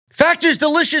Factor's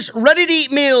delicious,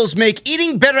 ready-to-eat meals make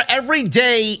eating better every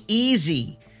day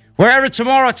easy. Wherever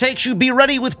tomorrow takes you, be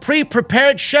ready with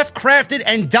pre-prepared, chef-crafted,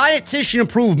 and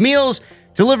dietitian-approved meals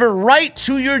delivered right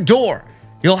to your door.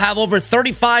 You'll have over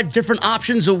 35 different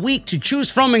options a week to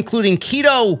choose from, including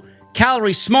keto,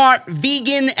 calorie smart,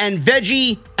 vegan, and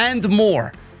veggie, and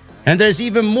more. And there's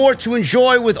even more to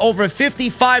enjoy with over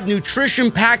 55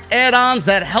 nutrition-packed add-ons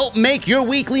that help make your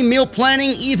weekly meal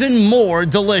planning even more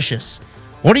delicious.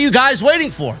 What are you guys waiting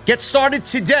for? Get started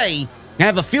today and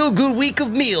have a feel-good week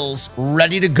of meals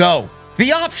ready to go.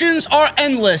 The options are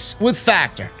endless with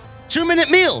Factor. 2-minute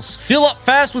meals. Fill up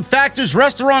fast with Factor's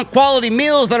restaurant-quality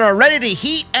meals that are ready to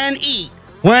heat and eat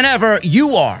whenever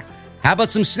you are. How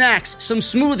about some snacks, some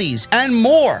smoothies, and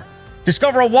more?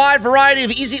 Discover a wide variety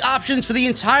of easy options for the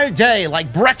entire day,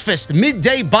 like breakfast,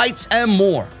 midday bites, and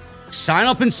more. Sign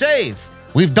up and save.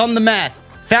 We've done the math.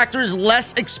 Factor is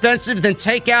less expensive than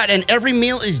takeout, and every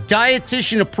meal is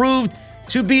dietitian approved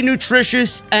to be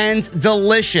nutritious and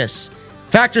delicious.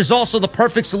 Factor is also the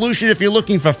perfect solution if you're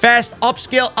looking for fast,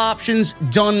 upscale options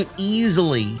done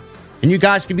easily. And you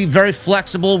guys can be very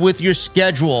flexible with your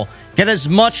schedule. Get as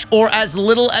much or as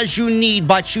little as you need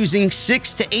by choosing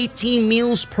 6 to 18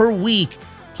 meals per week.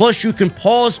 Plus, you can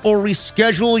pause or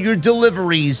reschedule your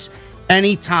deliveries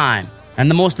anytime.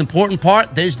 And the most important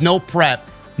part, there's no prep.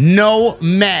 No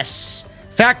mess.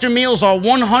 Factor meals are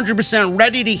 100%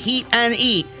 ready to heat and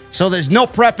eat, so there's no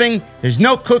prepping, there's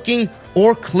no cooking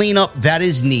or cleanup that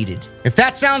is needed. If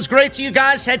that sounds great to you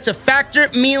guys, head to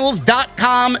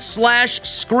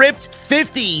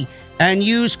factormeals.com/script50 and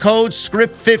use code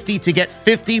script50 to get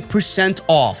 50%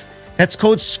 off. That's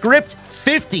code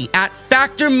script50 at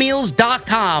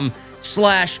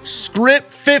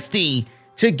factormeals.com/script50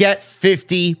 to get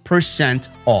 50%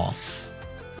 off.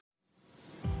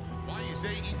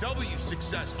 AEW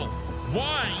successful?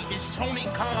 Why is Tony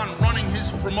Khan running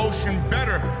his promotion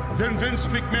better than Vince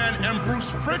McMahon and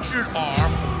Bruce Pritchard are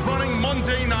running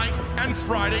Monday night and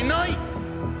Friday night?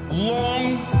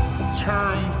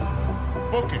 Long-term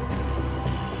booking.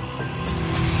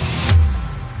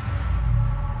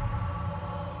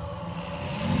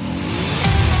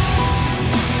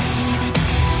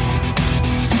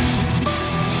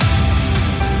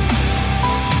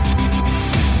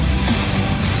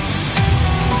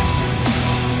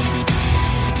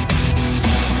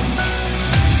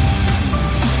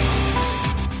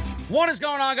 What is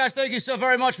going on, guys? Thank you so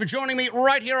very much for joining me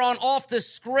right here on Off the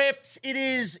Script. It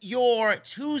is your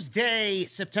Tuesday,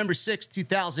 September 6th,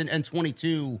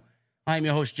 2022. I am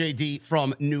your host, JD,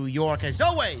 from New York. As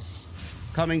always,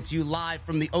 coming to you live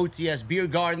from the OTS Beer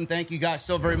Garden. Thank you guys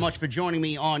so very much for joining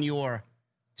me on your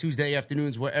Tuesday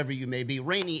afternoons, wherever you may be.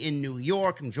 Rainy in New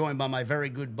York. I'm joined by my very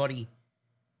good buddy,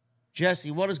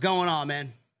 Jesse. What is going on,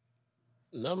 man?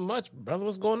 Not much, brother.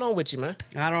 What's going on with you, man?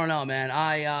 I don't know, man.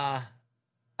 I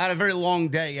had a very long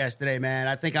day yesterday, man.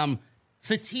 I think I'm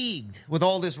fatigued with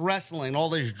all this wrestling, all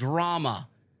this drama.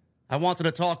 I wanted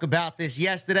to talk about this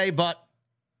yesterday, but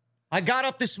I got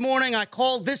up this morning, I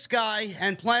called this guy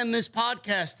and planned this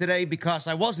podcast today because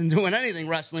I wasn't doing anything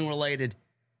wrestling related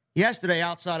yesterday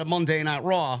outside of Monday Night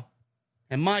Raw.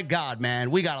 And my God, man,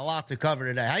 we got a lot to cover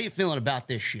today. How you feeling about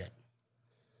this shit?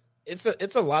 It's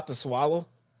a lot to swallow,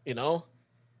 you know.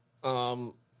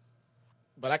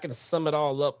 But I can sum it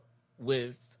all up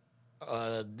with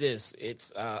this.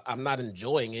 I'm not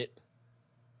enjoying it.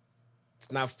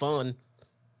 It's not fun.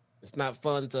 It's not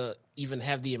fun to even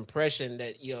have the impression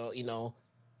that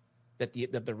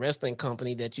that the wrestling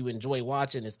company that you enjoy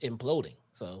watching is imploding.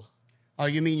 So, oh,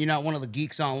 you mean you're not one of the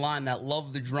geeks online that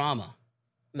love the drama?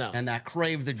 No, and that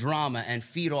crave the drama and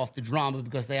feed off the drama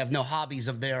because they have no hobbies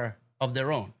of their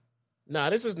own. No,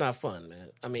 this is not fun,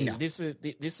 man. I mean, no. This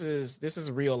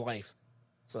is real life.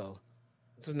 So,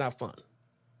 this is not fun.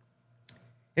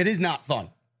 It is not fun.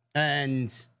 And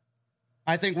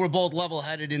I think we're both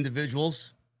level-headed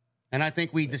individuals. And I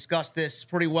think we discussed this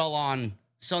pretty well on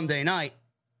Sunday night,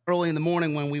 early in the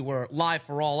morning when we were live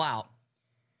for All Out.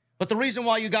 But the reason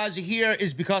why you guys are here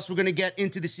is because we're going to get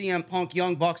into the CM Punk,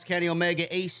 Young Bucks, Kenny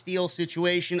Omega, Ace Steel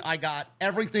situation. I got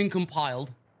everything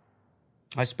compiled.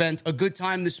 I spent a good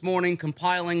time this morning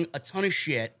compiling a ton of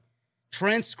shit,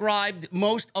 transcribed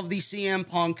most of the CM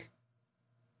Punk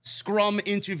Scrum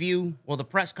interview, or the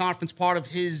press conference part of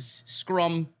his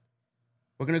Scrum.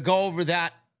 We're going to go over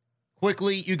that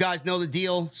quickly. You guys know the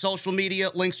deal. Social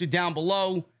media, links are down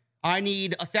below. I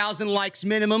need 1,000 likes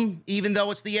minimum, even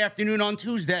though it's the afternoon on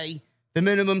Tuesday. The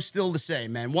minimum's still the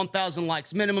same, man. 1,000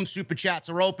 likes minimum. Super chats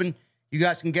are open. You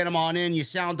guys can get them on in. You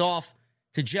sound off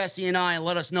to Jesse and I and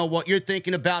let us know what you're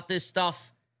thinking about this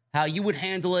stuff, how you would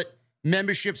handle it,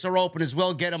 Memberships are open as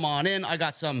well. Get them on in. I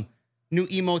got some new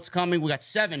emotes coming. We got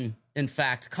 7, in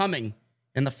fact, coming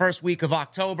in the first week of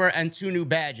October, and 2 new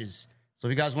badges. So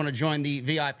if you guys want to join the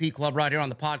VIP club right here on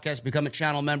the podcast, become a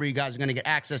channel member, you guys are going to get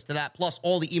access to that, plus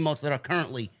all the emotes that are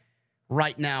currently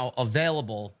right now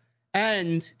available.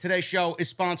 And today's show is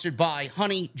sponsored by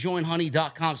Honey. Join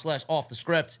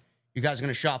honey.com/offthescript. You guys are going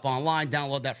to shop online,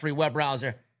 download that free web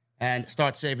browser, and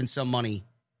start saving some money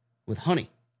with Honey.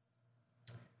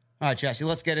 All right, Jesse,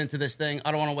 let's get into this thing.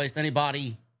 I don't want to waste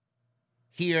anybody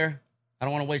here. I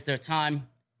don't want to waste their time.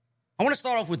 I want to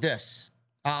start off with this.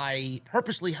 I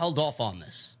purposely held off on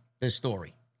this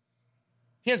story.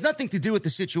 He has nothing to do with the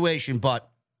situation, but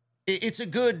it's a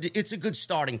good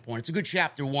starting point. It's a good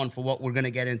chapter 1 for what we're going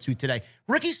to get into today.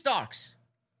 Ricky Starks,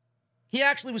 he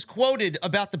actually was quoted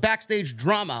about the backstage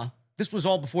drama. This was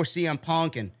all before CM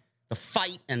Punk and the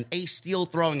fight and Ace Steel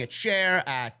throwing a chair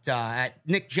at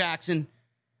Nick Jackson.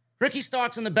 Ricky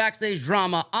Starks in the backstage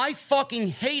drama. I fucking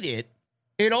hate it.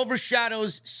 It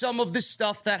overshadows some of the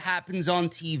stuff that happens on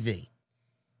TV.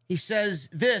 He says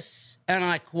this, and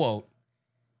I quote,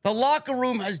 "The locker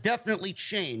room has definitely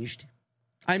changed.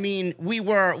 I mean, we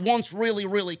were once really,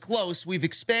 really close. We've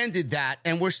expanded that,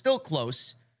 and we're still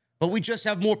close. But we just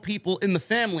have more people in the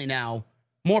family now,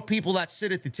 more people that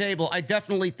sit at the table. I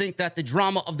definitely think that the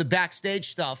drama of the backstage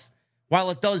stuff, while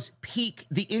it does pique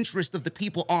the interest of the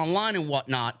people online and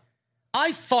whatnot,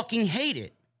 I fucking hate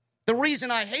it. The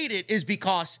reason I hate it is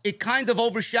because it kind of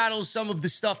overshadows some of the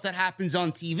stuff that happens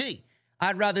on TV.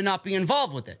 I'd rather not be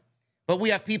involved with it. But we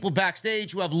have people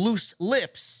backstage who have loose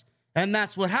lips, and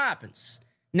that's what happens."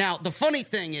 Now, the funny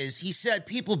thing is, he said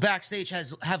people backstage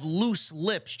have loose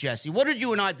lips, Jesse. What did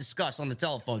you and I discuss on the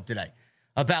telephone today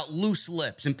about loose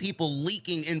lips and people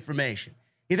leaking information?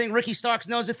 You think Ricky Starks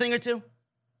knows a thing or two?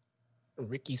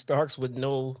 Ricky Starks would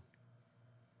know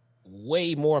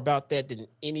way more about that than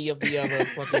any of the other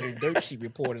fucking dirt sheet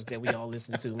reporters that we all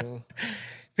listen to, man.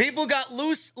 People got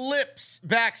loose lips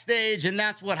backstage, and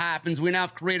that's what happens. We now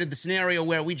have created the scenario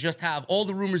where we just have all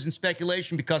the rumors and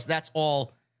speculation because that's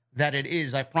all that it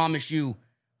is. I promise you,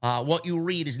 what you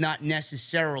read is not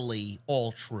necessarily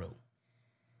all true.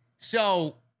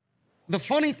 So, the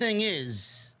funny thing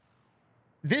is,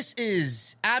 this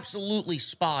is absolutely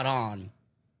spot on.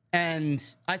 And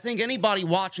I think anybody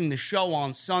watching the show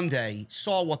on Sunday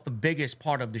saw what the biggest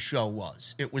part of the show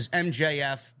was. It was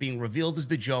MJF being revealed as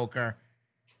the Joker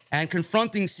and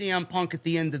confronting CM Punk at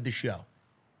the end of the show.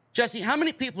 Jesse, how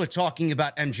many people are talking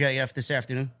about MJF this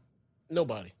afternoon?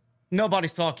 Nobody.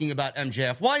 Nobody's talking about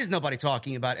MJF. Why is nobody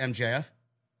talking about MJF?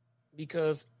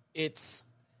 Because it's...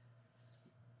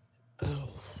 This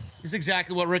is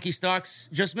exactly what Ricky Starks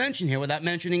just mentioned here without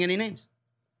mentioning any names.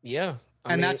 Yeah.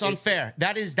 I mean, that's unfair.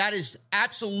 That is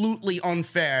absolutely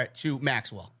unfair to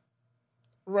Maxwell.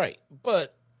 Right.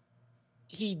 But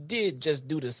he did just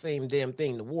do the same damn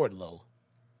thing to Wardlow.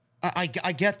 I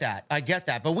get that. I get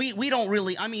that. But we don't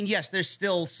really, I mean, yes, there's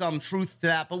still some truth to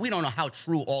that, but we don't know how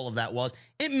true all of that was.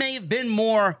 It may have been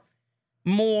more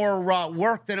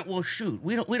work than it will shoot.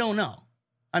 We don't know.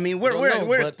 I mean, we're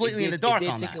completely in the dark on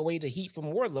that. It did take away the heat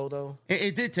from Wardlow, though.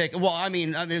 It did take. Well, I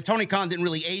mean, Tony Khan didn't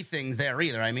really aid things there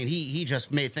either. I mean, he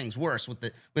just made things worse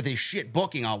with his shit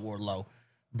booking on Wardlow.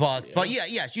 But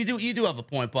yes, you do have a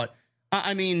point. But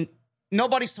I mean,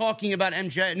 nobody's talking about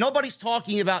MJ. Nobody's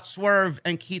talking about Swerve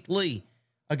and Keith Lee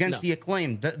against the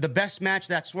Acclaim. The best match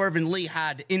that Swerve and Lee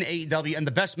had in AEW, and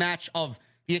the best match of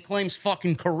the Acclaim's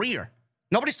fucking career.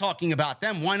 Nobody's talking about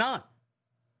them. Why not?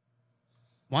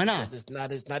 Why not? Because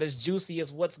it's not as juicy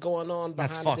as what's going on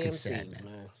behind the damn scenes,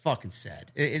 man. It's fucking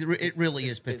sad. It really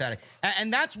is pathetic.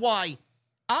 And that's why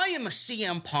I am a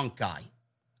CM Punk guy.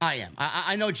 I am.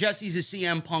 I know Jesse's a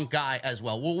CM Punk guy as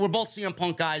well. We're both CM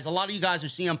Punk guys. A lot of you guys are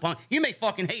CM Punk. You may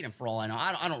fucking hate him for all I know.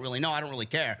 I don't really know. I don't really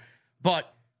care.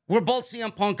 But we're both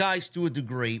CM Punk guys to a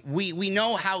degree. We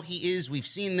know how he is. We've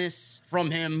seen this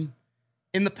from him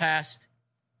in the past.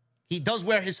 He does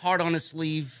wear his heart on his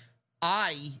sleeve.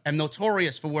 I am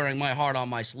notorious for wearing my heart on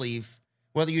my sleeve.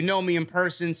 Whether you know me in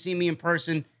person, see me in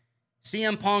person,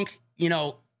 CM Punk,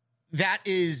 that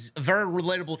is a very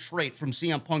relatable trait from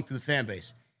CM Punk to the fan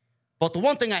base. But the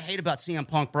one thing I hate about CM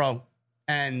Punk, bro,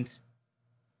 and,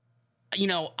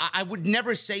 I would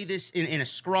never say this in a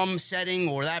Scrum setting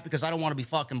or that because I don't want to be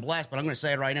fucking blessed, but I'm going to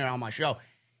say it right now on my show.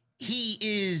 He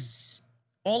is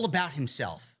all about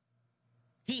himself.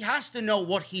 He has to know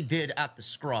what he did at the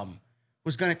Scrum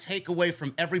was going to take away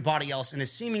from everybody else, and it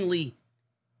seemingly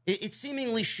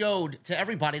showed to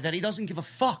everybody that he doesn't give a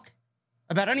fuck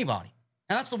about anybody.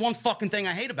 And that's the one fucking thing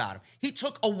I hate about him. He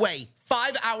took away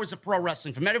 5 hours of pro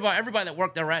wrestling from everybody that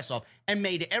worked their ass off and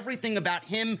made everything about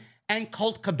him and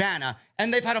Colt Cabana,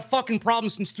 and they've had a fucking problem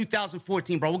since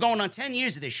 2014, bro. We're going on 10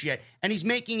 years of this shit, and he's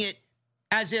making it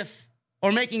as if,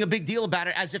 or making a big deal about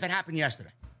it as if it happened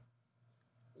yesterday.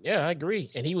 Yeah, I agree.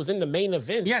 And he was in the main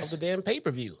event of the damn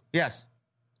pay-per-view. Yes.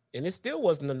 And it still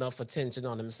wasn't enough attention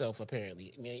on himself,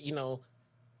 apparently. I mean, you know,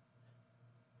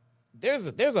 there's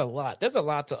a lot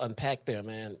to unpack there,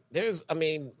 man.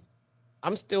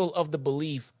 I'm still of the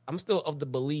belief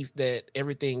that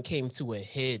everything came to a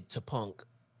head to Punk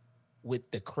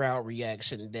with the crowd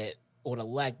reaction that, or the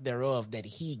lack thereof, that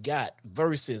he got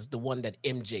versus the one that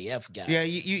MJF got. Yeah,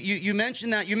 you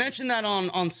mentioned that. You mentioned that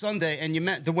on Sunday, and you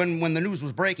meant when the news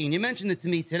was breaking. You mentioned it to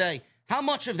me today. How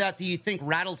much of that do you think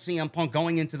rattled CM Punk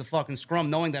going into the fucking Scrum,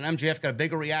 knowing that MJF got a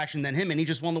bigger reaction than him, and he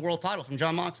just won the world title from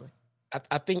Jon Moxley?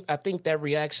 I think that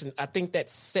reaction, I think that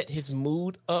set his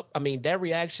mood up. I mean, that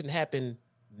reaction happened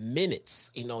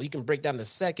minutes. You know, you can break down the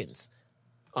seconds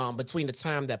between the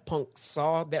time that Punk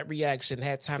saw that reaction,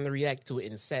 had time to react to it,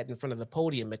 and sat in front of the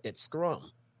podium at that Scrum.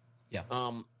 Yeah.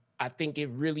 I think it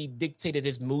really dictated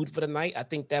his mood for the night. I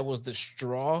think that was the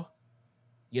straw,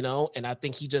 you know, and I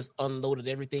think he just unloaded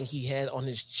everything he had on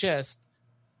his chest.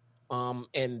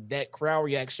 And that crowd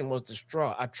reaction was the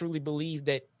straw. I truly believe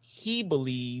that he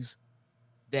believes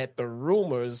that the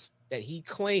rumors that he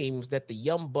claims that the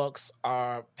Young Bucks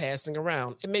are passing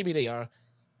around, and maybe they are,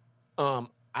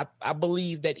 I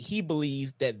believe that he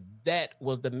believes that that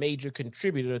was the major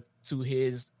contributor to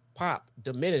his pop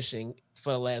diminishing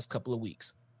for the last couple of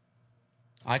weeks.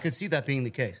 I could see that being the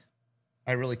case.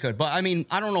 I really could. But, I mean,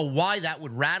 I don't know why that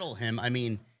would rattle him. I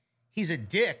mean, he's a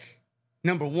dick,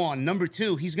 number one. Number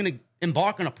two, he's going to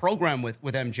embark on a program with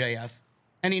MJF.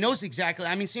 And he knows exactly.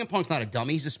 I mean, CM Punk's not a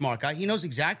dummy. He's a smart guy. He knows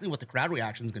exactly what the crowd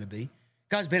reaction is going to be.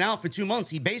 Guy's been out for 2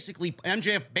 months.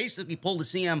 MJF basically pulled the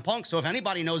CM Punk. So if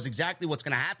anybody knows exactly what's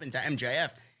going to happen to MJF,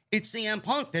 it's CM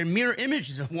Punk. They're mirror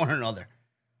images of one another.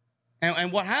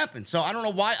 And what happened? So I don't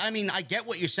know why. I mean, I get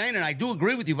what you're saying, and I do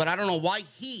agree with you, but I don't know why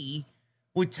he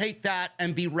would take that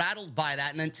and be rattled by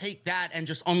that and then take that and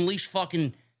just unleash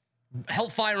fucking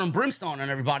hellfire and brimstone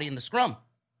on everybody in the Scrum.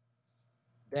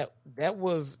 That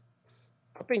was,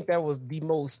 I think that was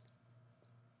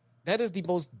that is the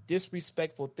most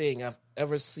disrespectful thing I've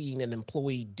ever seen an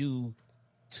employee do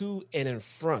to and in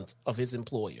front of his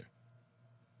employer.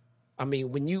 I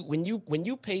mean, when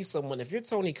you pay someone, if you're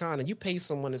Tony Khan and you pay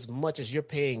someone as much as you're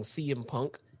paying CM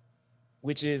Punk,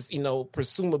 which is, you know,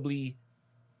 presumably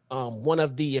one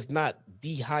of the, if not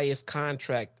the highest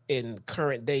contract in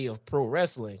current day of pro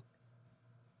wrestling,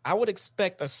 I would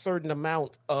expect a certain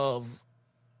amount of,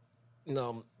 you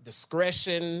know,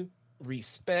 discretion,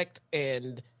 respect,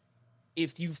 and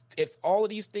if all of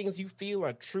these things you feel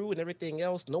are true and everything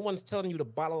else, no one's telling you to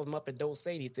bottle them up and don't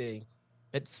say anything.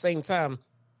 At the same time,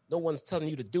 no one's telling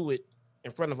you to do it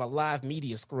in front of a live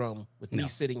media scrum with me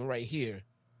sitting right here.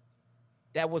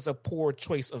 That was a poor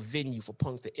choice of venue for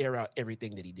Punk to air out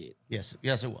everything that he did. Yes,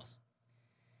 it was.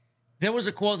 There was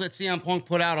a quote that CM Punk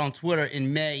put out on Twitter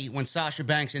in May when Sasha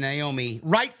Banks and Naomi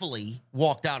rightfully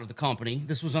walked out of the company.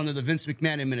 This was under the Vince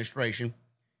McMahon administration.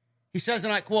 He says,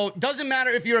 and I quote, "Doesn't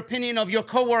matter if your opinion of your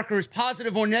coworker is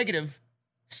positive or negative,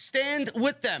 stand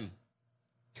with them.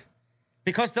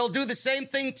 Because they'll do the same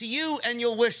thing to you and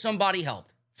you'll wish somebody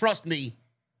helped. Trust me,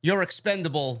 you're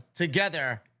expendable.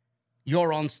 Together,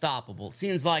 you're unstoppable." It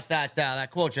seems like that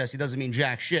quote, Jesse, doesn't mean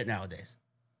jack shit nowadays.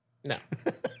 No.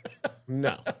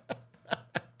 No.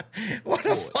 What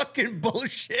a fucking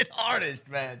bullshit artist,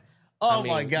 man. Oh,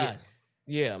 my God.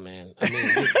 Yeah, man. I mean,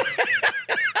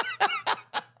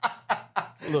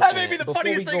 look, that may be the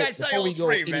funniest thing I say all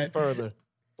three, man. Before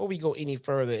we go any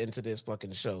further into this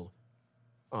fucking show,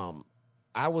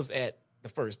 I was at the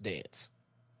first dance.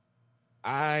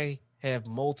 I have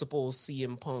multiple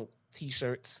CM Punk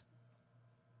t-shirts.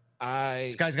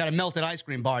 This guy's got a melted ice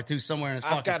cream bar, too, somewhere in his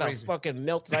fucking freezer. I've got a fucking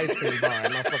melted ice cream bar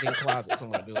in my fucking closet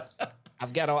somewhere, dude. I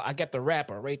got the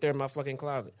wrapper right there in my fucking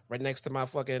closet, right next to my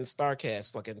fucking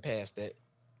StarCast fucking pass that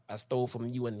I stole from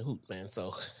you and Hoot, man.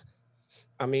 So,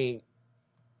 I mean,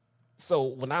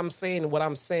 when I'm saying what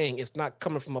I'm saying, it's not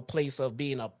coming from a place of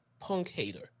being a Punk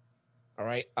hater. All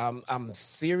right. I'm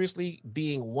seriously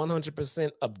being 100%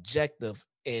 objective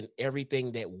in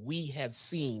everything that we have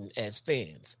seen as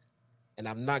fans. And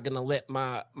I'm not going to let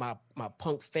my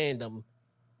Punk fandom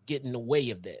get in the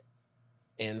way of that.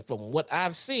 And from what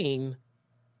I've seen,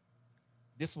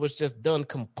 this was just done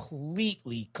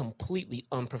completely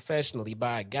unprofessionally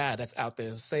by a guy that's out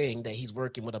there saying that he's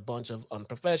working with a bunch of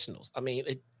unprofessionals. I mean,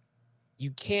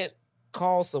 you can't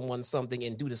call someone something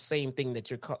and do the same thing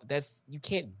that you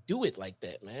can't do it like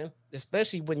that, man.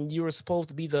 Especially when you're supposed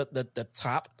to be the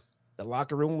top, the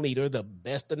locker room leader, the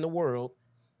best in the world.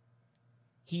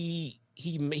 he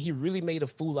really made a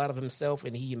fool out of himself,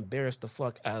 and he embarrassed the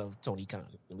fuck out of Tony Khan,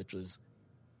 which was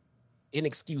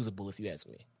inexcusable if you ask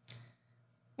me.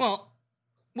 Well,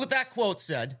 with that quote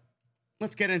said,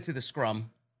 let's get into the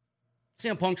scrum.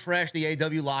 CM Punk trashed the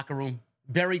AEW locker room,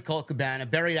 buried Colt Cabana,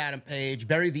 buried Adam Page,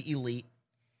 buried the Elite.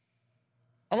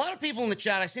 A lot of people in the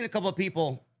chat, I've seen a couple of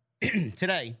people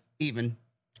today even,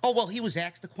 oh, well, he was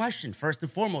asked the question first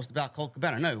and foremost about Colt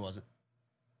Cabana. No, he wasn't.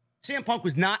 CM Punk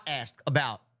was not asked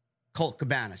about Colt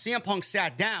Cabana. CM Punk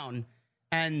sat down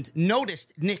and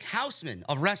noticed Nick Hausman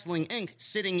of Wrestling Inc.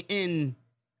 sitting in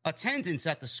attendance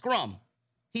at the scrum.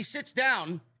 He sits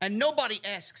down and nobody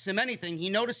asks him anything. He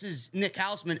notices Nick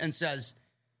Hausman and says,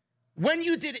 when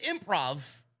you did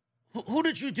improv, who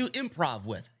did you do improv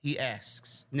with? He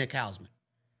asks Nick Hausman.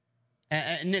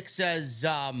 And Nick says,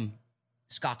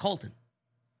 Scott Colton,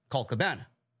 Colt Cabana.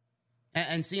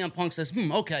 And CM Punk says,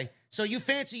 okay, so you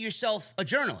fancy yourself a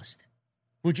journalist.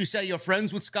 Would you say you're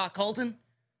friends with Scott Colton?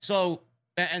 So,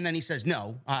 and then he says,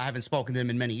 no, I haven't spoken to him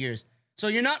in many years. So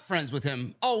you're not friends with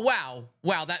him. Oh,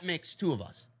 wow, that makes two of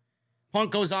us.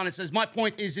 Punk goes on and says, my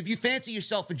point is, if you fancy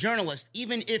yourself a journalist,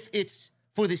 even if it's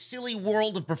for the silly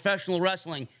world of professional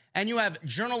wrestling, and you have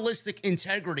journalistic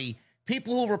integrity,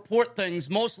 people who report things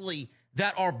mostly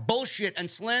that are bullshit and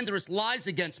slanderous lies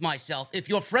against myself, if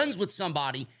you're friends with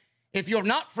somebody, if you're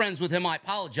not friends with him, I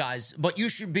apologize, but you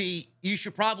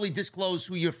should probably disclose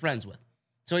who you're friends with.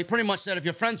 So he pretty much said, if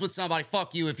you're friends with somebody,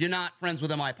 fuck you. If you're not friends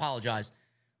with him, I apologize.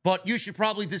 But you should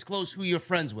probably disclose who you're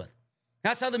friends with.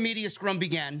 That's how the media scrum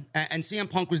began, and CM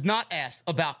Punk was not asked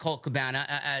about Colt Cabana,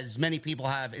 as many people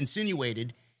have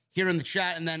insinuated here in the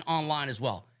chat and then online as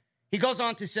well. He goes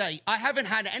on to say, I haven't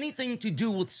had anything to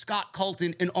do with Scott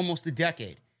Colton in almost a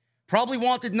decade. Probably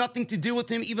wanted nothing to do with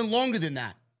him even longer than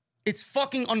that. It's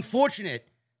fucking unfortunate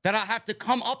that I have to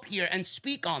come up here and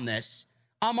speak on this.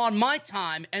 I'm on my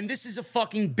time, and this is a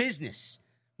fucking business.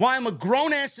 Why I'm a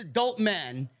grown-ass adult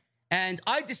man, and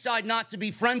I decide not to be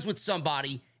friends with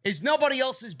somebody is nobody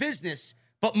else's business.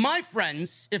 But my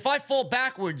friends, if I fall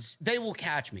backwards, they will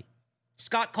catch me.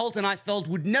 Scott Colton, I felt,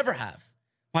 would never have.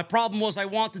 My problem was I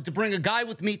wanted to bring a guy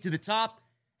with me to the top,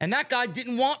 and that guy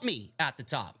didn't want me at the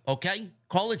top, okay?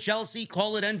 Call it jealousy,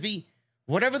 call it envy,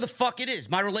 whatever the fuck it is.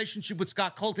 My relationship with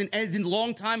Scott Colton ended a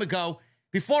long time ago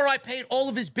before I paid all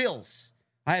of his bills.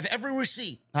 I have every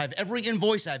receipt. I have every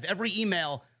invoice. I have every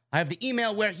email. I have the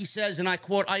email where he says, and I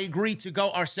quote, I agree to go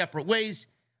our separate ways.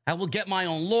 I will get my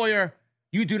own lawyer.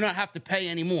 You do not have to pay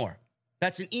anymore.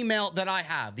 That's an email that I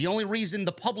have. The only reason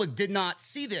the public did not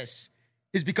see this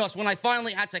is because when I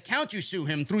finally had to counter-sue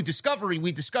him through discovery,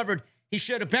 we discovered he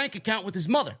shared a bank account with his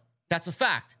mother. That's a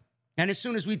fact. And as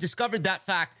soon as we discovered that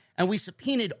fact and we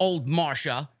subpoenaed old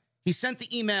Marsha, he sent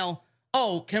the email,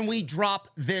 oh, can we drop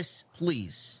this,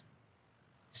 please?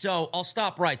 So I'll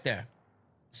stop right there.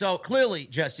 So clearly,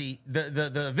 Jesse,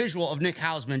 the visual of Nick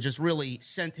Hausman just really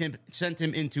sent him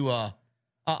into a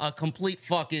complete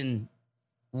fucking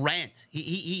rant.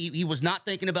 He was not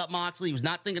thinking about Moxley. He was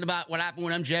not thinking about what happened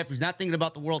with MJF. He was not thinking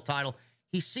about the world title.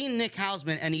 He's seen Nick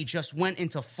Hausman and he just went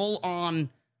into full-on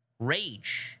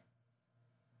rage.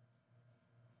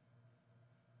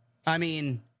 I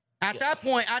mean, at that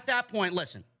point,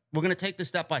 listen, we're going to take this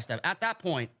step by step. At that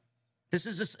point, this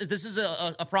is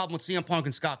a problem with CM Punk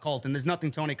and Scott Colton. There's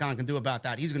nothing Tony Khan can do about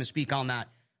that. He's going to speak on that,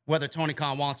 whether Tony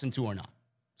Khan wants him to or not.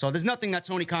 So there's nothing that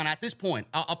Tony Khan, at this point,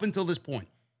 up until this point,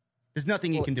 there's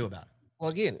nothing he can do about it. Well,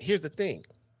 again, here's the thing.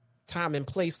 Time and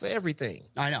place for everything.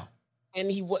 I know. And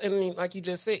like you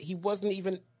just said, he wasn't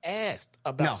even asked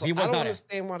about. No, he was not. I don't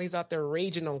understand why he's out there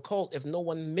raging on Colt if no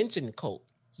one mentioned Colt.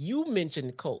 You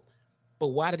mentioned Colt. But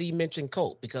why did he mention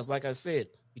Colt? Because like I said,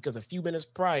 because a few minutes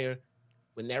prior,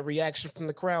 when that reaction from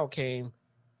the crowd came,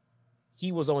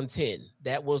 he was on 10.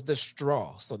 That was the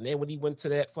straw. So then when he went to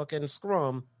that fucking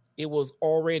scrum, it was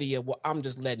already I'm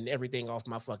just letting everything off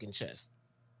my fucking chest.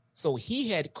 So he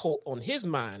had Colt on his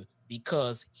mind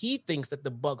because he thinks that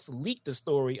the Bucks leaked the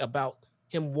story about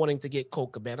him wanting to get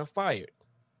Colt Cabana fired.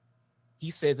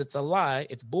 He says it's a lie,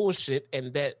 it's bullshit,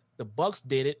 and that the Bucks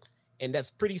did it, and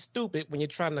that's pretty stupid when you're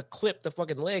trying to clip the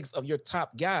fucking legs of your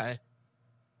top guy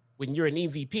when you're an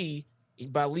MVP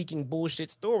by leaking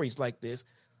bullshit stories like this.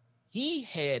 He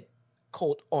had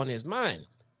Colt on his mind.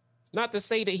 It's not to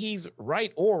say that he's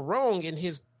right or wrong in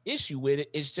his issue with it.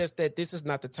 It's just that this is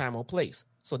not the time or place.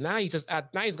 So now he's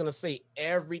going to say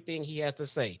everything he has to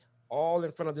say, all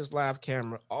in front of this live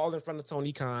camera, all in front of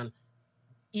Tony Khan,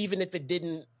 even if it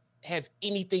didn't have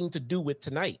anything to do with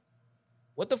tonight.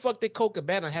 What the fuck did Colt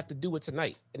Cabana have to do with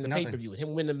tonight in the pay-per-view,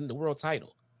 him winning the world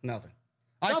title? Nothing.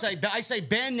 I say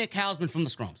ban Nick Hausman from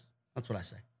the scrums. That's what I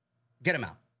say. Get him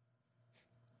out.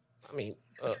 I mean,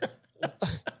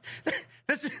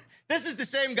 This is the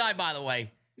same guy, by the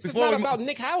way. This is not about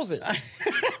Nick Housen.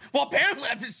 Well, apparently,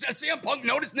 CM Punk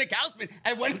noticed Nick Housen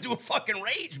and went into a fucking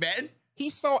rage, man. He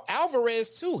saw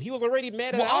Alvarez too. He was already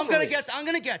mad at Alvarez. I'm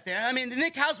gonna get there. I mean,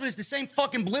 Nick Housen is the same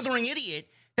fucking blithering idiot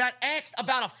that asked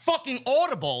about a fucking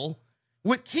audible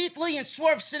with Keith Lee and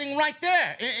Swerve sitting right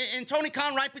there, and Tony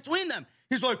Khan right between them.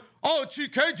 He's like, "Oh,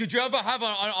 TK, did you ever have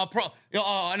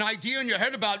an idea in your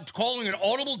head about calling an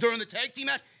audible during the tag team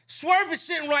match?" Swerve is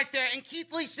sitting right there, and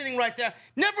Keith Lee sitting right there.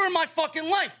 Never in my fucking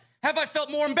life have I felt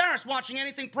more embarrassed watching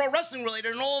anything pro wrestling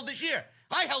related in all of this year.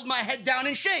 I held my head down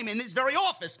in shame in this very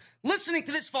office, listening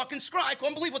to this fucking scrum. I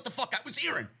couldn't believe what the fuck I was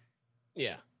hearing.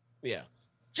 Yeah.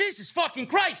 Jesus fucking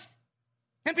Christ.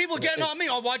 And people getting on me,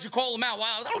 "Oh, why'd you call him out?" Well,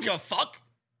 I don't give a fuck.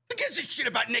 Who gives a shit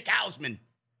about Nick Houseman?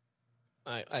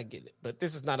 I get it, but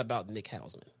this is not about Nick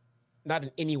Houseman. Not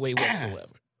in any way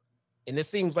whatsoever. And it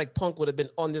seems like Punk would have been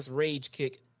on this rage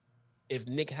kick if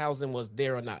Nick Housen was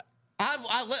there or not.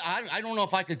 I don't know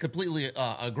if I could completely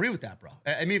agree with that, bro.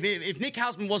 I mean, if Nick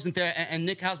Houseman wasn't there and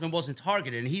Nick Houseman wasn't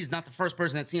targeted, and he's not the first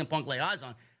person that CM Punk laid eyes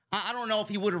on, I don't know if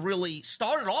he would have really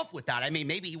started off with that. I mean,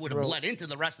 maybe he would have bled into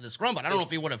the rest of the scrum, but I don't know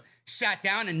if he would have sat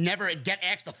down and never get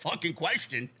asked a fucking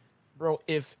question. Bro,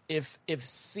 if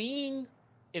seeing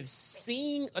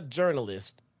a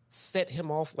journalist set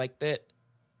him off like that,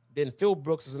 then Phil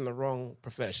Brooks is in the wrong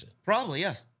profession. Probably,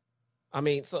 yes. I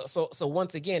mean, so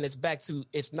once again, it's back to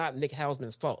it's not Nick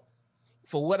Houseman's fault.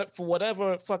 For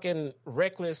whatever fucking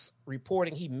reckless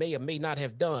reporting he may or may not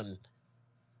have done,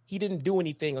 he didn't do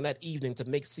anything on that evening to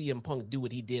make CM Punk do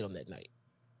what he did on that night.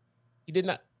 He did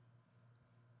not.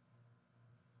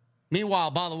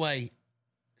 Meanwhile, by the way,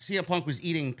 CM Punk was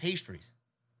eating pastries.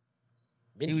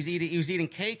 He was eating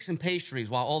cakes and pastries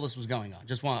while all this was going on. I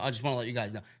just want to let you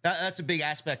guys know that's a big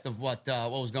aspect of what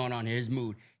was going on here. His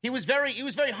mood. He was very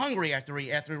hungry after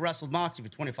he wrestled Moxie for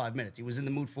 25 minutes. He was in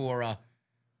the mood for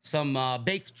some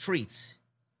baked treats.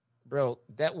 Bro,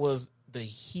 that was the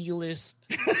heelest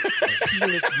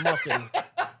muffin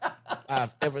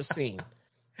I've ever seen.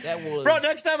 That was, bro.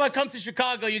 Next time I come to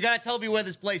Chicago, you gotta tell me where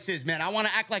this place is, man. I want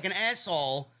to act like an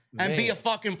asshole and be a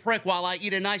fucking prick while I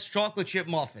eat a nice chocolate chip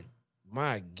muffin.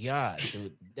 My God,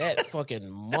 dude, that fucking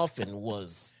muffin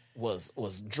was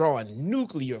drawing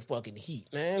nuclear fucking heat,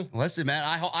 man. Listen, man,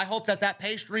 I hope that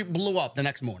pastry blew up the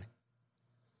next morning.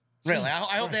 Really,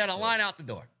 I hope they had a line out the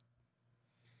door.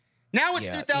 Now it's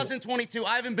 2022.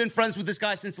 I haven't been friends with this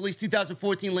guy since at least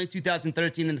 2014, late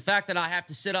 2013. And the fact that I have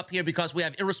to sit up here because we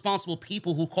have irresponsible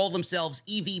people who call themselves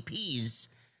EVPs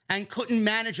and couldn't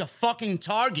manage a fucking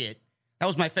target. That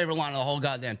was my favorite line of the whole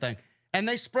goddamn thing. And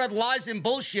they spread lies and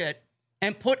bullshit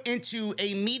and put into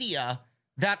a media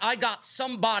that I got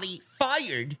somebody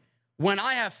fired when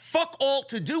I have fuck all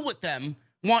to do with them,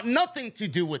 want nothing to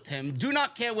do with him, do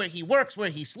not care where he works, where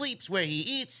he sleeps, where he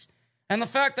eats. And the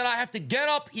fact that I have to get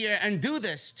up here and do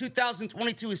this,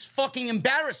 2022, is fucking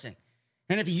embarrassing.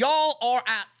 And if y'all are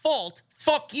at fault,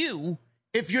 fuck you.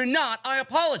 If you're not, I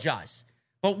apologize.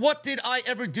 But what did I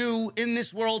ever do in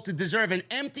this world to deserve an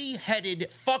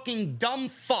empty-headed fucking dumb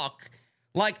fuck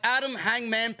like Adam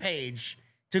Hangman Page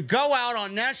to go out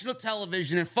on national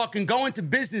television and fucking go into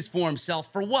business for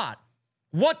himself for what?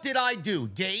 What did I do,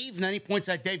 Dave? And then he points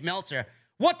at Dave Meltzer.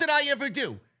 What did I ever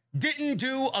do? Didn't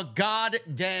do a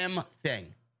goddamn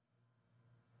thing.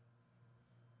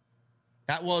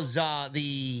 That was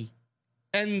the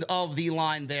end of the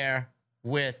line there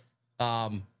with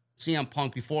CM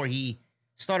Punk before he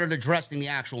started addressing the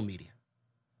actual media.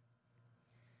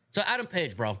 So Adam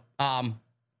Page, bro,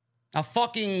 a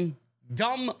fucking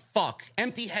dumb fuck,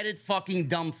 empty-headed fucking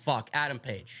dumb fuck, Adam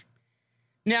Page.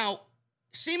 Now,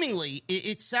 seemingly,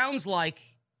 it sounds like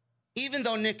even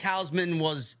though Nick Houseman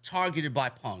was targeted by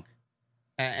Punk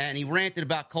and he ranted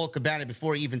about Colt Cabana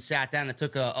before he even sat down and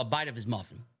took a bite of his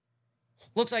muffin,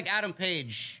 looks like Adam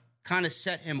Page kind of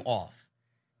set him off.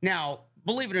 Now,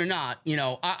 believe it or not, you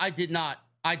know, I did not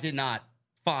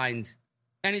find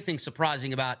anything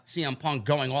surprising about CM Punk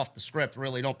going off the script,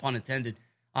 really, no pun intended,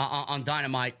 on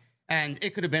Dynamite. And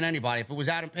it could have been anybody. If it was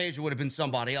Adam Page, it would have been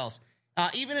somebody else.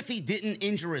 Even if he didn't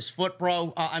injure his foot,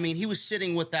 bro, I mean, he was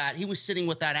sitting with that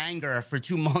anger for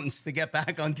 2 months to get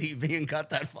back on TV and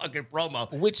cut that fucking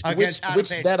promo. Which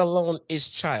that alone is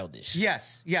childish.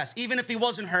 Yes. Even if he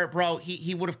wasn't hurt, bro,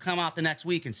 he would have come out the next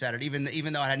week and said it, even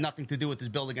though it had nothing to do with his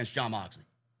build against Jon Moxley.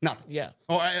 Nothing. Yeah.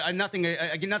 Or nothing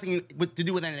to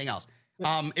do with anything else.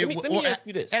 Let me ask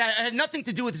you this. And it had nothing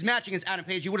to do with his match against Adam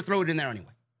Page. He would have thrown it in there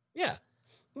anyway. Yeah.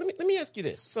 Let me ask you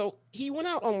this. So he went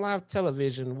out on live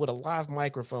television with a live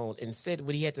microphone and said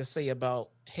what he had to say about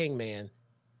Hangman.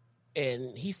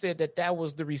 And he said that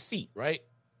was the receipt, right?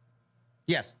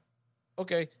 Yes.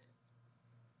 Okay.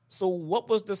 So what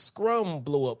was the Scrum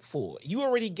blow up for? You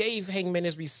already gave Hangman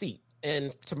his receipt.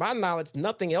 And to my knowledge,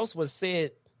 nothing else was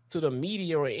said to the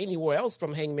media or anywhere else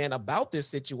from Hangman about this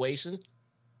situation.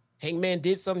 Hangman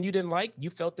did something you didn't like. You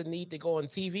felt the need to go on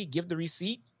TV, give the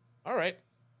receipt. All right.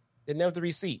 Then there's the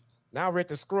receipt. Now we're at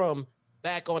the Scrum,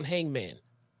 back on Hangman.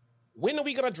 When are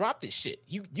we gonna drop this shit?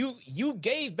 You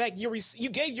gave back your receipt. You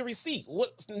gave your receipt.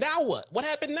 What now? What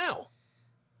happened now?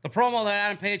 The promo that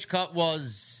Adam Page cut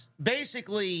was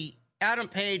basically Adam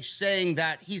Page saying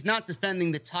that he's not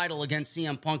defending the title against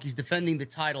CM Punk. He's defending the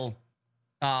title.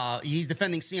 He's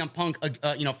defending CM Punk,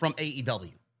 from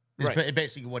AEW. Is right.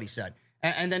 Basically what he said.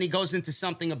 And then he goes into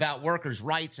something about workers'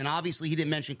 rights. And obviously he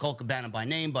didn't mention Colt Cabana by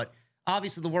name, but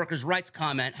obviously the workers' rights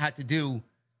comment had to do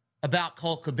about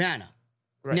Colt Cabana.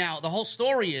 Right. Now, the whole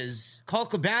story is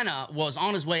Colt Cabana was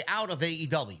on his way out of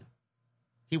AEW.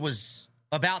 He was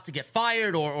about to get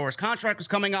fired or his contract was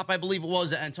coming up, I believe it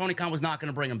was, and Tony Khan was not going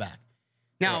to bring him back.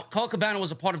 Now, right. Colt Cabana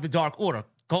was a part of the Dark Order.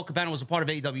 Colt Cabana was a part of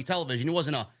AEW television. He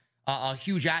wasn't a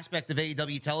huge aspect of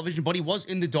AEW television, but he was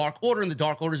in the Dark Order, and the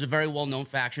Dark Order is a very well-known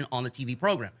faction on the TV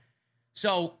program.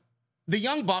 So the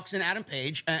Young Bucks and Adam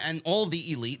Page and all of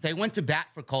the Elite, they went to bat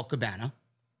for Colt Cabana.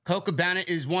 Colt Cabana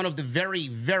is one of the very,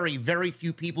 very, very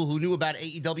few people who knew about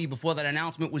AEW before that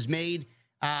announcement was made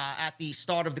at the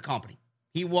start of the company.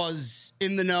 He was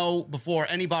in the know before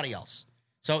anybody else.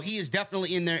 So he is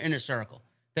definitely in their inner circle.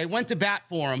 They went to bat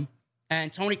for him,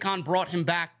 and Tony Khan brought him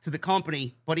back to the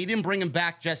company, but he didn't bring him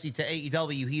back, Jesse, to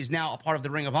AEW. He is now a part of the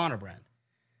Ring of Honor brand.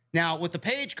 Now, with the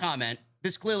Page comment,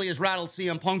 this clearly has rattled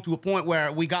CM Punk to a point where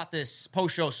we got this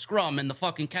post-show scrum and the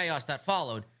fucking chaos that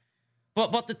followed.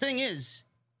 But the thing is,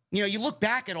 you look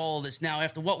back at all of this now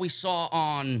after what we saw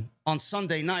on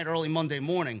Sunday night, early Monday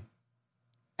morning,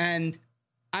 and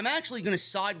I'm actually going to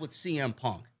side with CM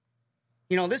Punk.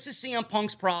 This is CM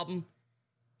Punk's problem.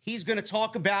 He's going to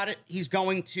talk about it. He's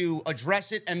going to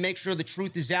address it and make sure the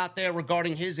truth is out there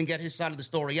regarding his and get his side of the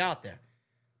story out there.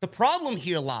 The problem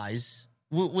here lies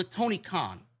with Tony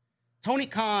Khan. Tony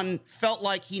Khan felt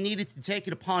like he needed to take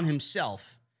it upon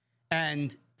himself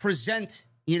and present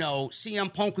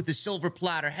CM Punk with the silver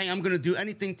platter. Hey, I'm going to do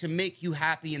anything to make you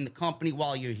happy in the company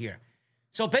while you're here.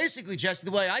 So basically, Jesse,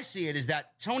 the way I see it is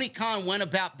that Tony Khan went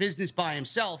about business by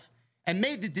himself and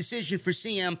made the decision for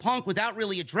CM Punk without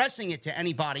really addressing it to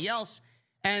anybody else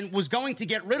and was going to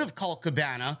get rid of Colt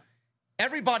Cabana.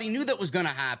 Everybody knew that was going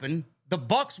to happen. The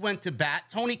Bucks went to bat.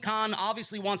 Tony Khan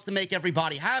obviously wants to make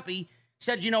everybody happy.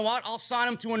 Said, you know what, I'll sign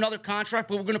him to another contract,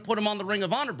 but we're going to put him on the Ring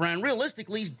of Honor brand.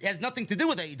 Realistically, he has nothing to do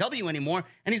with AEW anymore,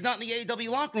 and he's not in the AEW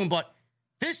locker room. But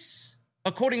this,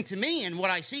 according to me and what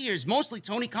I see here, is mostly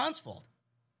Tony Khan's fault.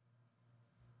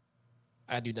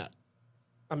 I do not.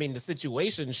 I mean, the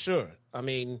situation, sure. I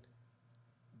mean,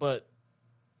 but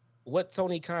what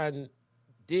Tony Khan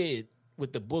did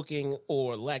with the booking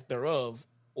or lack thereof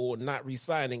or not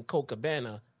re-signing Colt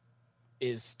Cabana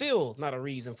is still not a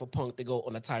reason for Punk to go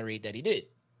on a tirade that he did.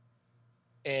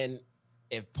 And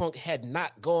if Punk had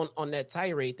not gone on that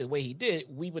tirade the way he did,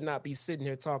 we would not be sitting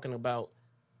here talking about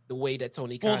the way that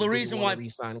Tony Khan didn't want to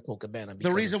re-sign Colt Cabana.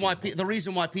 The reason why CM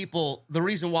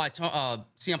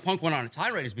Punk went on a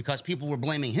tirade is because people were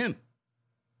blaming him.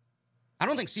 I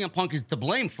don't think CM Punk is to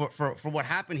blame for what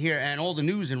happened here and all the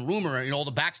news and rumor and all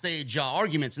the backstage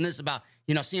arguments and this about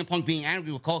CM Punk being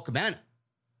angry with Colt Cabana.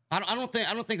 I don't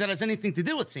think that has anything to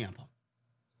do with CM Punk.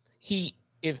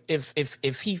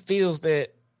 If he feels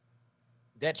that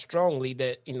strongly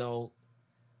that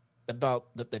about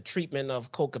the treatment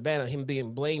of Colt Cabana, him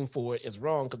being blamed for it is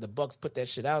wrong because the Bucks put that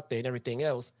shit out there and everything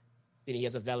else, then he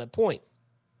has a valid point.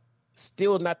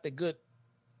 Still not the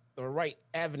right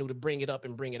avenue to bring it up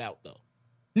and bring it out though.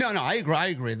 No, I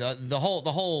agree. The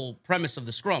whole premise of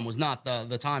the scrum was not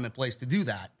the time and place to do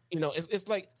that. It's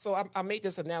like, so I made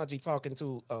this analogy talking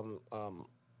to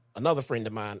another friend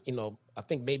of mine, I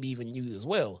think maybe even you as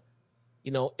well.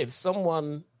 If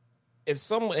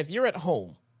you're at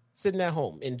home, sitting at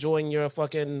home, enjoying your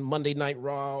fucking Monday Night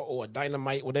Raw or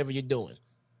Dynamite, whatever you're doing,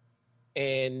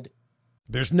 and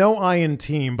there's no I in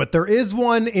team, but there is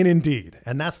one in Indeed,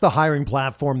 and that's the hiring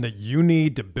platform that you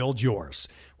need to build yours.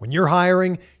 When you're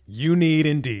hiring, you need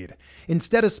Indeed.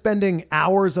 Instead of spending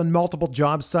hours on multiple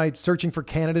job sites searching for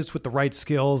candidates with the right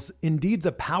skills, Indeed's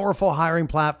a powerful hiring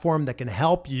platform that can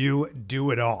help you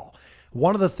do it all.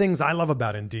 One of the things I love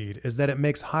about Indeed is that it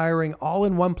makes hiring all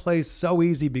in one place so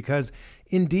easy because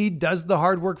Indeed does the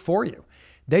hard work for you.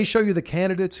 They show you the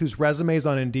candidates whose resumes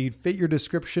on Indeed fit your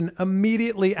description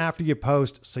immediately after you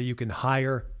post so you can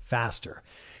hire faster.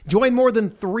 Join more than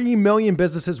 3 million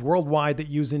businesses worldwide that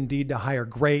use Indeed to hire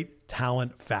great,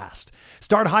 talent fast.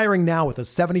 Start hiring now with a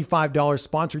 $75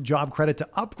 sponsored job credit to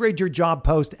upgrade your job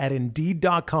post at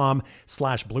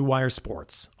Indeed.com/Blue Wire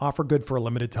Sports. Offer good for a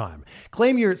limited time.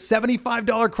 Claim your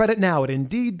 $75 credit now at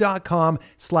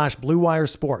Indeed.com/Blue Wire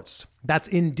Sports. That's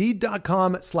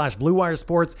Indeed.com/Blue Wire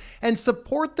Sports, and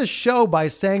support the show by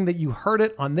saying that you heard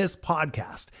it on this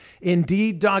podcast.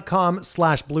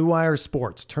 Indeed.com/Blue Wire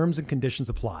Sports. Terms and conditions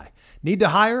apply. Need to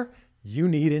hire? You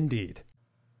need Indeed.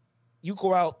 You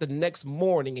go out the next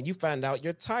morning and you find out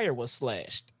your tire was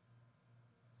slashed.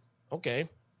 Okay,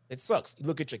 it sucks. You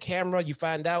look at your camera, you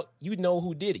find out, you know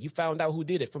who did it. You found out who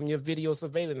did it from your video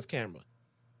surveillance camera.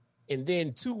 And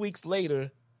then 2 weeks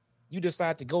later, you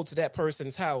decide to go to that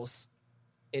person's house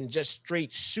and just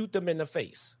straight shoot them in the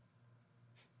face.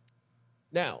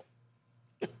 Now,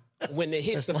 when it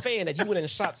hits the fan that you went and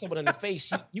shot someone in the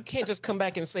face, you can't just come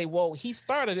back and say, well, he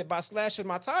started it by slashing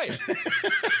my tire.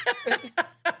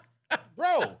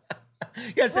 Bro.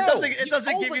 Yes, bro, it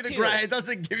doesn't give you the ground. It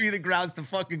doesn't give you the grounds to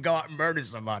fucking go out and murder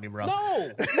somebody, bro.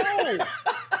 No.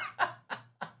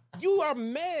 You are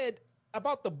mad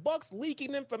about the Bucks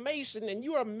leaking information, and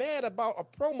you are mad about a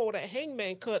promo that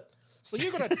Hangman cut. So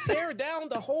you're gonna tear down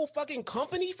the whole fucking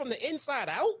company from the inside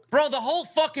out? Bro, the whole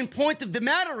fucking point of the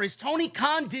matter is Tony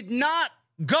Khan did not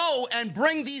go and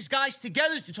bring these guys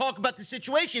together to talk about the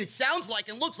situation. It sounds like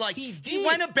and looks like he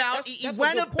went about.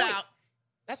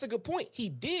 That's a good point. He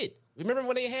did. Remember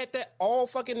when they had that all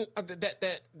fucking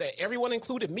that everyone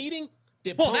included meeting?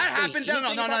 Well, that happened. No.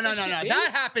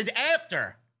 That happened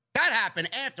after. That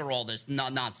happened after all this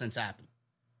nonsense happened.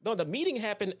 No, the meeting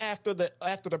happened after the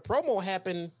promo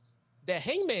happened that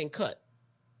Hangman cut.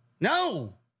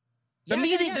 No. The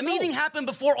meeting happened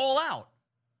before All Out.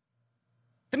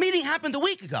 The meeting happened a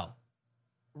week ago.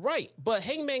 Right, but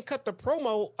Hangman cut the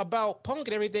promo about Punk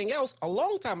and everything else a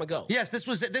long time ago. Yes, this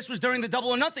was during the Double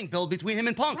or Nothing build between him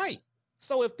and Punk. Right.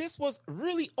 So if this was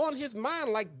really on his mind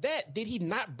like that, did he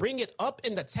not bring it up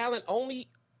in the talent-only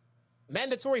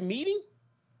mandatory meeting?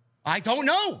 I don't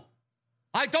know.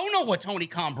 I don't know what Tony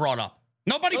Khan brought up.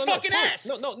 Nobody fucking asked.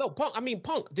 No, Punk. I mean,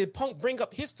 Punk. Did Punk bring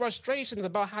up his frustrations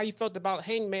about how he felt about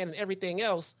Hangman and everything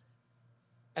else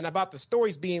and about the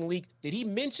stories being leaked? Did he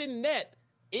mention that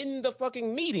in the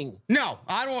fucking meeting? No,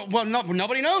 I don't. Well,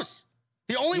 nobody knows.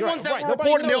 The only ones that were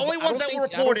reported. The only ones that were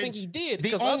reported. I don't think he did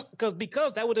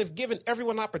because that would have given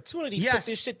everyone opportunity to put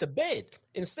this shit to bed.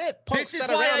 Instead, Punk sat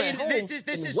around at home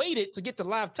and waited to get to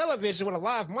live television with a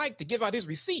live mic to give out his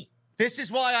receipt. This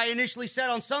is why I initially said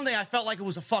on Sunday I felt like it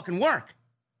was a fucking work.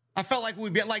 I felt like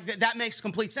we'd be like that makes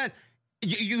complete sense.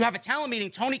 You have a talent meeting.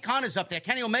 Tony Khan is up there.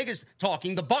 Kenny Omega's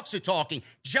talking. The Bucks are talking.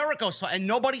 Jericho's talking. And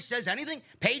nobody says anything.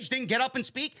 Paige didn't get up and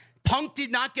speak. Punk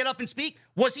did not get up and speak.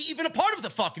 Was he even a part of the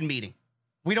fucking meeting?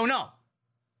 We don't know.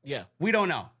 Yeah. We don't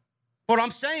know. What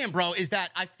I'm saying, bro, is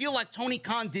that I feel like Tony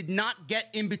Khan did not get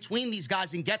in between these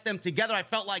guys and get them together. I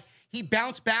felt like he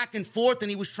bounced back and forth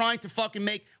and he was trying to fucking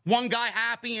make one guy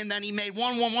happy and then he made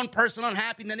one person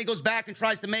unhappy and then he goes back and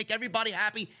tries to make everybody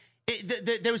happy.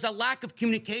 There was a lack of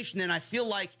communication and I feel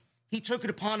like he took it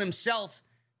upon himself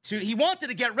he wanted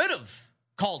to get rid of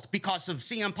Colt because of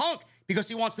CM Punk, because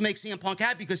he wants to make CM Punk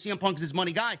happy because CM Punk is his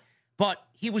money guy. But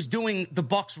he was doing the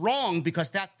Bucks wrong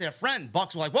because that's their friend.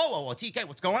 Bucks were like, whoa, TK,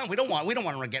 what's going on? We don't want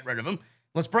to get rid of him.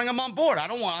 Let's bring him on board. I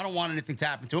don't want anything to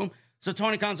happen to him. So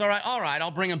Tony Khan's all right,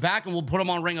 I'll bring him back and we'll put him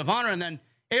on Ring of Honor. And then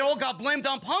it all got blamed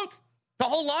on Punk. The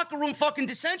whole locker room fucking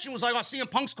dissension was like, CM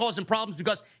Punk's causing problems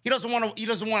because he doesn't want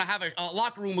to have a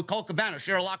locker room with Colt Cabana,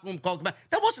 share a locker room with Colt Cabana.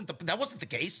 That wasn't the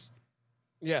case.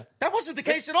 Yeah. That wasn't the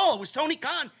case at all. It was Tony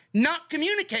Khan not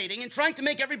communicating and trying to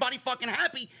make everybody fucking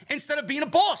happy instead of being a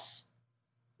boss.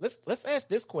 Let's ask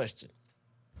this question.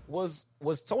 Was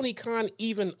Tony Khan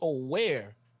even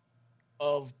aware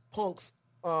of Punk's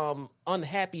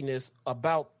unhappiness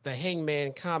about the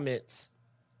Hangman comments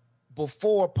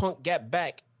before Punk got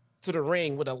back to the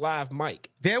ring with a live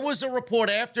mic? There was a report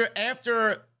after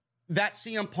that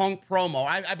CM Punk promo.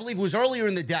 I believe it was earlier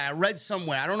in the day. I read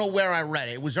somewhere. I don't know where I read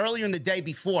it. It was earlier in the day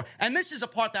before. And this is a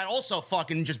part that also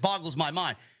fucking just boggles my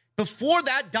mind. Before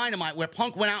that Dynamite, where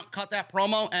Punk went out and cut that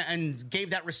promo and gave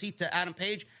that receipt to Adam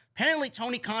Page, apparently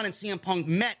Tony Khan and CM Punk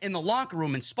met in the locker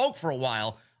room and spoke for a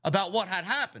while about what had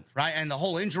happened, right? And the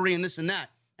whole injury and this and that,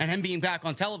 and him being back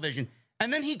on television.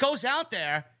 And then he goes out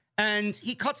there and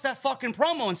he cuts that fucking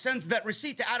promo and sends that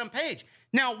receipt to Adam Page.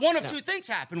 Now, one of two things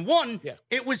happened. One,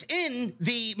 it was in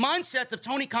the mindset of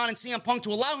Tony Khan and CM Punk to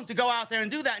allow him to go out there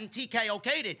and do that, and TK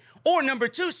okayed it. Or number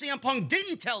two, CM Punk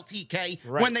didn't tell TK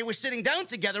when they were sitting down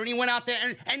together, and he went out there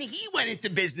and he went into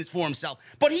business for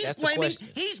himself. But he's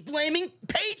blaming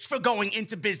Page for going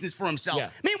into business for himself. Yeah.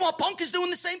 Meanwhile, Punk is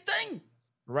doing the same thing.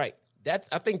 Right.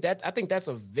 I think that's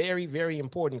a very, very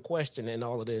important question in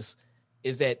all of this.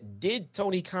 Is that, did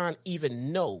Tony Khan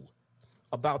even know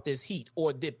about this heat,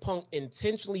 or did Punk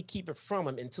intentionally keep it from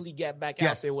him until he got back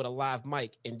out there with a live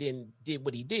mic and then did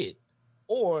what he did?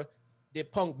 Or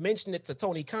did Punk mention it to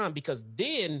Tony Khan? Because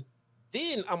then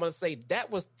I'm going to say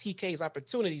that was TK's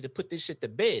opportunity to put this shit to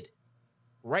bed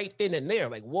right then and there.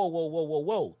 Like,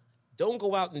 whoa. Don't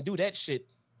go out and do that shit.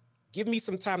 Give me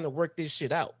some time to work this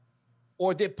shit out.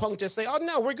 Or did Punk just say, oh,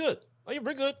 no, we're good. Oh, yeah,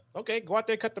 we're good. Okay, go out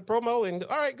there, cut the promo, and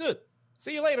all right, good.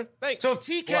 See you later. Thanks. So if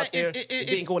TK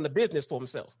didn't go into business for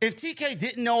himself. If TK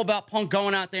didn't know about Punk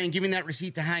going out there and giving that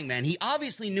receipt to Hangman, he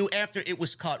obviously knew after it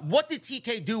was cut. What did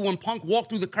TK do when Punk walked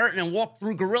through the curtain and walked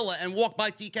through Gorilla and walked by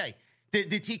TK?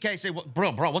 Did TK say, well,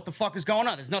 bro, what the fuck is going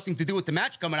on? There's nothing to do with the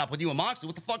match coming up with you and Moxley.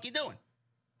 What the fuck you doing?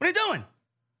 What are you doing?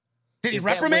 Did he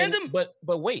reprimand him? But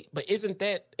isn't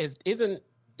that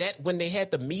when they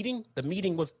had the meeting? The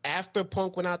meeting was after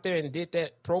Punk went out there and did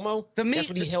that promo? That's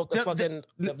when he held the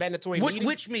mandatory meeting?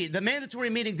 Which meeting? The mandatory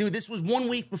meeting, dude, this was 1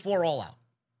 week before All Out.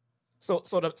 So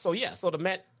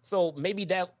maybe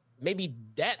that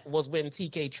was when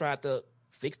TK tried to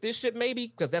fix this shit, maybe?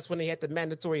 Because that's when they had the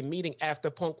mandatory meeting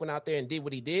after Punk went out there and did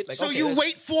what he did. Like, so you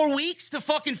wait 4 weeks to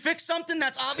fucking fix something?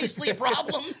 That's obviously a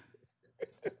problem.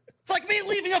 It's like me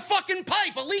leaving a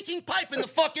leaking pipe in the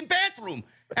fucking bathroom.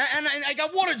 And I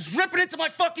got water dripping into my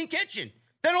fucking kitchen.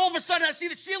 Then all of a sudden I see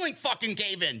the ceiling fucking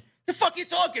cave in. The fuck you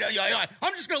talking about?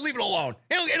 I'm just going to leave it alone.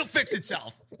 It'll fix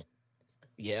itself.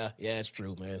 Yeah, it's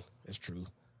true, man. It's true.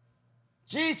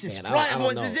 Jesus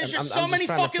Christ. There's just so many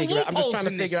fucking loopholes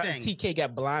in this thing. TK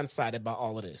got blindsided by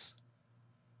all of this.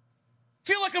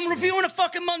 Feel like I'm reviewing a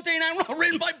fucking Monday Night Raw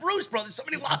written by Bruce, bro. There's so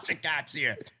many logic gaps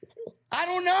here. I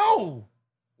don't know.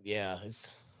 Yeah,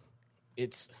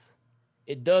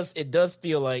 it does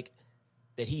feel like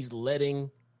that he's letting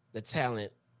the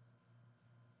talent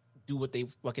do what they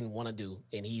fucking want to do,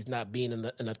 and he's not being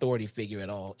an authority figure at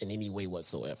all in any way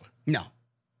whatsoever. No.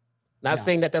 Not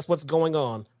saying that that's what's going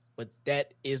on, but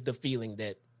that is the feeling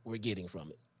that we're getting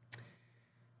from it.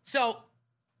 So,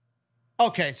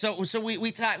 okay, so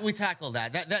we tackle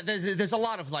that. There's a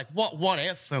lot of like what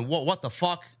if and what the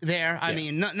fuck there. I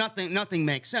mean, nothing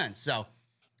makes sense. So.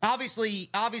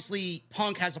 Obviously,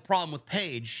 Punk has a problem with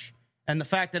Page and the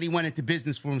fact that he went into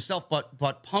business for himself,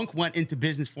 but Punk went into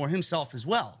business for himself as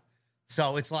well.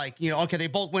 So it's like, okay, they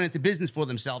both went into business for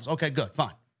themselves. Okay, good,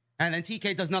 fine. And then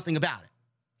TK does nothing about it.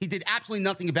 He did absolutely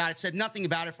nothing about it, said nothing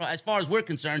about it. As far as we're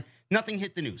concerned, nothing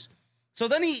hit the news. So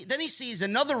then he sees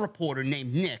another reporter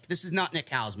named Nick. This is not Nick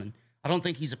Hausman. I don't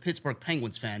think he's a Pittsburgh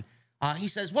Penguins fan. He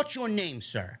says, "What's your name,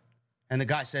 sir?" And the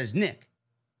guy says, "Nick.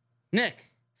 Nick.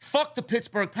 Fuck the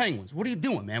Pittsburgh Penguins. What are you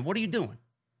doing, man? What are you doing?"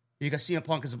 You got CM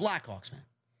Punk as a Blackhawks fan.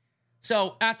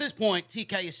 So at this point,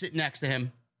 TK is sitting next to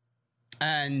him.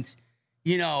 And,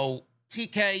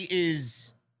 TK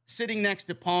is sitting next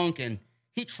to Punk. And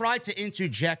he tried to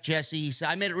interject Jesse. He said,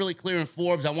 I made it really clear in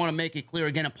Forbes. I want to make it clear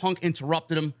again. And Punk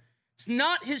interrupted him. It's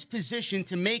not his position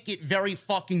to make it very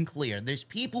fucking clear. There's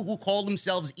people who call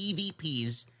themselves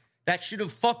EVPs that should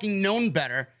have fucking known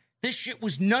better. This shit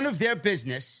was none of their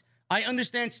business. I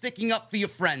understand sticking up for your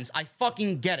friends. I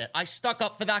fucking get it. I stuck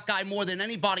up for that guy more than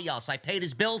anybody else. I paid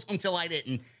his bills until I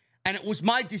didn't. And it was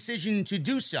my decision to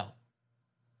do so.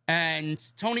 And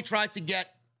Tony tried to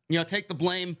take the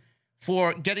blame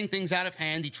for getting things out of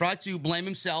hand. He tried to blame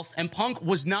himself. And Punk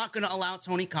was not going to allow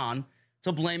Tony Khan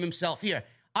to blame himself here.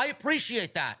 I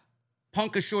appreciate that,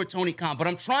 Punk assured Tony Khan. But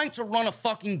I'm trying to run a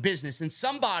fucking business. And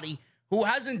somebody who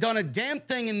hasn't done a damn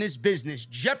thing in this business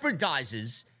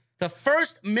jeopardizes the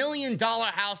first $1 million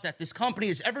house that this company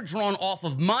has ever drawn off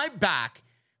of my back,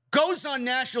 goes on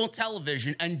national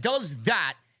television and does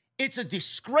that. It's a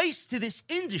disgrace to this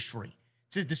industry.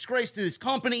 It's a disgrace to this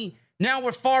company. Now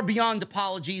we're far beyond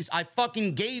apologies. I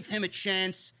fucking gave him a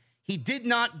chance. He did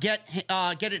not get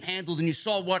it handled, and you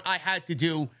saw what I had to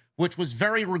do, which was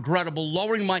very regrettable,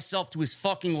 lowering myself to his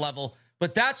fucking level.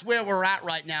 But that's where we're at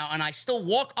right now, and I still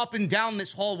walk up and down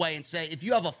this hallway and say, if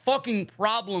you have a fucking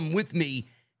problem with me,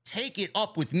 take it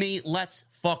up with me. Let's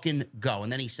fucking go.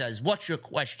 And then he says, what's your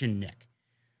question, Nick?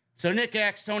 So Nick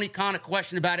asks Tony Khan a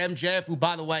question about MJF, who,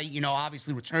 by the way,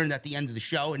 obviously returned at the end of the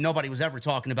show, and nobody was ever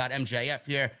talking about MJF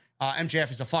here.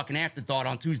 MJF is a fucking afterthought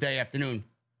on Tuesday afternoon.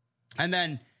 And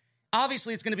then,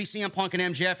 obviously, it's going to be CM Punk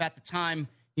and MJF at the time,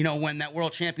 when that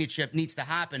World Championship needs to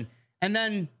happen. And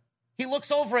then he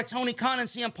looks over at Tony Khan and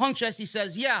CM Punk, Jesse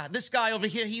says, yeah, this guy over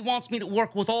here, he wants me to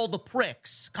work with all the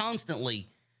pricks constantly.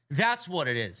 That's what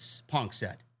it is, Punk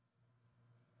said.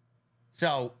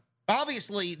 So,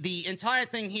 obviously, the entire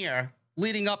thing here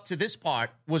leading up to this part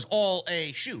was all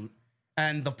a shoot.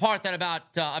 And the part that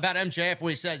about MJF where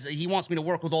he says he wants me to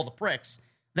work with all the pricks,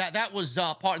 that was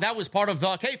part of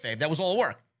kayfabe. That was all the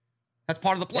work. That's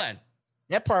part of the plan.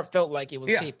 That part felt like it was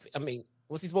kayfabe. I mean,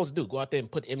 what's he supposed to do? Go out there and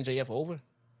put MJF over?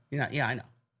 Yeah, I know.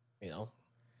 You know.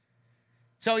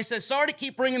 So he says, sorry to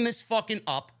keep bringing this fucking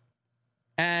up.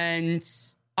 And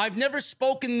I've never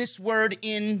spoken this word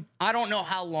in I don't know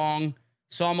how long.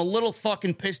 So I'm a little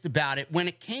fucking pissed about it. When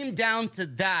it came down to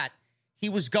that, he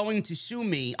was going to sue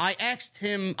me. I asked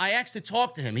to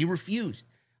talk to him. He refused.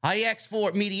 I asked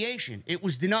for mediation. It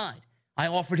was denied. I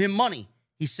offered him money.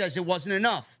 He says it wasn't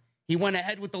enough. He went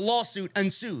ahead with the lawsuit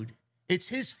and sued. It's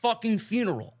his fucking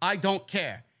funeral. I don't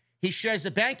care. He shares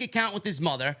a bank account with his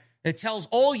mother. It tells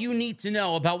all you need to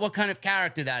know about what kind of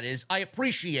character that is. I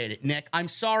appreciate it, Nick. I'm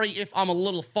sorry if I'm a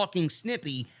little fucking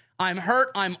snippy. I'm hurt,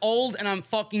 I'm old, and I'm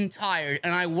fucking tired,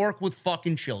 and I work with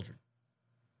fucking children.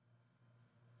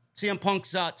 CM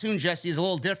Punk's tune, Jesse, is a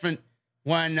little different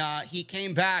when he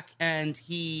came back and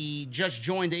he just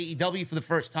joined AEW for the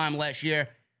first time last year.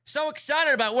 So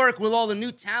excited about work with all the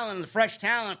new talent and the fresh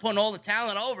talent, putting all the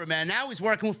talent over, man. Now he's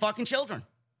working with fucking children.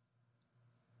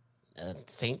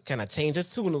 Kind of changed his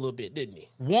tune a little bit, didn't he?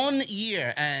 1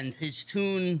 year, and his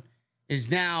tune is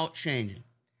now changing.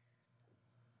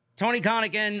 Tony Khan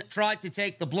again tried to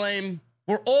take the blame.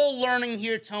 We're all learning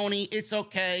here, Tony. It's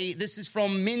okay. This is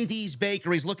from Mindy's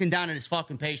Bakery. He's looking down at his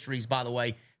fucking pastries, by the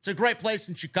way. It's a great place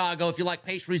in Chicago. If you like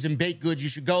pastries and baked goods, you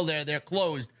should go there. They're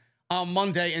closed on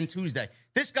Monday and Tuesday.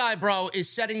 This guy, bro, is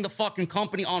setting the fucking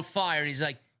company on fire. And he's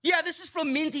like, yeah, this is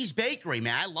from Mindy's Bakery,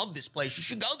 man. I love this place. You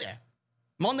should go there.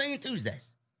 Monday and Tuesdays.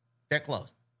 They're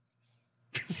closed.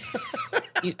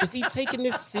 Is he taking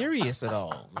this serious at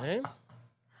all, man?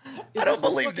 I don't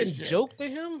believe this shit. Joke to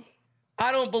him?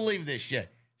 I don't believe this shit.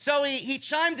 So he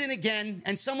chimed in again,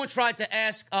 and someone tried to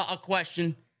ask a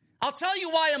question. I'll tell you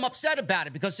why I'm upset about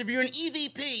it, because if you're an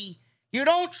EVP, you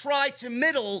don't try to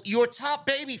middle your top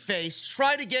babyface,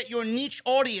 try to get your niche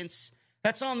audience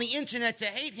that's on the internet to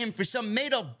hate him for some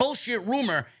made-up bullshit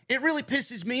rumor. It really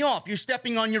pisses me off. You're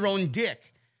stepping on your own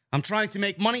dick. I'm trying to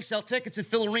make money, sell tickets, and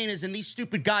fill arenas, and these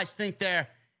stupid guys think they're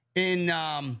in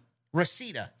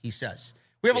Reseda, he says.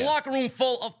 We have a locker room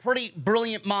full of pretty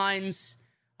brilliant minds.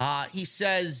 He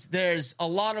says there's a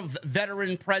lot of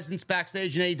veteran presence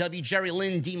backstage in AEW. Jerry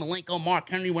Lynn, Dean Malenko, Mark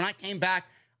Henry. When I came back,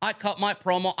 I cut my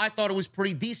promo. I thought it was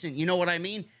pretty decent. You know what I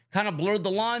mean? Kind of blurred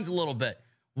the lines a little bit.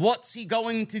 What's he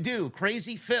going to do?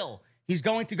 Crazy Phil. He's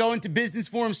going to go into business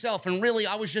for himself. And really,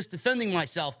 I was just defending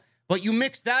myself. But you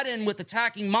mix that in with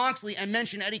attacking Moxley and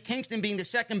mention Eddie Kingston being the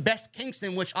second best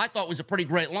Kingston, which I thought was a pretty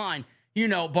great line. You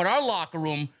know, but our locker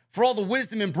room, for all the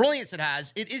wisdom and brilliance it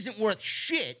has, it isn't worth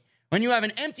shit when you have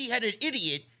an empty-headed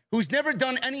idiot who's never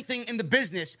done anything in the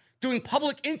business doing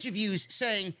public interviews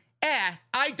saying,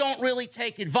 I don't really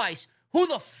take advice. Who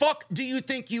the fuck do you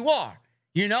think you are?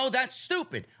 You know, that's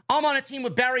stupid. I'm on a team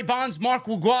with Barry Bonds, Mark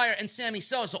McGuire, and Sammy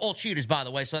Sosa, all cheaters, by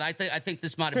the way. So I think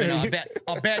this might have been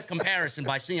a bad comparison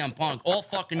by CM Punk. All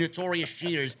fucking notorious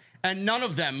cheaters, and none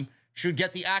of them should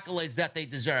get the accolades that they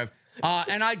deserve.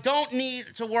 And I don't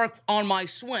need to work on my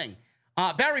swing.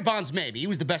 Barry Bonds, maybe. He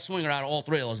was the best swinger out of all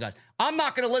three of those guys. I'm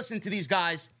not going to listen to these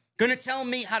guys going to tell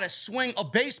me how to swing a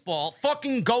baseball.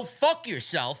 Fucking go fuck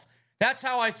yourself. That's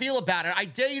how I feel about it. I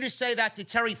dare you to say that to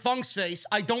Terry Funk's face.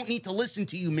 I don't need to listen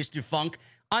to you, Mr. Funk.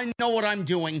 I know what I'm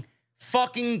doing.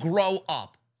 Fucking grow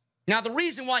up. Now, the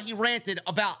reason why he ranted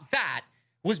about that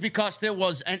was because there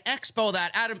was an expo that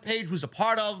Adam Page was a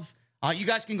part of. You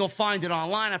guys can go find it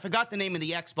online. I forgot the name of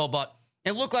the expo, but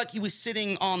it looked like he was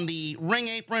sitting on the ring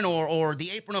apron or the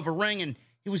apron of a ring, and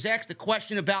he was asked a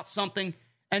question about something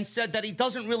and said that he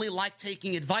doesn't really like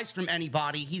taking advice from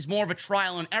anybody. He's more of a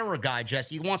trial and error guy,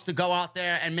 Jesse. He wants to go out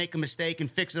there and make a mistake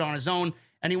and fix it on his own,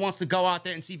 and he wants to go out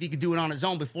there and see if he can do it on his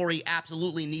own before he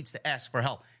absolutely needs to ask for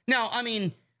help. Now, I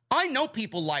mean, I know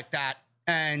people like that,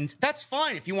 and that's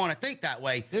fine if you want to think that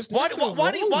way. Why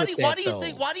do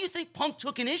you think Punk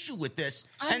took an issue with this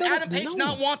and Adam Page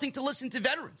not wanting to listen to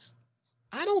veterans?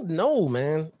 I don't know,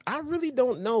 man. I really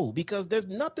don't know, because there's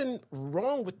nothing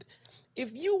wrong with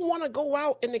if you want to go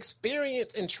out and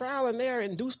experience and trial and error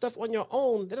and do stuff on your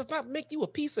own, that does not make you a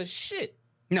piece of shit.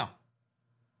 No.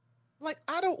 What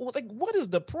is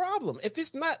the problem? If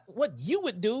it's not what you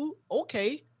would do,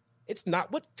 okay, it's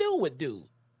not what Phil would do.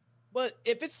 But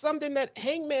if it's something that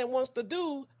Hangman wants to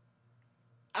do,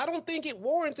 I don't think it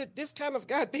warranted this kind of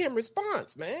goddamn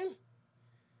response, man.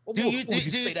 Would you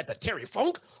say that to Terry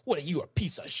Funk? What are you, a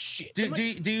piece of shit?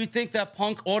 Do you think that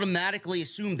Punk automatically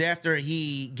assumed after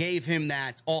he gave him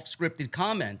that off-scripted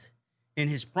comment in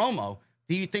his promo,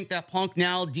 do you think that Punk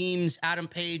now deems Adam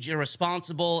Page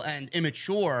irresponsible and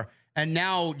immature and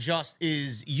now just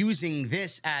is using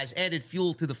this as added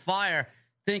fuel to the fire,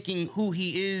 thinking who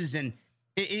he is, and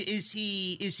is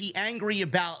he angry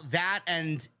about that,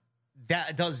 and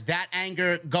does that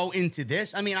anger go into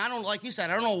this? I mean, I don't, like you said,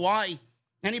 I don't know why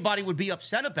anybody would be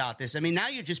upset about this. I mean, now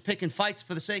you're just picking fights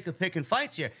for the sake of picking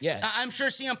fights here. Yeah. I'm sure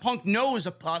CM Punk knows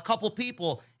a couple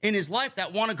people in his life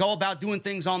that want to go about doing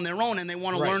things on their own, and they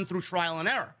want to learn through trial and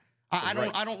error.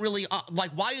 I don't really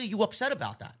like. Why are you upset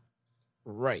about that?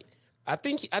 Right. I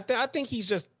think he's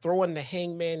just throwing the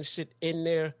Hangman shit in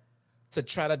there to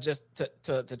try to just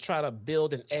to try to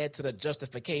build and add to the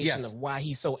justification of why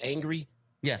he's so angry.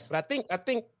 Yes. But I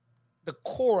think the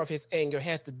core of his anger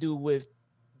has to do with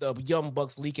the Young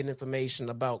Bucks leaking information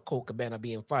about Colt Cabana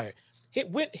being fired.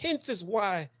 Hence is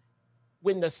why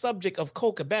when the subject of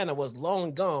Colt Cabana was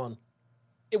long gone,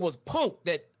 it was Punk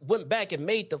that went back and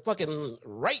made the fucking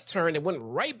right turn and went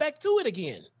right back to it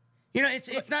again. You know,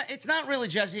 it's not really,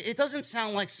 Jesse. It doesn't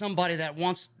sound like somebody that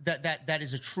wants that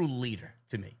is a true leader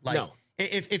to me. Like, no.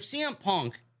 If CM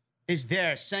Punk is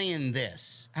there saying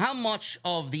this, how much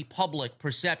of the public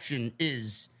perception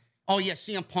is, oh yeah,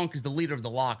 CM Punk is the leader of the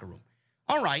locker room?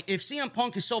 All right, if CM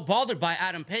Punk is so bothered by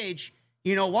Adam Page,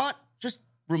 you know what? Just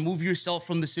remove yourself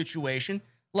from the situation.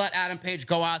 Let Adam Page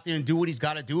go out there and do what he's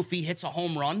got to do. If he hits a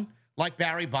home run like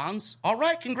Barry Bonds, all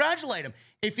right, congratulate him.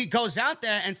 If he goes out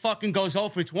there and fucking goes 0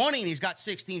 for 20 and he's got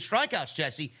 16 strikeouts,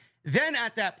 Jesse, then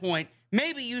at that point,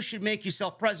 maybe you should make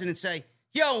yourself president and say,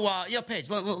 yo, Page,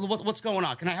 what's going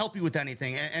on? Can I help you with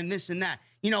anything? And this and that.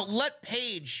 You know, let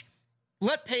Page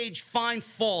find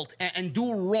fault and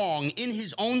do wrong in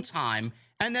his own time.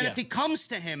 And then if he comes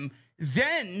to him,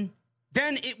 then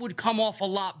it would come off a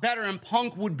lot better. And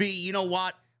Punk would be, you know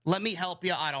what? Let me help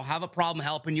you. I don't have a problem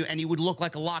helping you. And he would look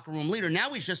like a locker room leader.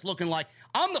 Now he's just looking like,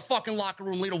 I'm the fucking locker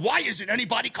room leader. Why isn't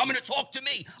anybody coming to talk to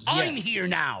me? Yes. I'm here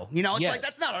now. You know, it's like,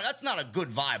 that's not a good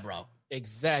vibe, bro.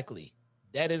 Exactly.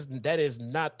 That is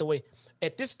not the way.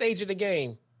 At this stage of the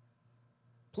game,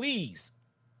 please,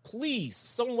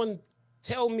 someone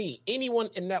tell me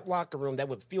anyone in that locker room that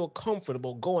would feel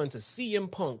comfortable going to CM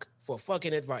Punk for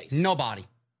fucking advice. Nobody.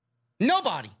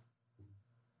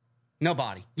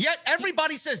 Yet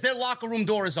everybody says their locker room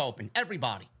door is open.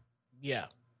 Everybody. Yeah.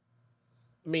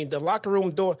 I mean, the locker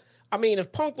room door. I mean,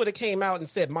 if Punk would have came out and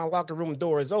said, my locker room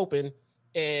door is open,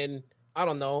 and I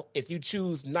don't know, if you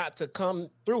choose not to come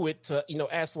through it to,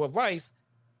 ask for advice,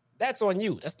 that's on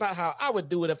you. That's not how I would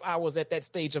do it if I was at that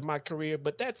stage of my career,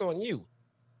 but that's on you.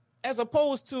 As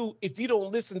opposed to, if you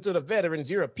don't listen to the veterans,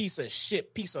 you're a piece of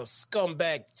shit, piece of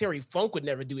scumbag. Terry Funk would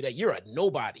never do that. You're a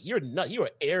nobody. You're an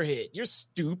airhead. You're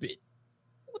stupid.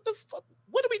 What the fuck?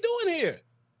 What are we doing here?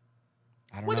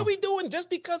 What are we doing? Just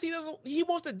because he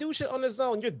wants to do shit on his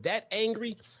own, you're that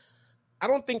angry? I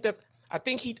don't think that's, I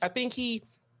think he,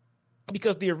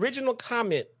 because the original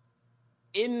comment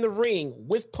in the ring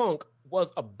with Punk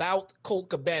was about Colt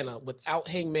Cabana without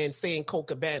Hangman saying Colt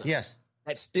Cabana. Yes.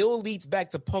 That still leads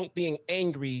back to Punk being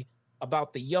angry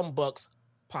about the Young Bucks,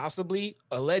 possibly,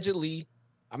 allegedly.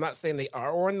 I'm not saying they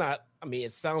are or not. I mean,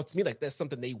 it sounds to me like that's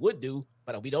something they would do,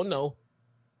 but we don't know.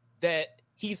 That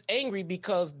he's angry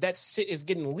because that shit is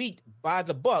getting leaked by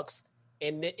the Bucks,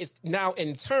 and it's now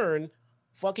in turn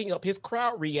fucking up his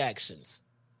crowd reactions.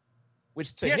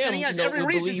 Which to him, and he has every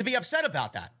reason to be upset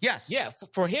about that. Yes. Yeah,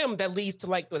 for him, that leads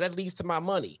to my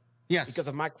money. Yes. Because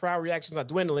if my crowd reactions are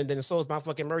dwindling, then so is my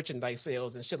fucking merchandise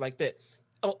sales and shit like that.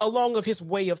 Along with his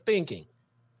way of thinking.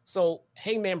 So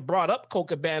Hangman brought up Colt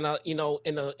Cabana, in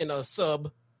a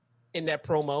sub in that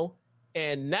promo.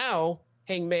 And now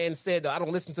Hangman said that I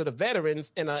don't listen to the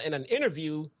veterans in an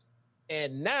interview.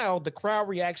 And now the crowd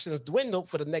reactions dwindled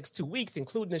for the next 2 weeks,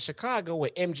 including in Chicago,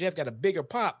 where MJF got a bigger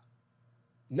pop.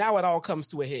 Now it all comes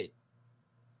to a head.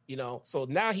 So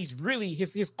now he's really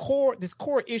this core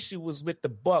issue was with the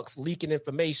Bucks leaking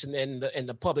information and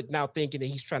the public now thinking that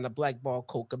he's trying to blackball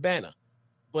Colt Cabana.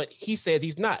 But he says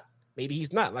he's not. Maybe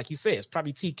he's not. Like you said, it's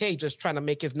probably TK just trying to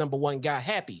make his number one guy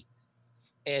happy.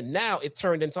 And now it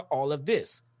turned into all of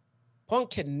this. Punk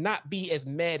cannot be as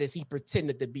mad as he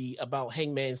pretended to be about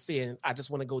Hangman saying, I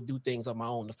just want to go do things on my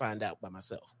own to find out by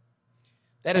myself.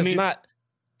 That is not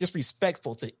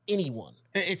disrespectful to anyone.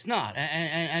 It's not.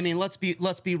 And I mean, let's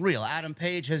be real. Adam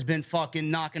Page has been fucking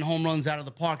knocking home runs out of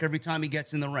the park every time he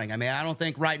gets in the ring. I mean, I don't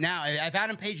think right now, if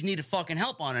Adam Page needed fucking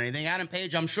help on anything, Adam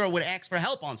Page, I'm sure, would ask for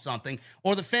help on something,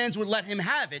 or the fans would let him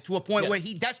have it to a point where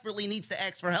he desperately needs to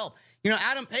ask for help.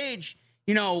 Adam Page,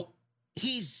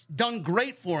 he's done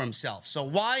great for himself. So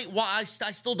why I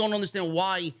still don't understand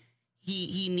why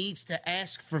he needs to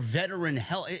ask for veteran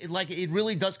help. It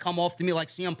really does come off to me like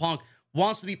CM Punk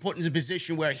wants to be put in a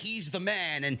position where he's the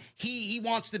man and he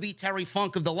wants to be Terry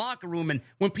Funk of the locker room. And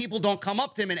when people don't come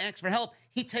up to him and ask for help,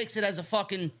 he takes it as a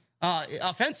fucking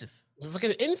offensive. It's a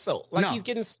fucking insult. Like he's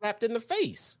getting slapped in the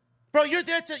face. Bro, you're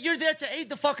there to aid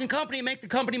the fucking company, make the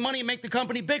company money, and make the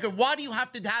company bigger. Why do you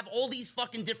have to have all these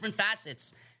fucking different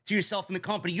facets to yourself in the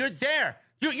company? You're there.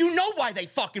 You know why they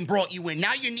fucking brought you in.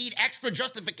 Now you need extra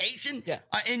justification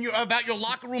about your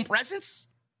locker room presence?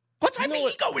 What type of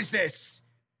ego is this?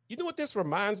 You know what this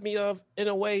reminds me of, in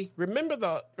a way? Remember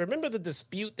the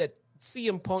dispute that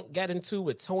CM Punk got into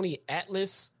with Tony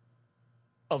Atlas,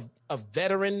 a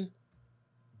veteran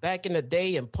back in the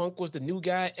day, and Punk was the new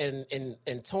guy, and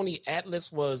Tony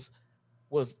Atlas was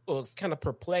kind of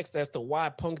perplexed as to why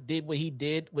Punk did what he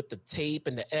did with the tape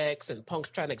and the X, and Punk's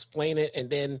trying to explain it, and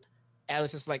then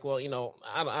Atlas is like, well,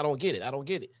 I don't get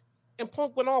it. And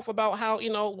Punk went off about how,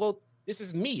 well, this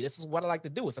is me. This is what I like to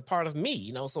do. It's a part of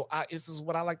me, so this is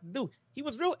what I like to do. He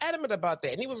was real adamant about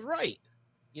that, and he was right.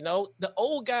 The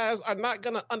old guys are not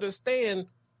going to understand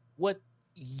what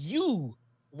you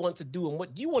want to do and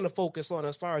what you want to focus on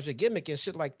as far as your gimmick and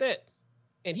shit like that.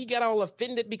 And he got all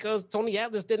offended because Tony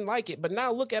Atlas didn't like it. But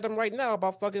now look at him right now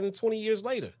about fucking 20 years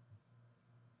later.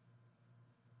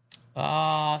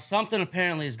 Something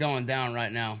apparently is going down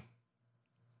right now.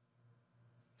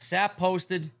 Sap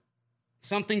posted,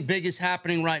 something big is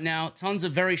happening right now. Tons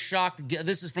of very shocked,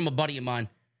 this is from a buddy of mine.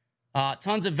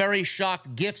 Tons of very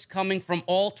shocked gifs coming from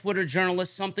all Twitter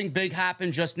journalists. Something big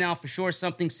happened just now for sure.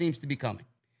 Something seems to be coming.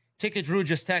 Ticket Drew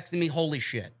just texted me, holy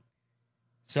shit.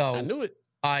 So I knew it.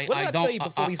 I what did I don't tell you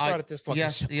before we started this fucking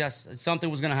show? Yes, something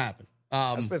was going to happen.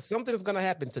 I said something is going to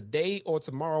happen today or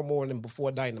tomorrow morning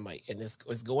before Dynamite, and it's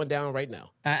going down right now.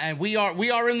 And we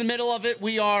are in the middle of it.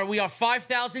 We are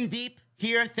 5,000 deep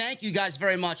here. Thank you guys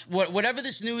very much. Whatever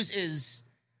this news is,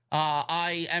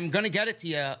 I am going to get it to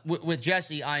you with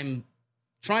Jesse. I'm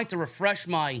trying to refresh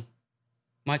my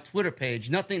Twitter page.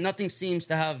 Nothing seems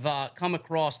to have come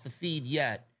across the feed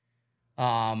yet.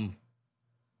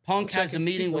 Punk has a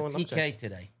meeting with TK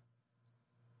today.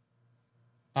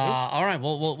 All right,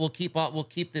 we'll keep up. We'll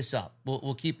keep this up.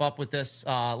 We'll keep up with this.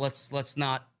 Let's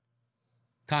not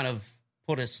kind of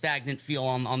put a stagnant feel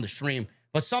on the stream.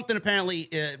 But something apparently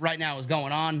right now is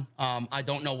going on. I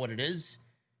don't know what it is.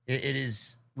 It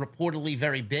is reportedly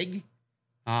very big.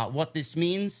 What this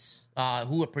means,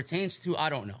 who it pertains to, I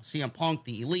don't know. CM Punk,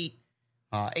 the Elite,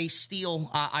 Ace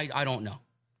Steel, I don't know.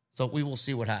 So we will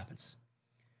see what happens.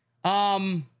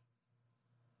 Punk,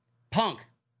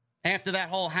 after that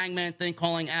whole Hangman thing,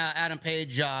 calling Adam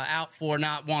Page out for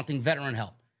not wanting veteran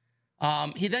help.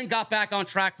 He then got back on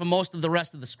track for most of the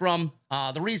rest of the scrum.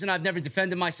 The reason I've never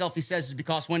defended myself, he says, is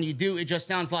because when you do, it just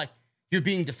sounds like you're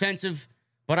being defensive.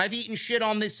 But I've eaten shit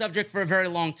on this subject for a very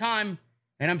long time,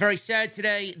 and I'm very sad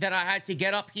today that I had to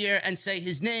get up here and say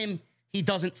his name. He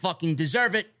doesn't fucking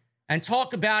deserve it, and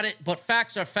talk about it, but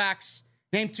facts are facts.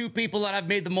 Name two people that have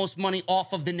made the most money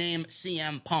off of the name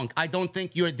CM Punk. I don't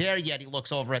think you're there yet, he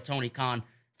looks over at Tony Khan.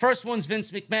 First one's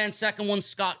Vince McMahon. Second one's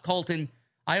Scott Colton.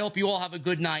 I hope you all have a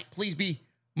good night. Please be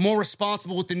more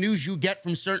responsible with the news you get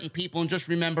from certain people, and just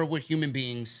remember, we're human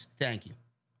beings. Thank you.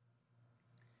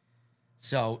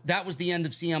 So that was the end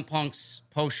of CM Punk's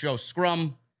post-show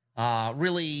scrum.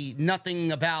 Really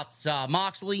nothing about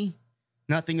Moxley,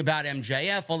 nothing about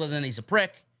MJF, other than he's a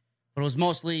prick. But it was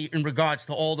mostly in regards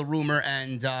to all the rumor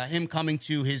and him coming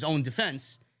to his own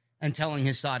defense and telling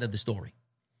his side of the story.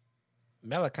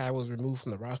 Malachi was removed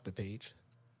from the roster page.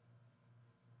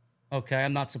 Okay,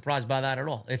 I'm not surprised by that at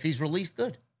all. If he's released,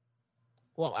 good.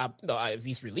 Well, if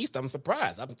he's released, I'm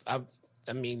surprised.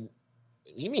 I mean,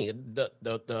 you mean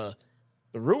the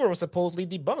rumor was supposedly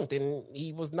debunked, and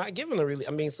he was not given a release.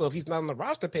 I mean, so if he's not on the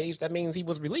roster page, that means he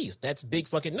was released. That's big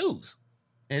fucking news.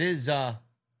 It is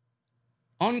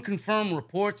unconfirmed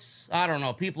reports. I don't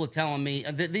know. People are telling me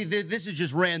this is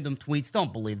just random tweets.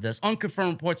 Don't believe this.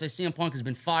 Unconfirmed reports say CM Punk has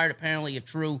been fired. Apparently, if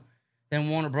true, then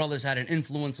Warner Brothers had an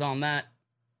influence on that.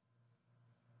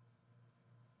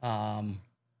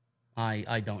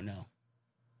 I don't know.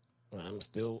 I'm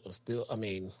still. I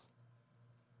mean,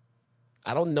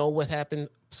 I don't know what happened,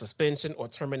 suspension or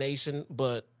termination,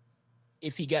 but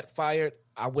if he got fired,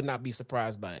 I would not be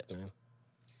surprised by it, man.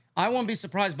 I won't be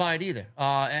surprised by it either.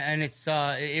 And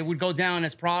it would go down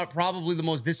as probably the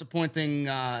most disappointing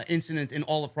incident in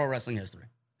all of pro wrestling history.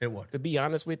 It would. To be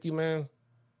honest with you, man,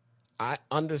 I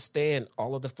understand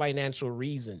all of the financial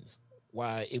reasons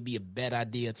why it'd be a bad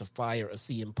idea to fire a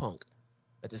CM Punk.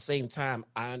 At the same time,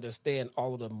 I understand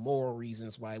all of the moral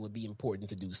reasons why it would be important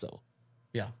to do so.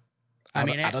 Yeah. I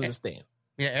understand.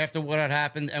 Yeah, after what had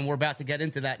happened, and we're about to get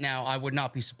into that now, I would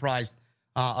not be surprised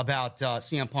about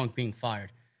CM Punk being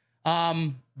fired.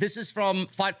 This is from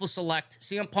Fightful Select.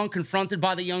 CM Punk confronted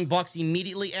by the Young Bucks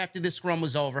immediately after this scrum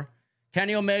was over.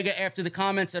 Kenny Omega after the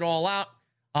comments at All Out.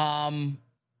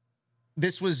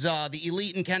 This was the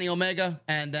Elite and Kenny Omega,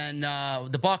 and then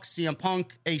the Bucks, CM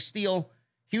Punk, Ace Steel.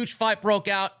 Huge fight broke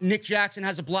out. Nick Jackson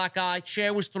has a black eye.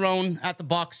 Chair was thrown at the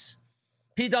Bucks.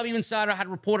 PW Insider had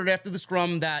reported after the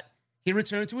scrum that he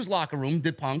returned to his locker room,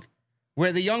 did Punk,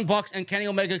 where the Young Bucks and Kenny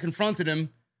Omega confronted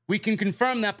him. We can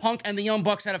confirm that Punk and the Young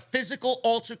Bucks had a physical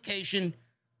altercation,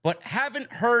 but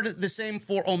haven't heard the same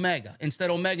for Omega. Instead,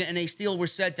 Omega and Ace Steel were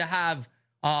said to have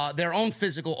their own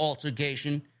physical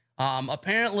altercation.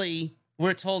 Apparently,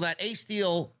 we're told that Ace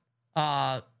Steel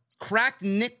cracked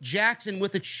Nick Jackson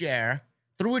with a chair,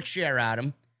 threw a chair at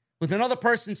him, with another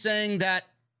person saying that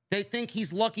they think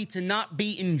he's lucky to not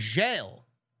be in jail.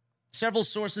 Several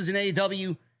sources in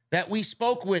AEW that we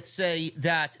spoke with say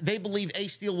that they believe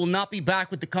Ace Steel will not be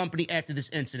back with the company after this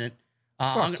incident.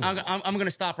 I'm going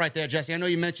to stop right there, Jesse. I know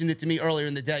you mentioned it to me earlier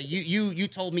in the day. You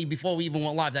told me before we even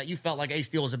went live that you felt like Ace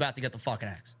Steel was about to get the fucking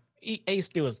axe. Ace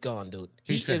Steel is gone, dude.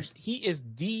 He is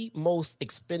the most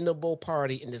expendable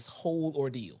party in this whole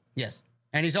ordeal. Yes.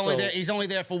 And he's only there. He's only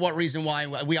there for what reason? Why?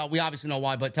 We obviously know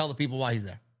why, but tell the people why he's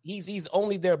there. He's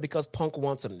only there because Punk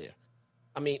wants him there.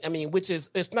 I mean, which is,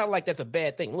 it's not like that's a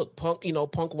bad thing. Look, Punk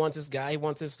wants his guy. He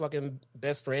wants his fucking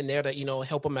best friend there to,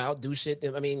 help him out, do shit.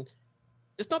 I mean,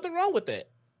 there's nothing wrong with that.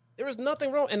 There is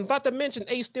nothing wrong. And not to mention,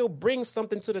 Ace still brings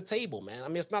something to the table, man. I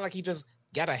mean, it's not like he just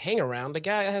got to hang around. The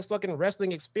guy has fucking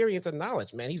wrestling experience and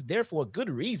knowledge, man. He's there for a good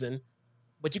reason,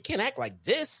 but you can't act like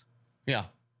this. Yeah.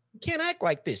 You can't act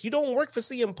like this. You don't work for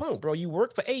CM Punk, bro. You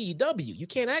work for AEW. You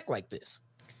can't act like this.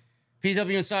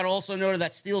 PW Insider also noted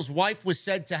that Steele's wife was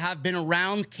said to have been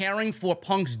around caring for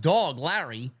Punk's dog,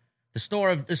 Larry. The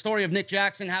story of Nick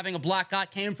Jackson having a black eye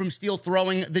came from Steele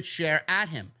throwing the chair at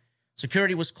him.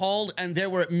 Security was called, and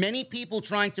there were many people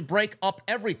trying to break up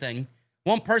everything.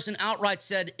 One person outright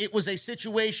said it was a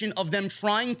situation of them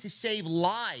trying to save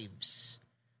lives.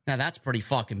 Now, that's pretty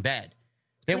fucking bad.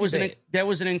 There was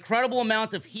an incredible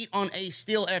amount of heat on Ace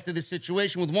Steel after this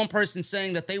situation, with one person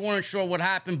saying that they weren't sure what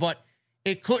happened, but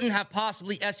it couldn't have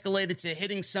possibly escalated to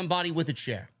hitting somebody with a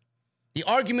chair. The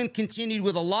argument continued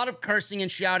with a lot of cursing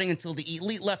and shouting until the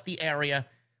Elite left the area.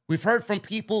 We've heard from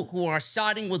people who are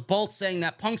siding with both, saying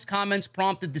that Punk's comments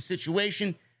prompted the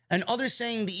situation, and others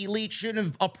saying the Elite shouldn't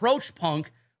have approached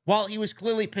Punk while he was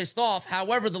clearly pissed off.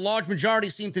 However, the large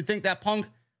majority seem to think that Punk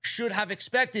should have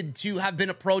expected to have been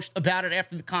approached about it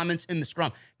after the comments in the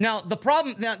scrum. Now,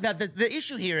 the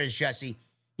issue here is, Jesse,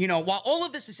 while all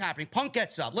of this is happening, Punk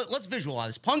gets up. Let's visualize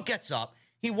this. Punk gets up.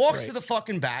 He walks to the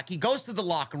fucking back. He goes to the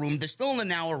locker room. They're still in the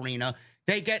Now Arena.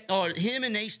 Him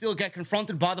and Ace still get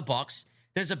confronted by the Bucks.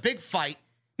 There's a big fight.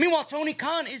 Meanwhile, Tony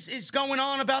Khan is going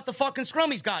on about the fucking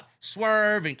scrum. He's got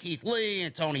Swerve and Keith Lee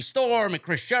and Tony Storm and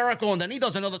Chris Jericho, and then he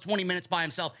does another 20 minutes by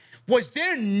himself. Was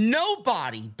there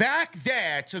nobody back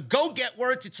there to go get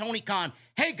word to Tony Khan,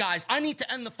 hey, guys, I need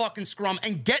to end the fucking scrum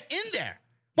and get in there?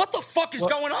 What the fuck is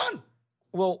going on?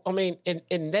 Well, I mean,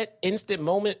 in that instant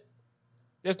moment,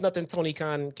 there's nothing Tony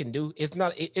Khan can do. It's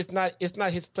not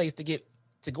his place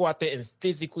to go out there and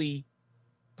physically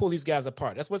pull these guys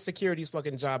apart. That's what security's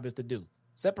fucking job is to do.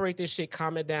 Separate this shit,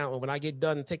 calm it down, and when I get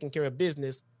done taking care of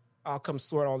business, I'll come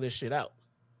sort all this shit out.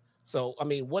 So, I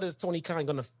mean, what is Tony Khan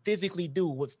going to physically do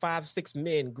with 5-6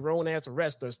 men, grown-ass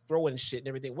wrestlers, throwing shit and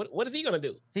everything? What is he going to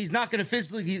do? He's not going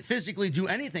to physically do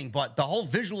anything, but the whole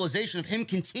visualization of him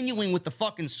continuing with the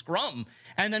fucking scrum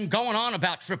and then going on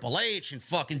about Triple H and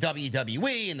fucking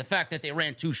WWE and the fact that they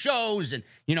ran 2 shows and,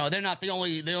 they're not the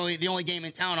only game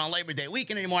in town on Labor Day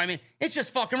weekend anymore. I mean, it's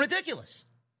just fucking ridiculous.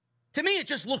 To me, it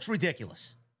just looks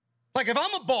ridiculous. Like, if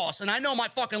I'm a boss and I know my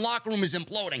fucking locker room is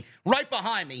imploding right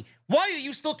behind me, why are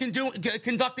you still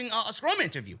conducting a scrum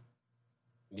interview?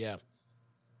 Yeah.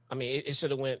 I mean, it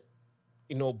should have went,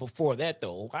 before that,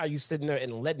 though. Why are you sitting there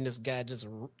and letting this guy just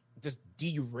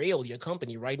derail your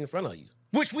company right in front of you?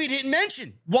 Which we didn't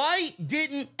mention. Why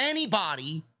didn't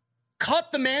anybody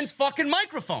cut the man's fucking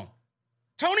microphone?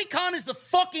 Tony Khan is the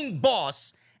fucking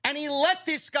boss, and he let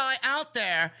this guy out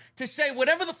there to say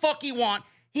whatever the fuck he want.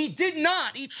 He did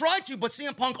not. He tried to, but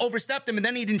CM Punk overstepped him, and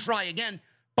then he didn't try again.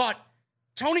 But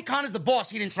Tony Khan is the boss.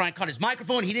 He didn't try and cut his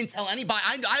microphone. He didn't tell anybody.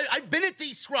 I've been at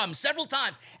these scrums several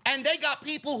times, and they got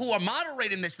people who are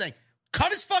moderating this thing.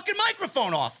 Cut his fucking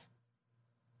microphone off.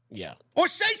 Yeah. Or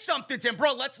say something to him.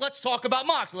 Bro, let's talk about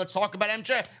Mox. Let's talk about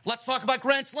MJ. Let's talk about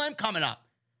Grand Slam coming up.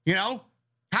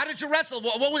 How did you wrestle?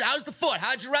 How's the foot?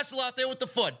 How did you wrestle out there with the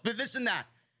foot? But this and that.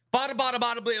 Bada, bada,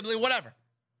 bada, blah, blah, whatever.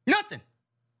 Nothing.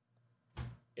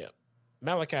 Yeah.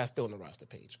 Malachi's still on the roster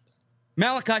page.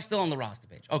 Malachi's still on the roster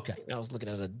page. Okay. I was looking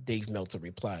at a Dave Meltzer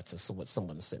reply to what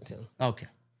someone sent him. Okay.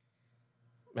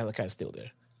 Malachi's still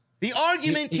there. The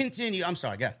argument continue. I'm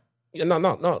sorry, go ahead.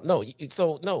 No.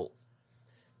 So no.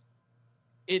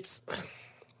 It's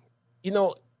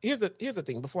here's the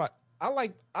thing. Before I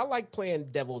like playing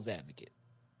devil's advocate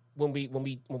when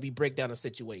we break down a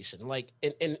situation. Like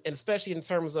and especially in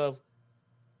terms of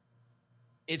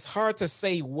it's hard to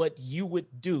say what you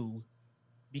would do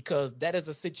because that is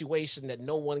a situation that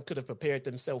no one could have prepared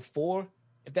themselves for,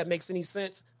 if that makes any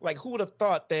sense. Like, who would have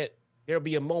thought that there'll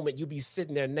be a moment you'll be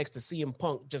sitting there next to CM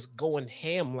Punk just going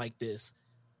ham like this?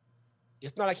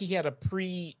 It's not like he had a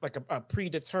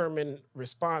predetermined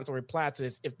response or reply to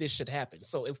this if this should happen.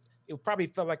 So it probably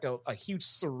felt like a huge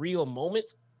surreal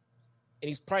moment, and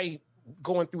he's probably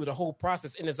going through the whole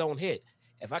process in his own head.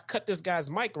 If I cut this guy's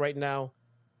mic right now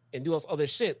and do all this other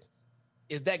shit,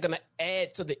 is that going to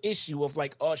add to the issue of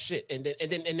like, oh shit, and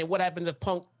then what happens if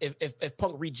Punk if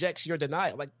Punk rejects your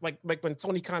denial? Like when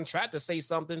Tony Khan tried to say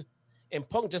something and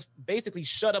Punk just basically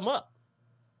shut him up.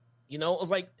 It was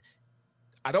like,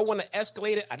 I don't want to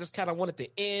escalate it. I just kind of want it to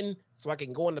end so I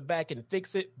can go in the back and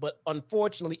fix it. But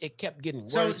unfortunately, it kept getting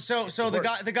worse. So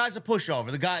the guy's a pushover.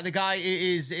 The guy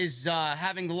is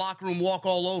having the locker room walk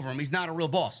all over him. He's not a real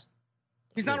boss.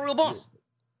 He's not a real boss.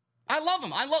 I love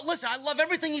him. Listen, I love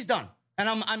everything he's done.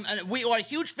 And we are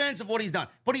huge fans of what he's done,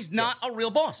 but he's not a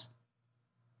real boss.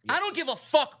 Yes. I don't give a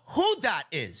fuck who that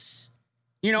is.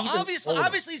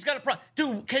 Obviously he's got a problem.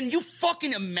 Dude, can you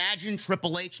fucking imagine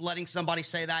Triple H letting somebody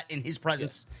say that in his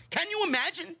presence? Yes. Can you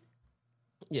imagine?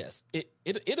 Yes.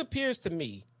 It appears to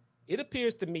me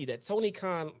that Tony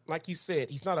Khan, like you said,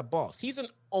 he's not a boss. He's an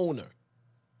owner.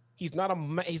 He's not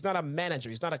a manager.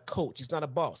 He's not a coach. He's not a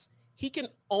boss. He can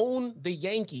own the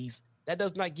Yankees. That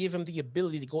does not give him the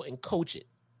ability to go and coach it.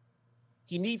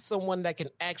 He needs someone that can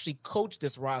actually coach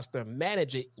this roster,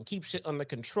 manage it, and keep shit under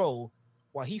control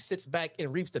while he sits back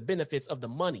and reaps the benefits of the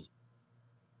money.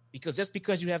 Because just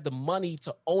because you have the money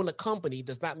to own a company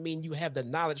does not mean you have the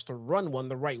knowledge to run one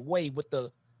the right way with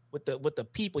the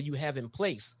people you have in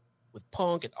place, with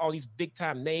Punk and all these big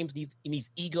time names,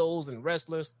 these egos and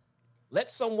wrestlers.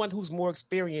 Let someone who's more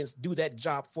experienced do that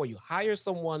job for you. Hire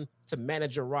someone to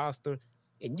manage your roster,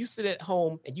 and you sit at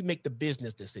home and you make the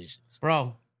business decisions.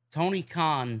 Bro, Tony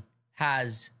Khan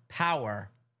has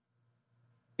power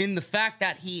in the fact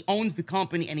that he owns the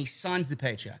company and he signs the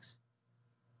paychecks.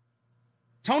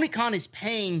 Tony Khan is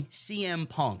paying CM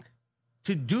Punk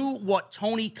to do what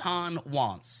Tony Khan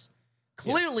wants.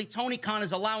 Clearly, Tony Khan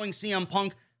is allowing CM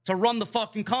Punk to run the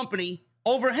fucking company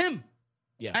over him.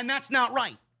 Yeah. And that's not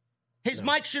right. His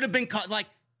mic should have been cut. Like,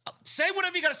 say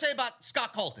whatever you got to say about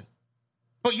Scott Colton.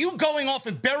 But you going off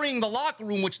and burying the locker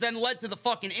room, which then led to the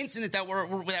fucking incident that we're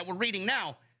reading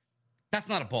now, that's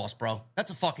not a boss, bro. That's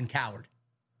a fucking coward.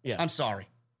 Yeah. I'm sorry.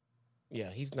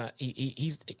 Yeah, he's not.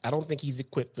 He's. I don't think he's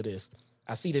equipped for this.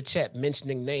 I see the chat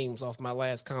mentioning names off my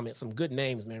last comment. Some good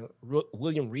names, man.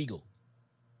 William Regal.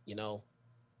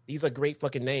 These are great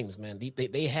fucking names, man.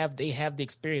 They have the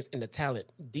experience and the talent.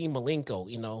 Dean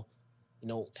Malenko,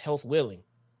 Health Willing.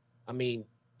 I mean,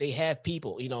 they have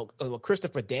people,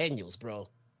 Christopher Daniels, bro.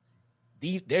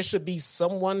 There should be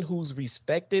someone who's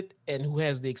respected and who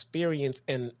has the experience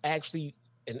and actually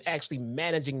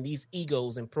managing these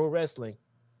egos in pro wrestling,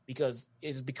 because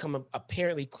it's become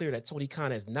apparently clear that Tony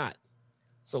Khan is not.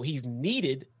 So he's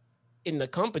needed in the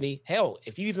company. Hell,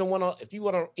 if you want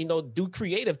to, do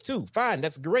creative too, fine,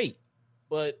 that's great.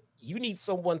 But you need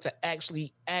someone to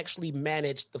actually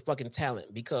manage the fucking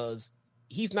talent, because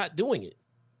he's not doing it.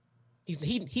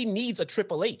 He needs a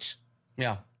Triple H.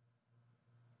 Yeah.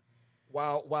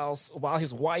 While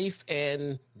his wife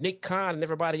and Nick Khan and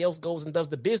everybody else goes and does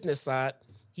the business side,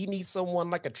 he needs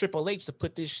someone like a Triple H to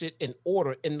put this shit in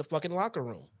order in the fucking locker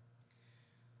room.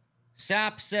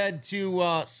 Sapp said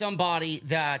to somebody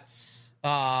that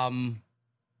the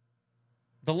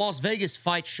Las Vegas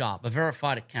Fight Shop, a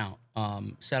verified account,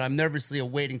 said, "I'm nervously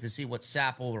awaiting to see what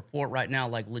Sapp will report right now,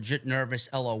 like legit nervous,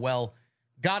 LOL.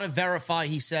 Gotta verify,"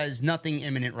 he says, "nothing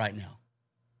imminent right now."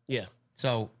 Yeah.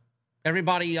 So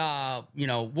everybody,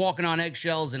 walking on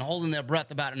eggshells and holding their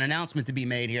breath about an announcement to be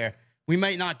made here. We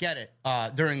might not get it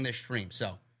during this stream.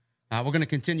 So we're going to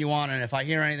continue on. And if I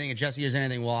hear anything and Jesse hears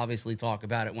anything, we'll obviously talk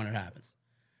about it when it happens.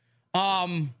 All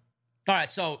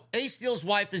right. So Ace Steel's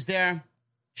wife is there.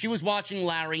 She was watching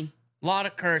Larry. A lot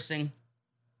of cursing.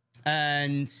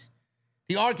 And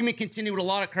the argument continued with a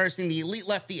lot of cursing. The Elite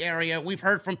left the area. We've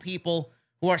heard from people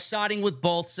who are siding with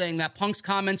both, saying that Punk's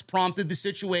comments prompted the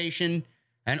situation,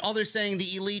 and others saying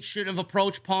the Elite should have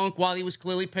approached Punk while he was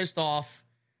clearly pissed off.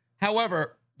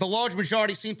 However, the large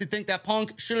majority seem to think that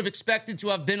Punk should have expected to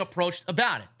have been approached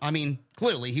about it. I mean,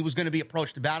 clearly he was going to be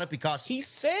approached about it because he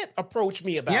said, approach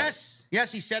me about it.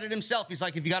 Yes, he said it himself. He's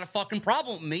like, if you got a fucking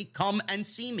problem with me, come and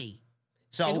see me.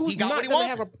 So and he got what he wanted. Who's not going to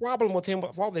have a problem with him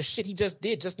for all the shit he just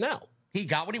did just now? He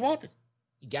got what he wanted.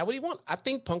 He got what he wanted. I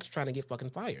think Punk's trying to get fucking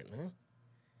fired, man.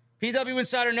 PW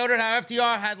Insider noted how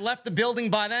FTR had left the building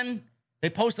by then. They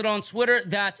posted on Twitter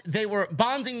that they were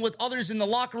bonding with others in the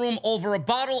locker room over a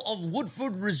bottle of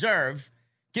Woodford Reserve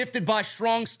gifted by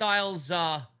Strong Styles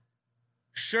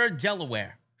Shared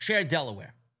Delaware.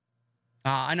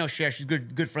 I know Cher. She's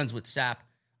good friends with Sap.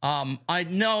 I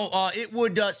know it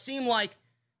would seem like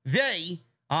they,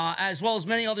 as well as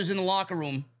many others in the locker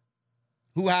room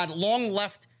who had long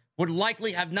left, would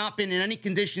likely have not been in any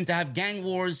condition to have gang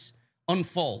wars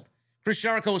unfold. Chris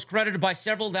Jericho was credited by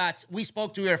several that we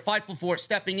spoke to here, Fightful, for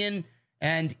stepping in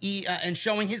and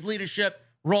showing his leadership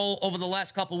role over the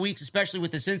last couple of weeks, especially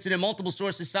with this incident. Multiple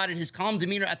sources cited his calm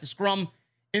demeanor at the Scrum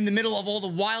in the middle of all the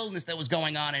wildness that was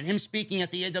going on, and him speaking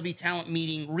at the AEW talent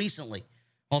meeting recently.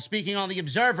 While speaking on The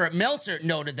Observer, Meltzer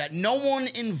noted that no one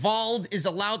involved is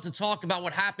allowed to talk about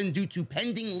what happened due to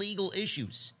pending legal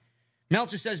issues.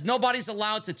 Meltzer says nobody's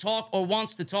allowed to talk or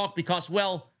wants to talk because,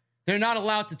 well, they're not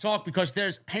allowed to talk because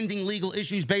there's pending legal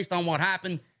issues based on what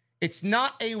happened. It's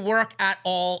not a work at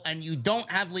all, and you don't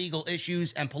have legal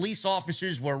issues, and police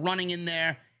officers were running in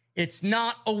there. It's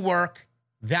not a work,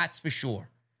 that's for sure.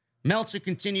 Meltzer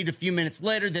continued a few minutes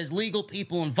later. There's legal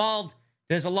people involved.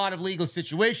 There's a lot of legal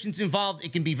situations involved.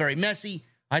 It can be very messy.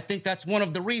 I think that's one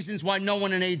of the reasons why no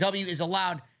one in AEW is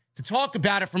allowed to talk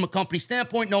about it from a company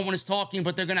standpoint. No one is talking,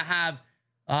 but they're going to have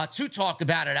to talk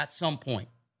about it at some point.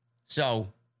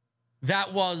 So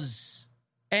that was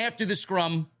after the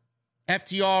Scrum.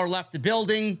 FTR left the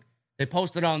building. They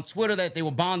posted on Twitter that they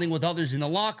were bonding with others in the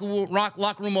locker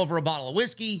room over a bottle of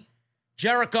whiskey.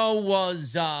 Jericho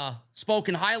was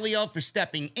spoken highly of for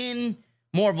stepping in,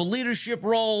 more of a leadership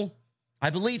role. I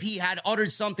believe he had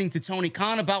uttered something to Tony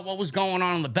Khan about what was going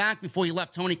on in the back before he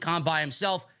left Tony Khan by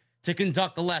himself to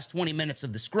conduct the last 20 minutes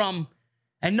of the Scrum,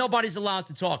 and nobody's allowed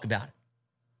to talk about it.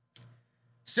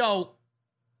 So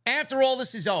after all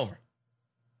this is over,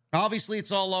 obviously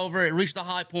it's all over. It reached a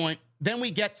high point. Then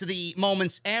we get to the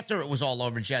moments after it was all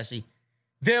over, Jesse.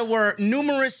 There were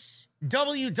numerous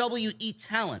WWE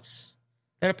talents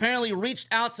that apparently reached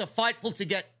out to Fightful to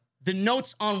get the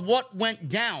notes on what went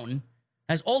down,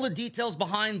 as all the details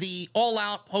behind the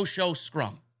all-out post-show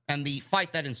Scrum and the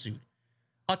fight that ensued.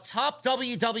 A top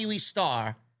WWE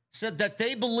star said that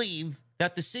they believe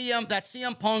that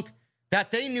CM Punk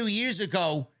that they knew years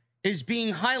ago is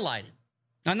being highlighted.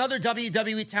 Another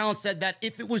WWE talent said that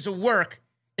if it was a work,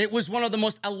 it was one of the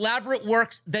most elaborate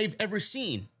works they've ever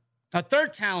seen. A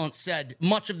third talent said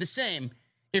much of the same.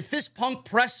 If this Punk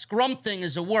press Scrum thing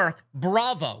is a work,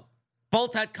 bravo.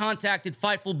 Both had contacted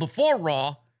Fightful before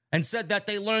Raw and said that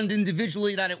they learned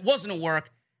individually that it wasn't a work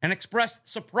and expressed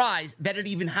surprise that it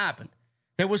even happened.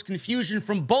 There was confusion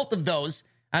from both of those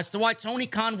as to why Tony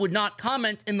Khan would not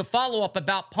comment in the follow-up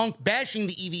about Punk bashing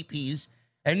the EVPs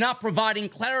and not providing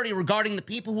clarity regarding the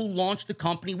people who launched the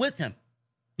company with him.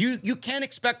 You can't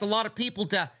expect a lot of people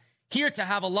to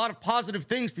have a lot of positive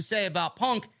things to say about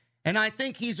Punk, and I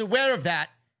think he's aware of that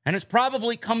and has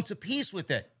probably come to peace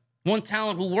with it. One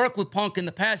talent who worked with Punk in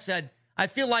the past said, I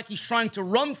feel like he's trying to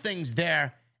run things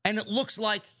there, and it looks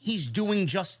like he's doing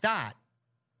just that.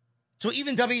 So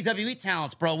even WWE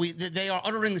talents, bro, they are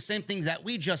uttering the same things that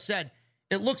we just said.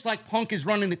 It looks like Punk is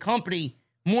running the company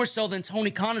more so than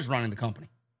Tony Khan is running the company.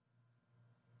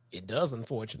 It does,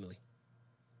 unfortunately.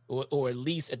 Or at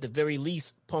least, at the very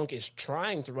least, Punk is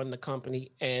trying to run the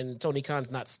company, and Tony Khan's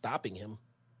not stopping him.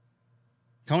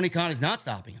 Tony Khan is not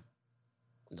stopping him.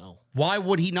 No. Why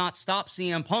would he not stop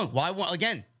CM Punk?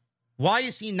 Why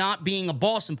is he not being a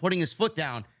boss and putting his foot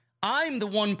down? I'm the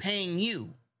one paying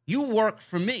you. You work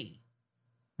for me.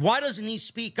 Why doesn't he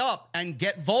speak up and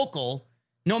get vocal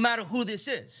no matter who this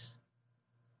is?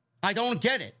 I don't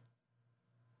get it.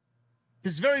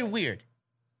 This is very weird.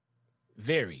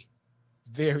 Very,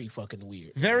 very fucking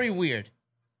weird. Very weird.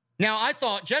 Now, I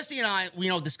thought, Jesse and I,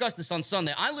 discussed this on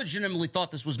Sunday. I legitimately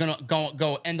thought this was going to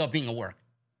go end up being a work.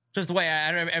 Just the way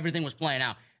everything was playing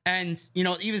out. And,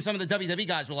 even some of the WWE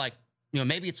guys were like,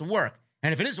 maybe it's a work.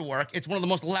 And if it is a work, it's one of the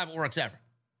most elaborate works ever.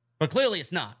 But clearly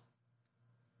it's not.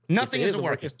 Nothing is a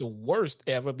work. It's the worst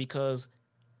ever because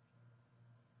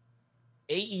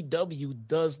AEW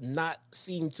does not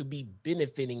seem to be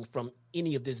benefiting from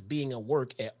any of this being a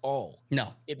work at all.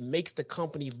 No. It makes the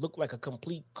company look like a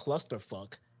complete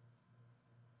clusterfuck.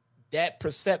 That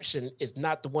perception is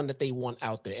not the one that they want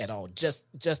out there at all. Just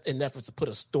in efforts to put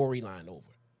a storyline over.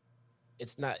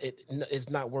 It's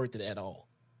not worth it at all.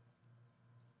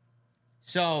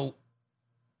 So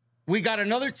we got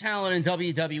another talent in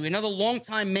WWE, another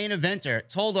longtime main eventer,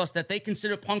 told us that they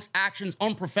consider Punk's actions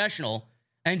unprofessional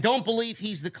and don't believe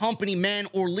he's the company man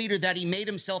or leader that he made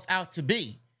himself out to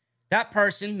be.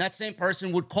 That same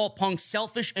person, would call Punk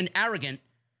selfish and arrogant.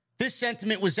 This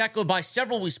sentiment was echoed by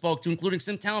several we spoke to, including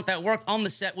some talent that worked on the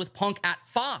set with Punk at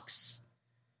Fox.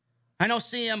 I know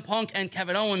CM Punk and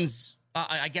Kevin Owens,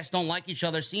 I guess, don't like each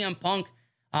other. CM Punk,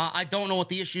 I don't know what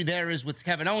the issue there is with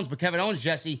Kevin Owens, but Kevin Owens,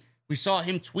 Jesse, we saw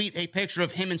him tweet a picture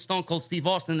of him and Stone Cold Steve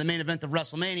Austin in the main event of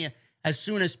WrestleMania as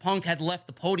soon as Punk had left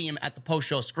the podium at the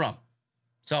post-show scrum.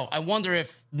 So I wonder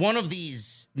if one of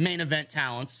these main event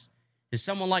talents is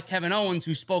someone like Kevin Owens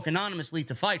who spoke anonymously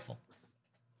to Fightful.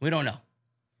 We don't know.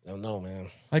 I don't know, man.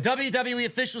 A WWE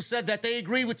official said that they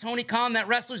agreed with Tony Khan that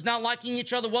wrestlers not liking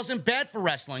each other wasn't bad for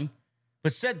wrestling,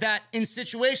 but said that in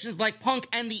situations like Punk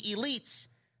and the Elites,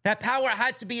 that power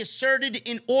had to be asserted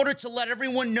in order to let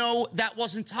everyone know that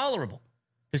wasn't tolerable.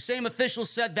 The same official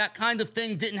said that kind of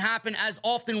thing didn't happen as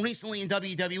often recently in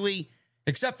WWE,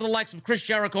 except for the likes of Chris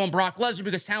Jericho and Brock Lesnar,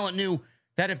 because talent knew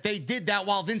that if they did that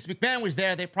while Vince McMahon was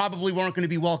there, they probably weren't going to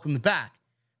be welcomed back.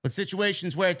 But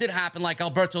situations where it did happen, like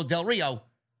Alberto Del Rio,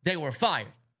 they were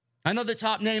fired. Another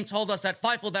top name told us at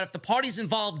Fightful that if the parties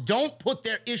involved don't put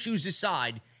their issues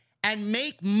aside and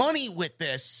make money with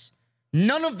this,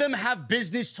 none of them have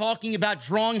business talking about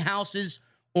drawing houses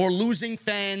or losing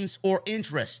fans or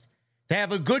interest. They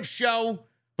have a good show,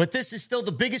 but this is still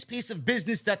the biggest piece of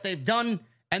business that they've done,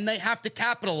 and they have to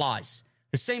capitalize.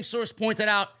 The same source pointed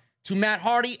out to Matt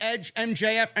Hardy, Edge,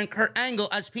 MJF, and Kurt Angle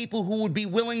as people who would be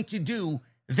willing to do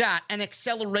that and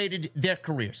accelerated their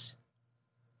careers.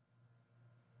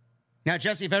 Now,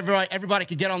 Jesse, if everybody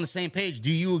could get on the same page,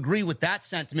 do you agree with that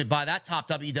sentiment by that top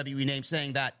WWE name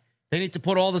saying that they need to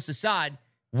put all this aside,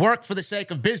 work for the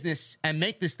sake of business, and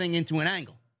make this thing into an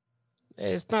angle?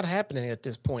 It's not happening at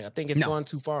this point. I think it's gone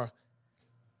too far.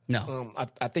 No.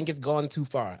 I think it's gone too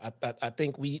far. I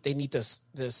think they need to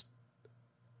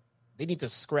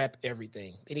scrap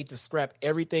everything. They need to scrap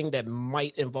everything that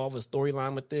might involve a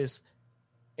storyline with this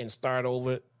and start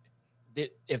over.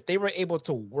 If they were able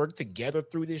to work together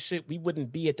through this shit, we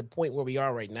wouldn't be at the point where we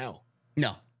are right now.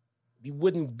 No. We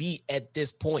wouldn't be at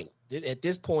this point. At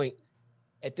this point,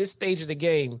 at this stage of the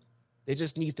game, there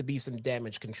just needs to be some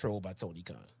damage control by Tony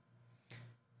Khan.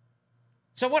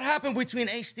 So what happened between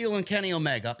Ace Steel and Kenny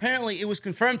Omega? Apparently, it was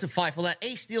confirmed to Fightful that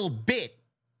Ace Steel bit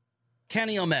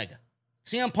Kenny Omega.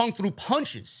 CM Punk threw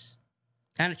punches,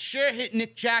 and a chair hit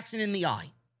Nick Jackson in the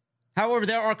eye. However,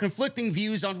 there are conflicting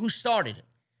views on who started it.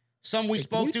 Some we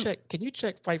spoke to. Can you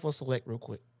check Fightful Select real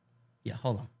quick? Yeah,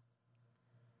 hold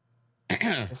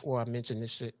on. Before I mention this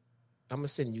shit, I'm gonna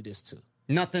send you this too.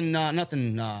 Nothing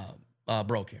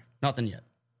broke here. Nothing yet.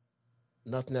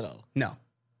 Nothing at all. No. All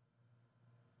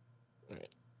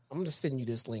right. I'm gonna send you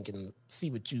this link and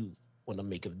see what you want to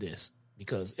make of this,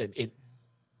 because it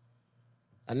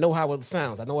I know how it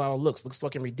sounds. I know how it looks. Looks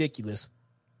fucking ridiculous.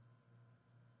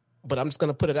 But I'm just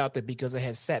gonna put it out there because it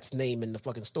has Sap's name in the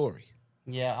fucking story.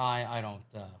 Yeah, I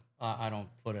don't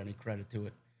put any credit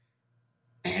to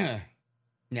it.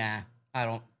 Nah, I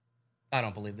don't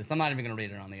believe this. I'm not even gonna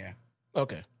read it on the air.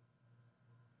 Okay.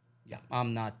 Yeah,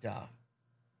 I'm not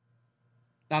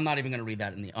even gonna read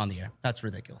that on the air. That's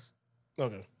ridiculous.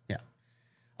 Okay.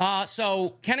 Yeah.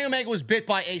 So Kenny Omega was bit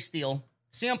by Ace Steel.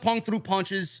 CM Punk threw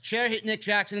punches. Chair hit Nick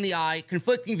Jackson in the eye.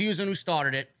 Conflicting views on who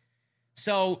started it.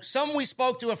 So some we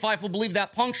spoke to at Fightful believe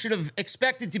that Punk should have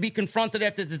expected to be confronted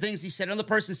after the things he said. Another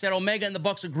person said Omega and the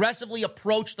Bucks aggressively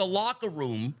approached the locker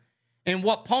room in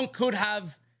what Punk could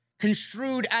have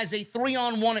construed as a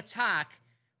 3-on-1 attack.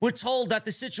 We're told that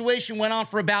the situation went on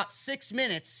for about 6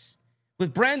 minutes,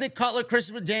 with Brandon Cutler,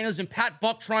 Christopher Daniels, and Pat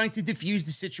Buck trying to defuse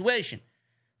the situation.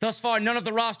 Thus far, none of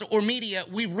the roster or media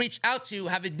we've reached out to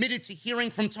have admitted to hearing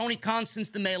from Tony Khan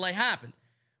since the melee happened.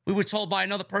 We were told by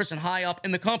another person high up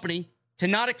in the company to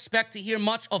not expect to hear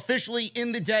much officially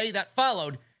in the day that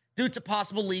followed due to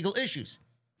possible legal issues.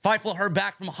 Fightful heard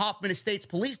back from Hoffman Estates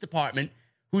Police Department,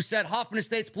 who said Hoffman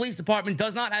Estates Police Department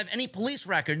does not have any police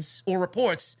records or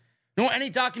reports, nor any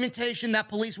documentation that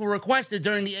police were requested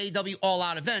during the AEW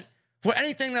All-Out event for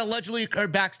anything that allegedly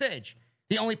occurred backstage.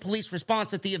 The only police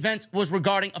response at the event was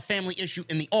regarding a family issue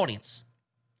in the audience.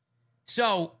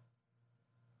 So,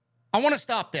 I want to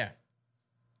stop there.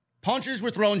 Punches were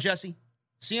thrown, Jesse.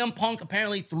 CM Punk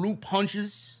apparently threw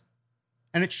punches,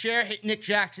 and a chair hit Nick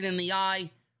Jackson in the eye,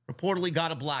 reportedly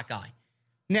got a black eye.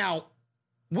 Now,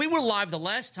 we were live the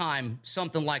last time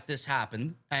something like this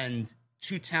happened, and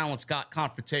two talents got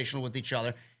confrontational with each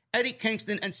other. Eddie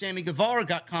Kingston and Sammy Guevara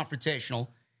got confrontational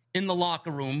in the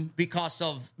locker room because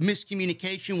of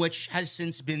miscommunication, which has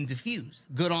since been diffused.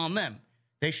 Good on them.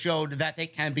 They showed that they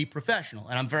can be professional,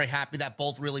 and I'm very happy that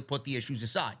both really put the issues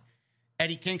aside.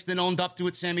 Eddie Kingston owned up to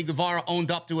it. Sammy Guevara owned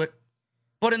up to it.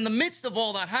 But in the midst of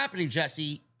all that happening,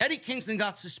 Jesse, Eddie Kingston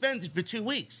got suspended for 2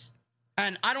 weeks.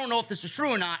 And I don't know if this is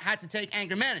true or not, had to take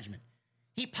anger management.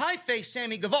 He pie-faced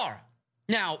Sammy Guevara.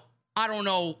 Now, I don't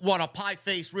know what a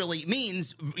pie-face really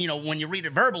means, when you read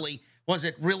it verbally. Was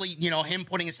it really, him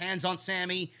putting his hands on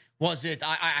Sammy? Was it,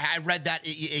 I read that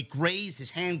it grazed,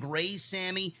 his hand grazed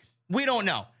Sammy. We don't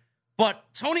know. But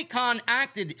Tony Khan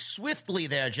acted swiftly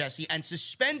there, Jesse, and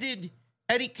suspended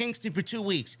Eddie Kingston for 2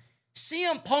 weeks.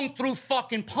 CM Punk threw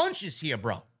fucking punches here,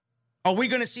 bro. Are we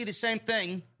going to see the same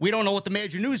thing? We don't know what the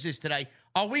major news is today.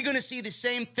 Are we going to see the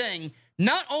same thing,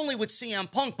 not only with CM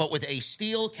Punk, but with Ace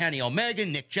Steel, Kenny Omega,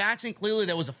 Nick Jackson? Clearly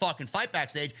there was a fucking fight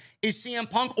backstage. Is CM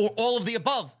Punk or all of the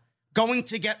above going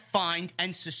to get fined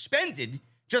and suspended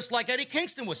just like Eddie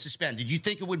Kingston was suspended? You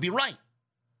think it would be right?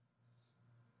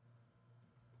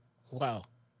 Wow.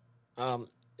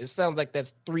 It sounds like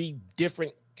that's three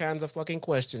different kinds of fucking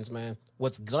questions, man.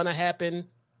 What's gonna happen?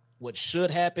 What should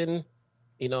happen?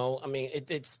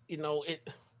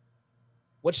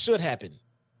 What should happen?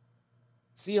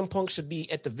 CM Punk should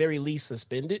be at the very least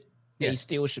suspended. Yes. He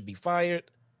still should be fired.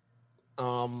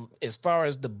 As far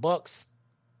as the Bucks,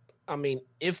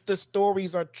 if the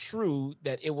stories are true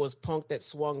that it was Punk that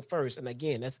swung first, and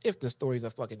again, that's if the stories are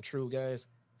fucking true, guys,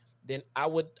 then I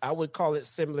would call it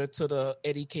similar to the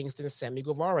Eddie Kingston, Sammy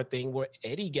Guevara thing, where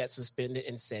Eddie got suspended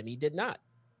and Sammy did not.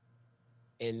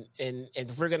 And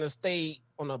if we're gonna stay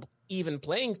on an even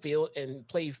playing field and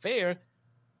play fair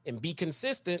and be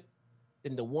consistent,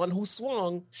 then the one who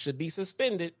swung should be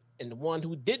suspended, and the one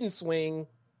who didn't swing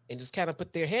and just kind of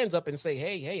put their hands up and say,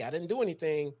 hey, I didn't do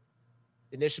anything,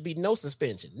 then there should be no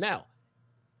suspension. Now,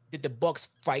 did the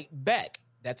Bucks fight back?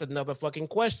 That's another fucking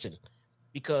question.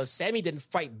 Because Sammy didn't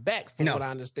fight back, from what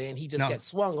I understand. He just got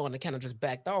swung on and kind of just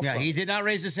backed off. Yeah, he did not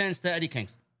raise his hands to Eddie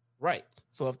Kingston. Right.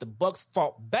 So if the Bucks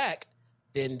fought back,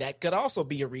 then that could also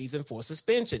be a reason for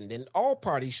suspension. Then all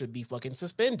parties should be fucking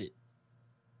suspended.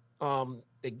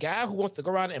 The guy who wants to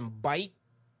go around and bite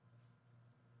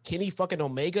Kenny fucking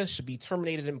Omega should be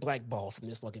terminated and blackballed from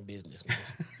this fucking business, man.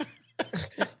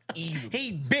 Easily.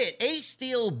 He bit. Ace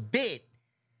Steel bit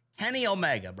Kenny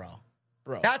Omega, bro.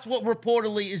 That's what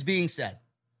reportedly is being said.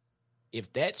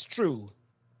 If that's true,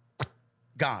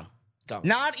 gone.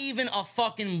 Not even a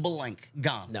fucking blink.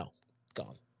 Gone. No,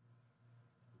 gone.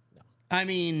 No. I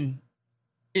mean,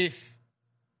 if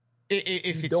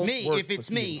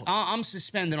it's me, I'm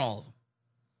suspending all of them.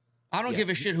 I don't give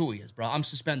a shit who he is, bro. I'm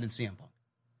suspending CM Punk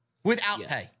without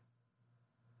pay.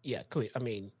 Yeah, clear.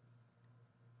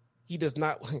 He does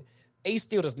not. Ace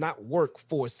Steel does not work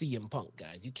for CM Punk,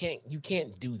 guys. You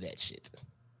can't do that shit.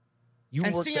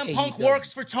 And CM Punk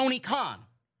works for Tony Khan.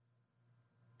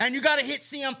 And you got to hit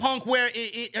CM Punk where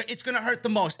it's going to hurt the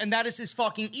most, and that is his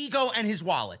fucking ego and his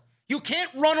wallet. You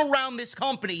can't run around this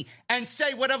company and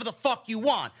say whatever the fuck you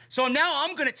want. So now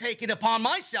I'm going to take it upon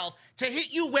myself to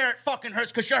hit you where it fucking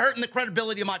hurts, because you're hurting the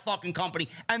credibility of my fucking company,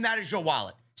 and that is your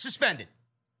wallet. Suspended.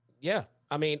 Yeah.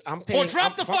 I'm paying. Or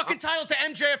drop the fucking title to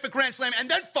MJF at Grand Slam and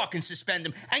then fucking suspend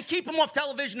him and keep him off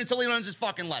television until he learns his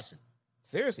fucking lesson.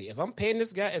 Seriously, if I'm paying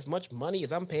this guy as much money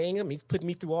as I'm paying him, he's putting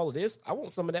me through all of this, I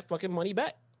want some of that fucking money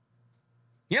back.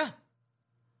 Yeah.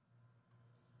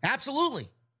 Absolutely.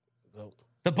 So,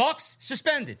 the Bucks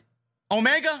suspended.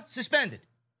 Omega suspended.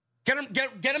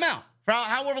 Get him out for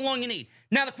however long you need.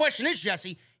 Now the question is,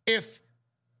 Jesse, if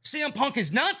CM Punk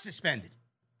is not suspended,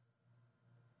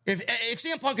 if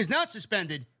CM Punk is not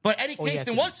suspended, but Eddie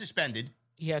Kingston was suspended,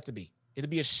 he has to be. It'll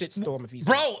be a shitstorm if he's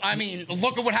bro.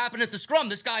 Look at what happened at the Scrum.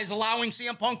 This guy is allowing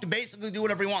CM Punk to basically do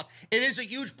whatever he wants. It is a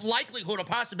huge likelihood or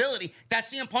possibility that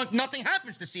CM Punk, nothing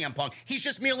happens to CM Punk. He's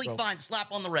just merely fined,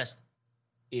 slap on the wrist.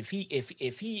 If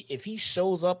he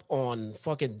shows up on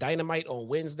fucking Dynamite on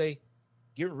Wednesday,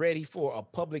 get ready for a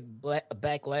public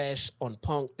backlash on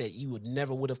Punk that you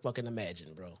would have fucking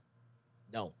imagined, bro.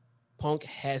 No. Punk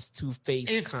has to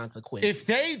face consequences. If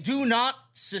they do not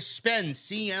suspend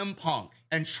CM Punk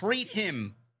and treat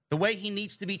him the way he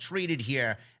needs to be treated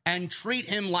here, and treat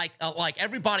him like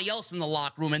everybody else in the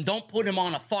locker room, and don't put him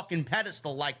on a fucking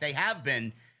pedestal like they have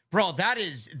been, bro, that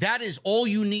is all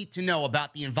you need to know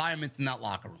about the environment in that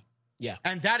locker room. Yeah.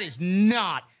 And that is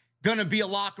not going to be a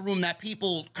locker room that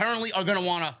people currently are going to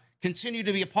want to continue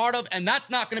to be a part of, and that's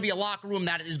not going to be a locker room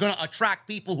that is going to attract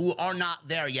people who are not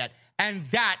there yet. And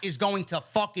that is going to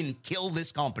fucking kill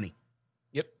this company.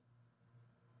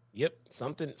 Yep.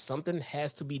 Something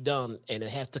has to be done, and it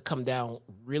has to come down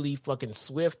really fucking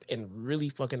swift and really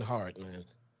fucking hard, man.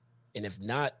 And if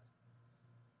not,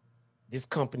 this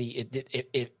company,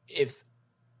 if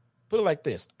put it like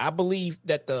this, I believe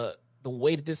that the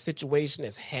way that this situation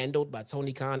is handled by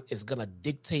Tony Khan is going to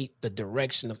dictate the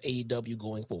direction of AEW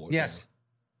going forward. Yes.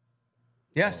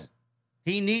 Man. Yes.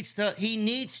 He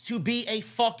needs to be a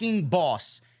fucking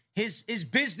boss. His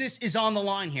business is on the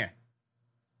line here.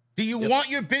 Do you want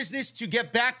your business to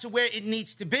get back to where it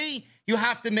needs to be? You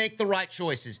have to make the right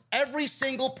choices. Every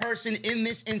single person in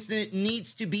this incident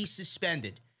needs to be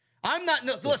suspended.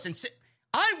 Listen,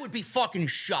 I would be fucking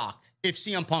shocked if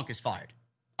CM Punk is fired.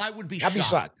 I would be shocked. I'd be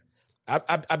shocked.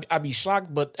 I'd be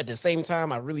shocked, but at the same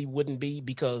time, I really wouldn't be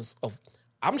because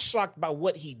I'm shocked by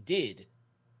what he did.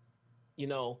 You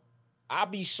know,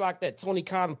 I'd be shocked that Tony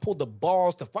Khan pulled the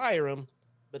balls to fire him.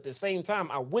 But at the same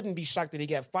time, I wouldn't be shocked that he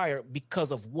got fired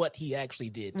because of what he actually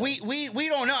did. We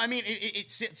don't know. I mean,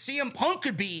 CM Punk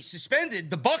could be suspended.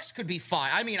 The Bucks could be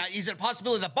fired. I mean, is it a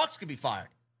possibility the Bucks could be fired?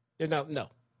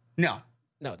 No,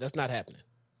 that's not happening.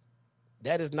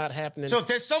 That is not happening. So if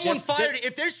there's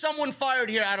someone fired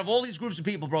here out of all these groups of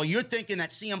people, bro, you're thinking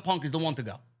that CM Punk is the one to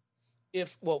go.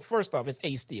 First off, it's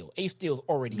Ace Steel. Ace Steel's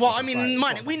already. Well, I mean,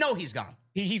 we know he's gone.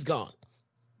 He's gone,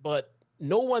 but.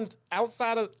 No one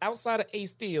outside of Ace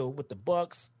Steel with the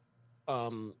Bucks,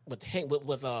 with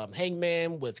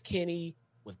Hangman, with Kenny,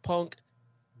 with Punk,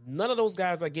 none of those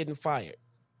guys are getting fired.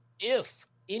 If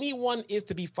anyone is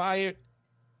to be fired,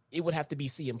 it would have to be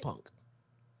CM Punk.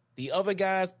 The other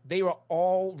guys, they were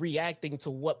all reacting to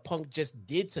what Punk just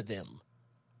did to them.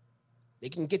 They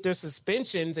can get their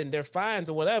suspensions and their fines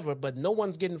or whatever, but no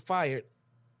one's getting fired.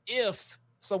 If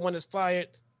someone is fired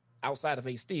outside of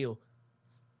Ace Steel,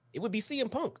 it would be CM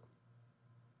Punk.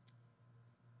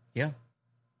 Yeah.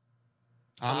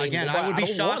 I would be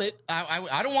shocked.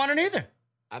 I don't want it either.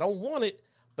 I don't want it.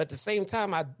 But at the same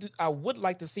time, I would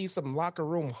like to see some locker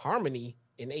room harmony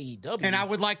in AEW. And I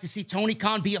would like to see Tony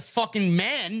Khan be a fucking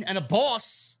man and a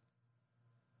boss.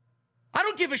 I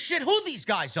don't give a shit who these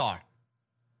guys are.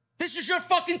 This is your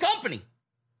fucking company.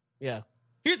 Yeah.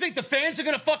 You think the fans are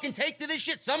going to fucking take to this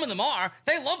shit? Some of them are.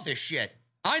 They love this shit.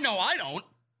 I know I don't.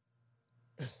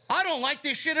 I don't like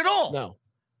this shit at all. No,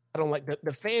 I don't like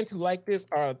the fans who like this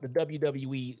are the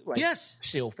WWE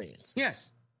shill fans. Yes,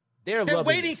 they're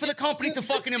waiting for the company to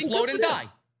fucking implode and die.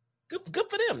 Good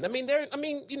for them.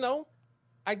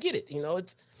 I get it. You know,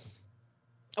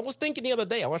 I was thinking the other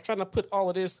day. I was trying to put all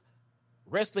of this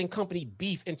wrestling company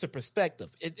beef into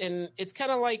perspective, and it's kind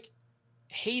of like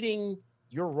hating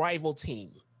your rival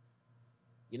team.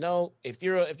 You know, if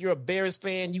you're a Bears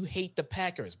fan, you hate the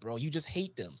Packers, bro. You just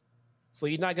hate them. So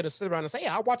you're not going to sit around and say, hey,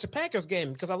 I'll watch a Packers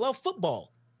game because I love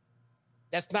football.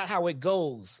 That's not how it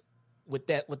goes with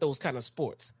those kind of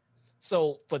sports.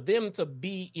 So for them to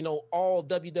be, all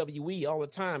WWE all the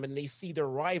time and they see their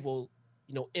rival,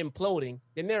 imploding,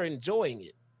 then they're enjoying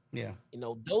it. Yeah.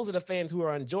 Those are the fans who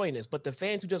are enjoying this. But the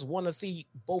fans who just want to see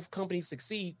both companies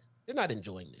succeed, they're not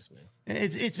enjoying this, man.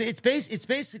 It's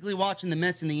basically watching the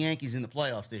Mets and the Yankees in the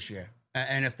playoffs this year.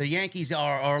 And if the Yankees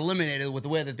are eliminated with the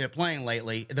way that they're playing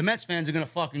lately, the Mets fans are going to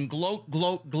fucking gloat,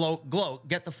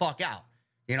 get the fuck out.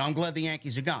 I'm glad the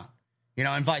Yankees are gone,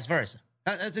 and vice versa.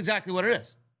 That's exactly what it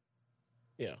is.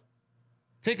 Yeah.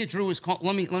 Ticket Drew is called.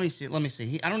 Let me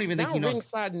see. I don't even think he knows.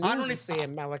 Ringside News is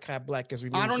saying Malachi Black is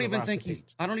removed. I don't even think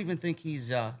he's.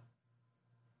 But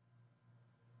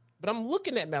I'm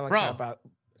looking at Malachi. Bro,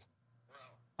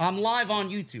 I'm live on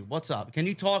YouTube. What's up? Can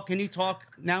you talk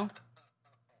now?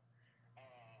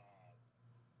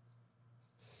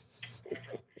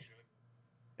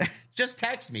 Just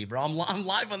text me, bro. I'm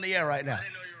live on the air right now. I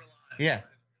didn't know you were live. Yeah. All right.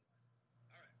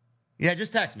 Yeah,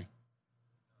 just text me.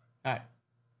 All right.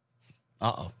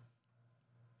 Uh-oh.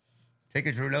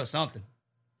 Ticket Drew knows something.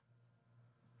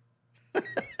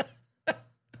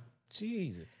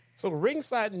 Jesus. So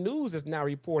Ringside News is now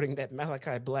reporting that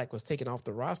Malachi Black was taken off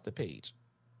the roster page.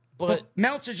 But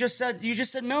Meltzer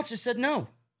Meltzer said no.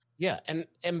 Yeah,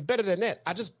 and better than that,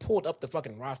 I just pulled up the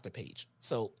fucking roster page.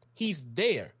 So he's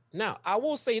there. Now, I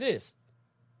will say this.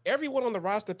 Everyone on the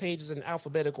roster page is in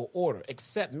alphabetical order,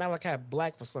 except Malachi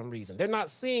Black for some reason. They're not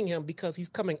seeing him because he's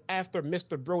coming after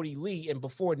Mr. Brody Lee and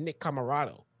before Nick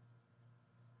Camarado.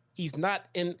 He's not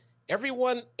in...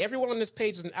 Everyone on this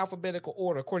page is in alphabetical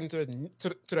order according to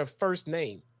their first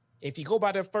name. If you go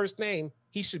by their first name,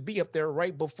 he should be up there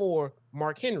right before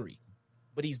Mark Henry.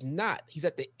 But he's not. He's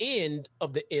at the end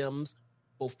of the M's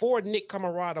before Nick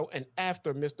Camarado and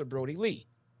after Mr. Brody Lee.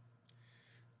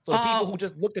 So people who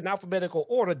just looked in alphabetical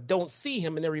order don't see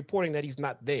him, and they're reporting that he's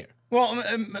not there. Well,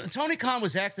 Tony Khan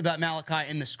was asked about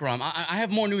Malachi in the scrum. I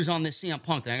have more news on this CM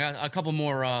Punk thing. I got a couple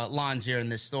more lines here in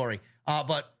this story.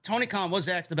 But Tony Khan was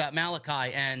asked about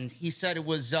Malachi, and he said it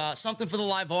was something for the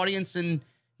live audience, and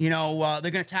they're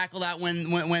going to tackle that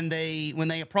when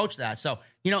they approach that. So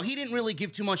he didn't really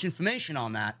give too much information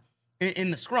on that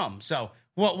in the scrum. So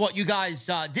what you guys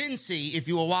didn't see if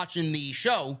you were watching the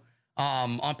show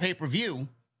on pay-per-view,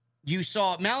 you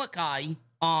saw Malachi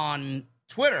on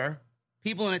Twitter.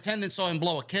 People in attendance saw him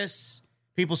blow a kiss.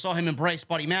 People saw him embrace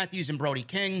Buddy Matthews and Brody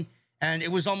King. And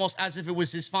it was almost as if it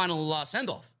was his final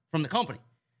send-off from the company.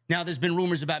 Now, there's been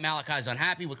rumors about Malachi's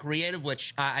unhappy with creative,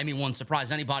 which, won't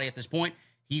surprise anybody at this point.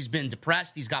 He's been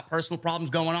depressed. He's got personal problems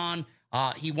going on.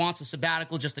 He wants a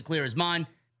sabbatical just to clear his mind.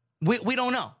 We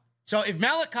don't know. So if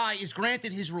Malachi is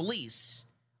granted his release,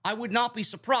 I would not be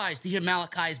surprised to hear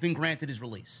Malachi has been granted his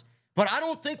release. But I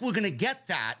don't think we're going to get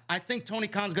that. I think Tony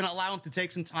Khan's going to allow him to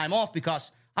take some time off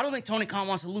because I don't think Tony Khan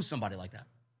wants to lose somebody like that.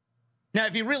 Now,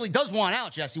 if he really does want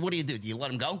out, Jesse, what do? Do you let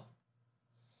him go?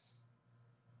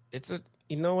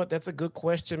 You know what? That's a good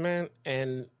question, man.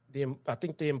 And I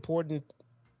think the important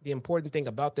thing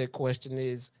about that question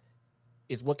is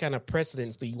what kind of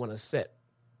precedents do you want to set?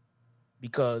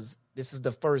 Because this is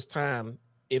the first time,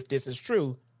 if this is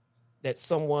true, that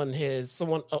someone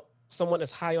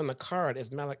as high on the card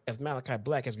as Malachi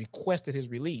Black has requested his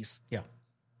release. Yeah.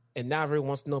 And now everyone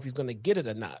wants to know if he's going to get it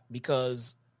or not,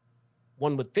 because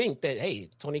one would think that, hey,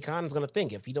 Tony Khan is going to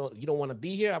think, if you don't want to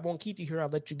be here, I won't keep you here. I'll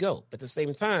let you go. But at the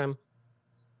same time,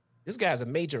 this guy's a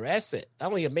major asset. Not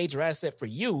only a major asset for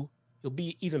you, he'll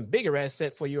be even bigger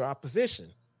asset for your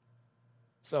opposition.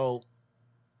 So,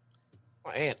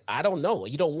 man, I don't know.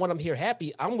 You don't want him here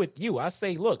happy. I'm with you. I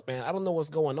say, look, man, I don't know what's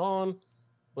going on,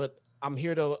 but I'm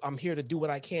here to do what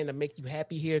I can to make you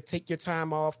happy here. Take your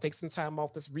time off. Take some time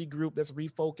off. Let's regroup. Let's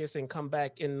refocus and come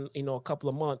back in a couple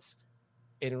of months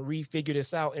and refigure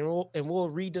this out. And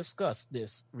we'll rediscuss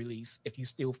this release if you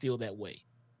still feel that way.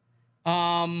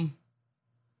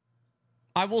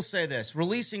 I will say this: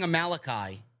 releasing a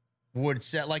Malachi would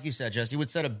set, like you said, Jesse,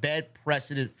 would set a bad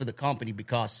precedent for the company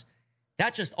because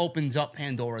that just opens up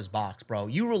Pandora's box, bro.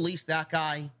 You release that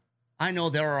guy. I know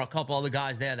there are a couple other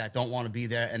guys there that don't want to be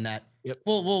there and that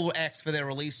will ask for their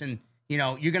release. And,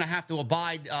 you're going to have to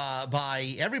abide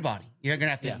by everybody. You're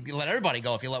going to have to let everybody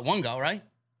go if you let one go, right?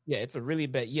 Yeah, it's a really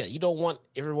bad. Yeah, you don't want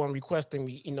everyone requesting,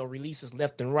 releases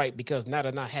left and right because now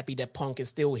they're not happy that Punk is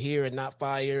still here and not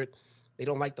fired. They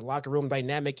don't like the locker room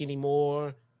dynamic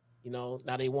anymore. Now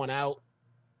they want out.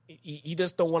 You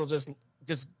just don't want to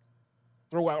just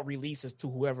throw out releases to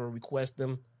whoever requests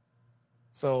them.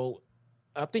 So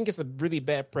I think it's a really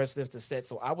bad precedent to set.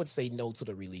 So I would say no to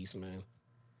the release, man.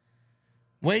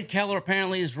 Wade Keller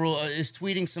apparently is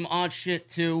tweeting some odd shit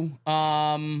too.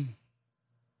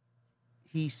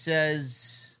 He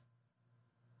says,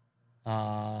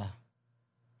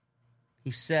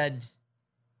 he said,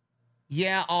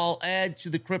 yeah, I'll add to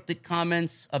the cryptic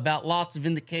comments about lots of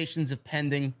indications of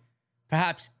pending,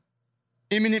 perhaps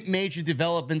imminent major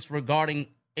developments regarding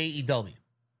AEW.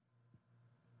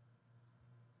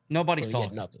 Nobody's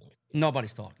talking. Nothing.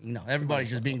 Nobody's talking. No, everybody's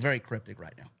just being very cryptic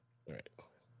right now. All right.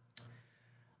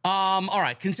 All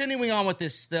right. Continuing on with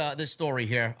this story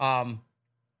here.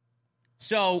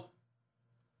 So,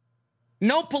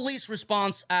 no police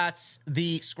response at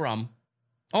the scrum.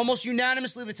 Almost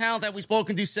unanimously, the talent that we've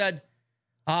spoken to said,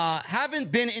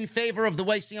 haven't been in favor of the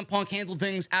way CM Punk handled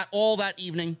things at all that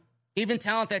evening. Even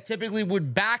talent that typically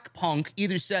would back Punk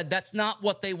either said that's not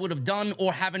what they would have done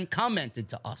or haven't commented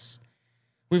to us.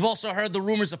 We've also heard the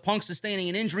rumors of Punk sustaining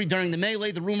an injury during the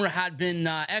melee. The rumor had been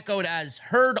echoed as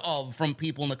heard of from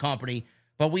people in the company,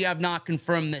 but we have not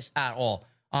confirmed this at all.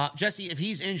 Jesse, if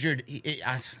he's injured,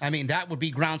 that would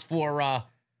be grounds for...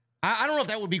 I don't know if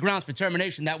that would be grounds for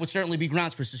termination. That would certainly be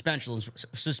grounds for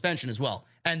suspension as well.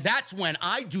 And that's when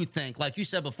I do think, like you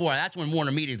said before, that's when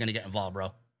Warner Media is going to get involved,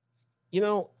 bro.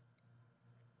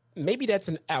 Maybe that's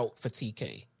an out for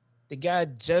TK. The guy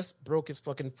just broke his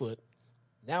fucking foot.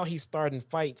 Now he's starting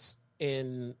fights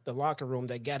in the locker room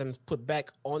that got him put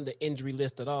back on the injury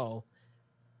list at all.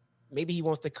 Maybe he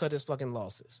wants to cut his fucking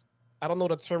losses. I don't know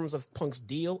the terms of Punk's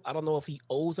deal. I don't know if he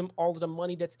owes him all of the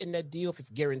money that's in that deal, if it's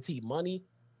guaranteed money,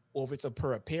 or if it's a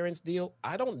per appearance deal.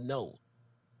 I don't know.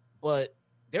 But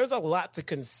there's a lot to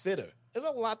consider. There's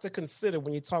a lot to consider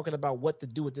when you're talking about what to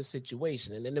do with this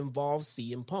situation. And it involves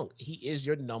CM Punk. He is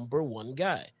your number one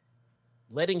guy.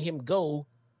 Letting him go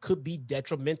could be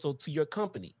detrimental to your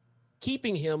company.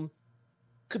 Keeping him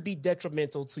could be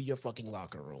detrimental to your fucking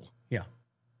locker room. Yeah.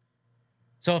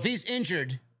 So if he's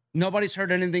injured, nobody's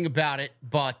heard anything about it,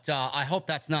 but I hope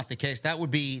that's not the case. That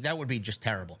would be just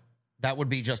terrible. That would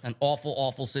be just an awful,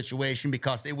 awful situation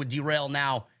because it would derail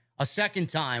now a second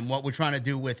time what we're trying to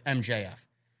do with MJF.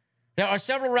 There are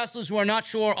several wrestlers who are not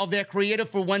sure of their creative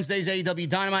for Wednesday's AEW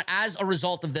Dynamite as a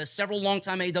result of this. Several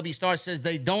longtime AEW stars says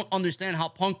they don't understand how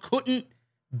Punk couldn't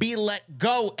be let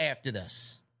go after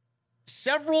this.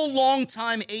 Several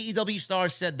longtime AEW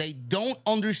stars said they don't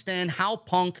understand how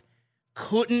Punk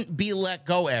couldn't be let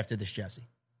go after this, Jesse.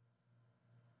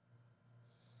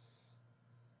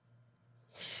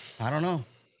 I don't know.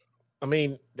 I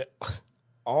mean,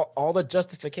 all the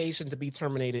justification to be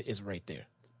terminated is right there.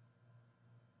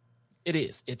 It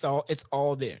is. It's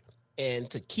all there. And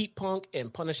to keep Punk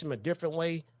and punish him a different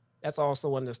way, that's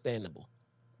also understandable.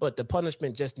 But the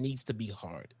punishment just needs to be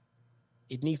hard.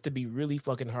 It needs to be really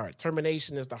fucking hard.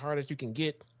 Termination is the hardest you can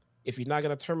get. If you're not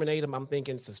going to terminate him, I'm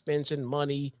thinking suspension,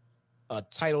 money,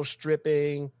 title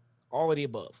stripping, all of the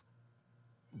above.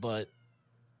 But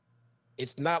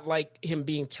it's not like him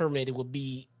being terminated would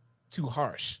be too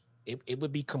harsh. It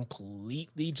would be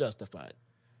completely justified.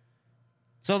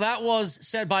 So that was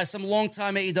said by some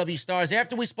longtime AEW stars.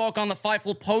 After we spoke on the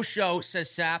Fightful post-show, says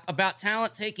Sapp, about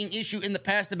talent taking issue in the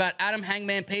past about Adam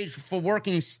Hangman Page for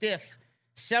working stiff,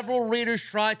 several readers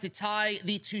tried to tie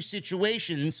the two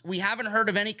situations. We haven't heard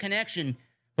of any connection,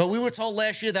 but we were told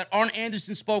last year that Arn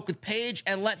Anderson spoke with Page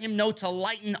and let him know to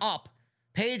lighten up.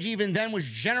 Page even then was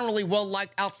generally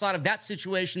well-liked outside of that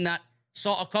situation that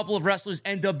saw a couple of wrestlers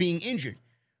end up being injured.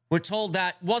 We're told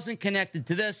that wasn't connected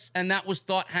to this, and that was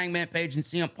thought Hangman Page and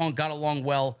CM Punk got along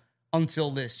well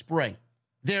until this spring.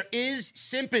 There is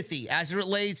sympathy as it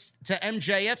relates to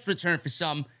MJF's return for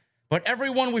some, but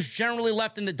everyone was generally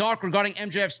left in the dark regarding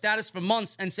MJF's status for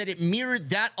months and said it mirrored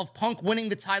that of Punk winning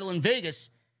the title in Vegas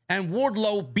and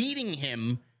Wardlow beating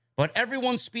him, but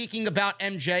everyone's speaking about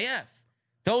MJF.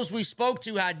 Those we spoke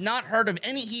to had not heard of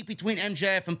any heat between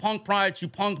MJF and Punk prior to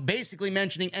Punk basically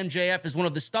mentioning MJF as one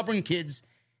of the stubborn kids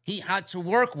he had to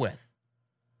work with.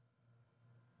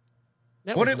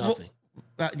 That was nothing.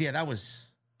 Yeah, that was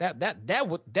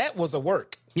that was a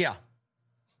work. Yeah.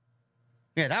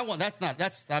 Yeah, that one.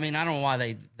 I mean, I don't know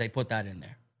why they put that in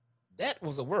there. That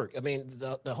was a work. I mean,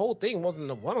 the whole thing wasn't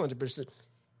a 100%.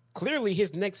 Clearly,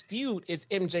 his next feud is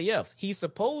MJF. He's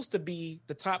supposed to be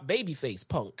the top babyface,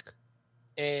 Punk,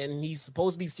 and he's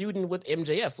supposed to be feuding with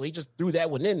MJF. So he just threw that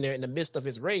one in there in the midst of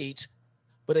his rage.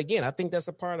 But again, I think that's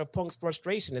a part of Punk's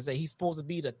frustration is that he's supposed to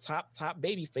be the top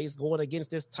babyface going against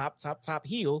this top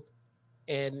heel.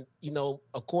 And, you know,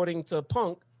 according to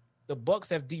Punk, the Bucks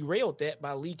have derailed that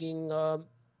by leaking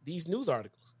these news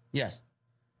articles. Yes.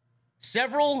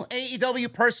 Several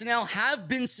AEW personnel have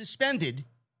been suspended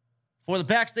for the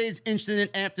backstage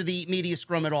incident after the media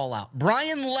scrum at All Out.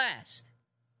 Brian Last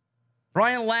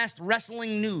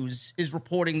Wrestling News is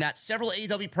reporting that several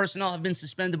AEW personnel have been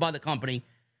suspended by the company.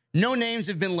 No names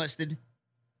have been listed,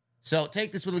 so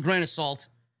take this with a grain of salt.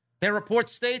 Their report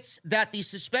states that the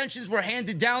suspensions were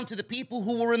handed down to the people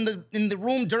who were in the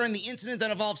room during the incident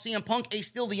that involved CM Punk, Ace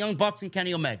Steel, the Young Bucks, and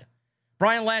Kenny Omega.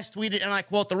 Brian Last tweeted, and I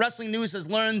quote, "The Wrestling News has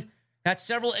learned that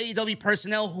several AEW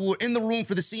personnel who were in the room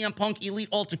for the CM Punk Elite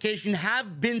altercation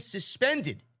have been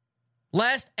suspended."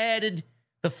 Last added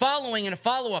the following in a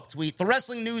follow-up tweet. "The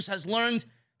Wrestling News has learned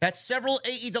that several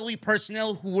AEW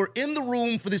personnel who were in the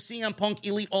room for the CM Punk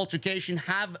Elite altercation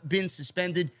have been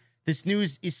suspended. This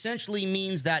news essentially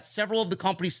means that several of the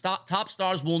company's top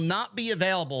stars will not be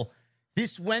available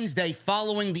this Wednesday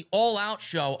following the All Out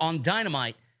show on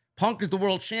Dynamite. Punk is the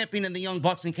world champion, and the Young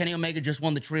Bucks and Kenny Omega just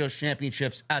won the Trios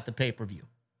championships at the pay-per-view."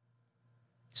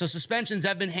 So suspensions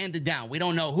have been handed down. We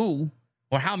don't know who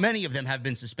or how many of them have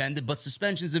been suspended, but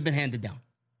suspensions have been handed down.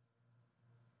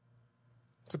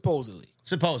 Supposedly.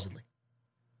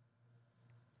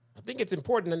 I think it's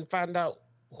important to find out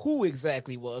who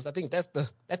exactly was. I think that's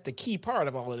the key part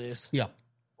of all of this. Yeah.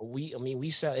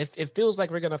 We shall. It feels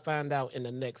like we're gonna find out in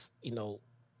the next,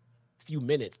 few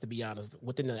minutes. To be honest,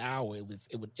 within an hour,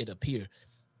 it appear.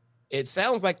 It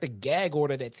sounds like the gag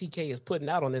order that TK is putting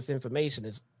out on this information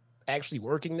is actually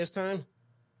working this time.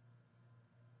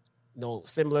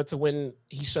 Similar to when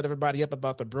he shut everybody up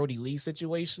about the Brody Lee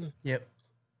situation. Yep.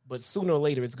 But sooner or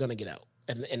later, it's going to get out.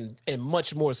 And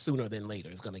much more sooner than later,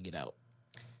 it's going to get out.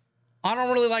 I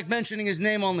don't really like mentioning his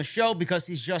name on the show because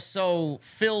he's just so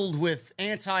filled with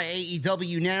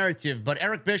anti-AEW narrative. But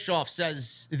Eric Bischoff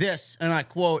says this, and I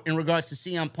quote, in regards to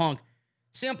CM Punk.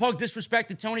 CM Punk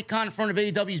disrespected Tony Khan in front of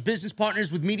AEW's business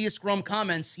partners with media scrum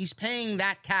comments. He's paying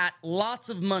that cat lots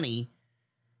of money.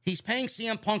 He's paying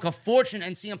CM Punk a fortune,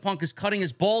 and CM Punk is cutting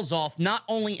his balls off, not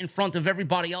only in front of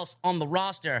everybody else on the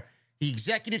roster, the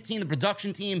executive team, the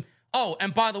production team. Oh,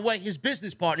 and by the way, his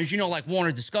business partners, like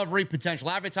Warner Discovery, potential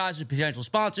advertisers, potential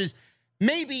sponsors,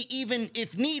 maybe even,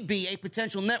 if need be, a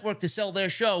potential network to sell their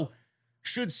show.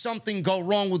 should something go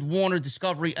wrong with Warner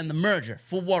Discovery and the merger.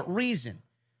 For what reason?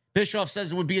 Bischoff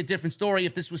says it would be a different story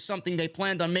if this was something they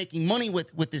planned on making money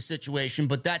with this situation,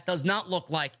 but that does not look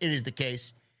like it is the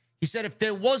case. He said if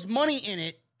there was money in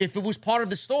it, if it was part of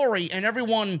the story, and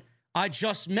everyone I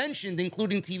just mentioned,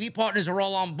 including TV partners, are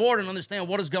all on board and understand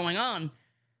what is going on,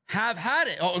 have had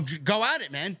it. Oh, go at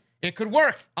it, man. It could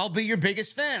work. I'll be your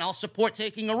biggest fan. I'll support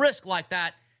taking a risk like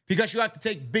that because you have to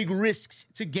take big risks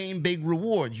to gain big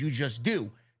rewards. You just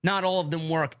do. Not all of them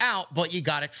work out, but you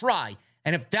got to try.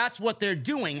 And if that's what they're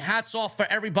doing, hats off for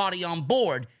everybody on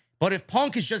board. But if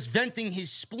Punk is just venting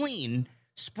his spleen,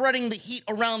 spreading the heat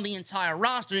around the entire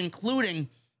roster, including,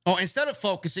 or instead of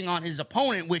focusing on his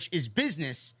opponent, which is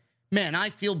business, man,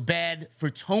 I feel bad for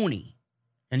Tony.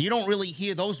 And you don't really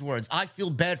hear those words. I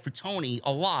feel bad for Tony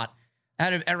a lot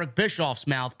out of Eric Bischoff's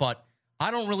mouth, but I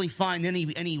don't really find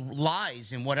any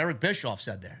lies in what Eric Bischoff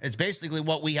said there. It's basically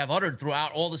what we have uttered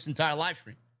throughout all this entire live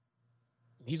stream.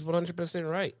 He's 100%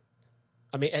 right.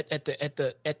 I mean, at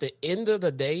the end of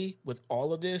the day, with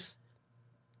all of this,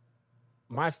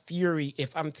 my fury,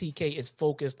 if I'm TK, is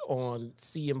focused on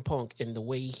CM Punk and the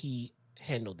way he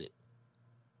handled it.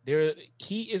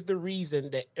 He is the reason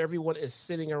that everyone is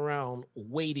sitting around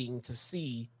waiting to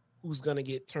see who's going to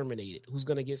get terminated, who's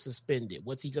going to get suspended,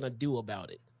 what's he going to do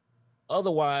about it.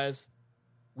 Otherwise,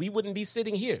 we wouldn't be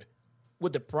sitting here.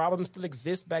 Would the problem still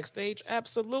exist backstage?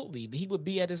 Absolutely. But he would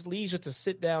be at his leisure to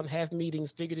sit down, have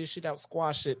meetings, figure this shit out,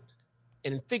 squash it,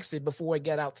 and fix it before it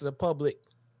got out to the public.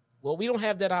 Well, we don't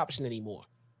have that option anymore.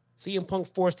 CM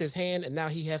Punk forced his hand, and now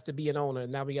he has to be an owner,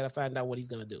 and now we got to find out what he's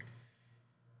going to do.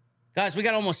 Guys, we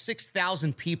got almost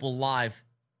 6,000 people live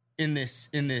in this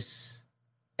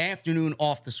afternoon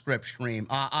off the script stream.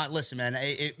 Listen, man,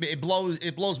 it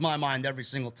blows my mind every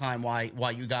single time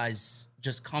why you guys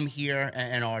just come here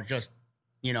and are just,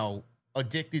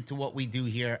 addicted to what we do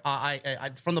here. I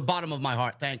from the bottom of my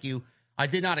heart, thank you. I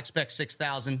did not expect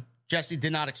 6,000. Jesse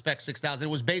did not expect 6,000. It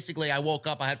was basically I woke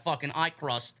up, I had fucking eye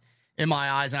crust in my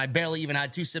eyes, and I barely even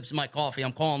had 2 sips of my coffee.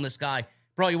 I'm calling this guy,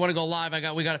 bro, you want to go live?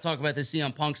 We got to talk about this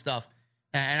CM Punk stuff.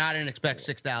 And I didn't expect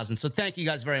 6,000. So thank you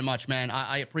guys very much, man.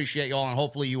 I appreciate you all, and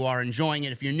hopefully you are enjoying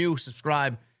it. If you're new,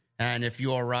 subscribe. And if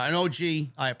you're an OG,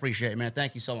 I appreciate it, man.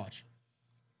 Thank you so much.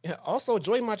 Yeah, also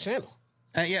join my channel.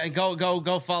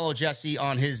 Go follow Jesse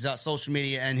on his social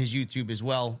media and his YouTube as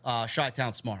well,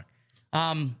 Chi-Town Smart.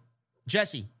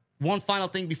 Jesse, one final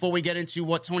thing before we get into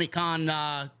what Tony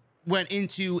Khan went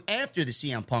into after the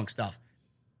CM Punk stuff.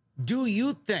 Do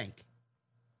you think...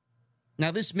 Now,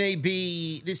 this may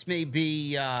be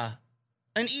an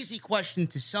easy question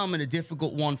to some and a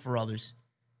difficult one for others.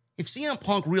 If CM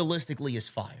Punk realistically is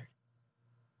fired,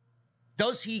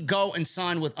 does he go and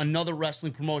sign with another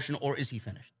wrestling promotion, or is he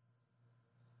finished?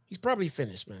 He's probably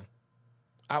finished, man.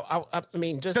 I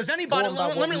mean, just does anybody?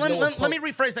 Let me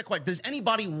rephrase that question. Does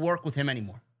anybody work with him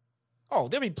anymore? Oh,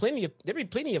 there'll be plenty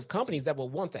of companies that will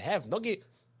want to have him.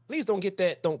 Please don't get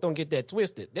that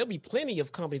twisted. There'll be plenty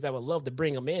of companies that would love to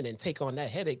bring him in and take on that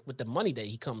headache with the money that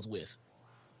he comes with.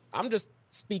 I'm just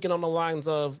speaking on the lines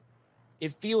of,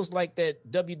 it feels like that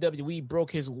WWE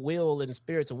broke his will and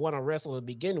spirit to want to wrestle to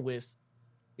begin with.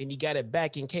 Then he got it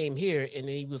back and came here, and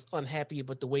then he was unhappy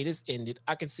about the way this ended.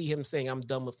 I could see him saying, I'm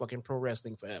done with fucking pro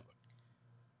wrestling forever.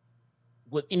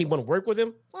 Would anyone work with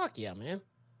him? Fuck yeah, man.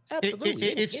 Absolutely.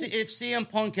 If CM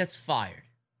Punk gets fired,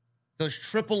 does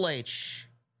Triple H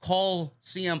call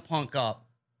CM Punk up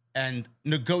and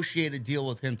negotiate a deal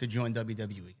with him to join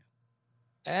WWE?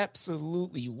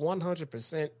 Absolutely,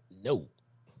 100% no.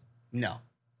 No.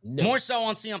 More so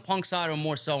on CM Punk's side or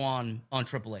more so on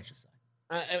Triple H's side?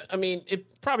 I mean,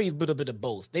 it probably a little bit of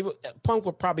both. Punk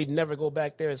would probably never go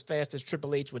back there as fast as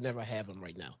Triple H would never have him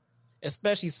right now,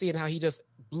 especially seeing how he just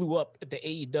blew up at the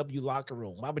AEW locker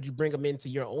room. Why would you bring him into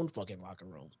your own fucking locker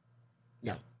room?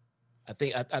 No. I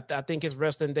think his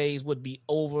wrestling days would be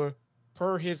over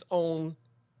per his own,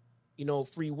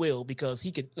 free will, because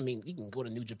he can go to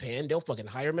New Japan. They'll fucking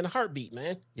hire him in a heartbeat,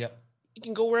 man. Yep. He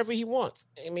can go wherever he wants.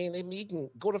 I mean, he can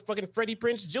go to fucking Freddie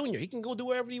Prinze Jr. He can go do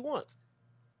wherever he wants.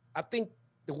 I think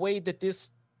the way that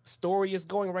this story is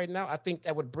going right now, I think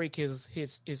that would break his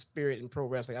spirit in pro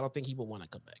wrestling. I don't think he would want to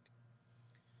come back.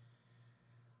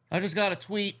 I just got a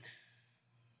tweet.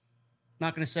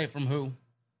 Not going to say from who.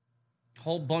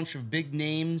 Whole bunch of big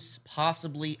names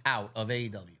possibly out of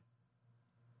AEW.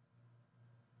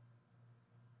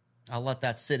 I'll let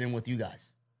that sit in with you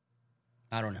guys.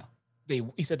 I don't know.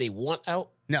 He said they want out?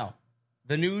 No.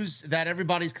 The news that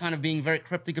everybody's kind of being very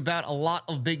cryptic about, a lot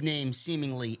of big names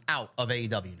seemingly out of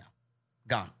AEW now.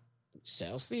 Gone.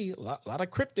 Shall see. A lot of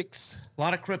cryptics. A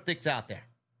lot of cryptics out there.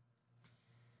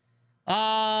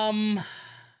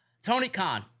 Tony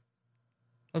Khan.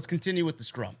 Let's continue with the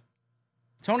scrum.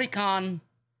 Tony Khan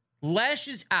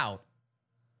lashes out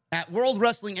at World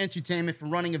Wrestling Entertainment for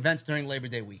running events during Labor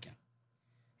Day weekend.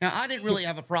 Now, I didn't really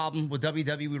have a problem with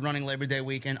WWE running Labor Day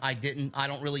weekend. I didn't. I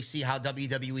don't really see how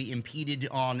WWE impeded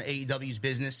on AEW's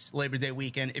business Labor Day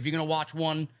weekend. If you're going to watch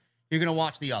one, you're going to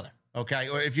watch the other, okay?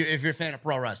 Or if you're a fan of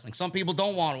pro wrestling. Some people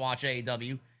don't want to watch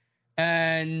AEW,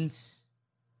 and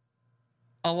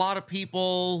a lot of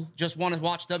people just want to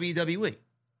watch WWE.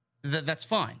 That's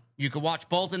fine. You could watch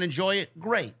both and enjoy it.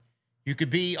 Great. You could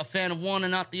be a fan of one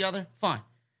and not the other. Fine.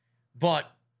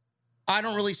 But I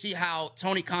don't really see how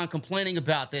Tony Khan complaining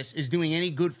about this is doing any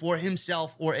good for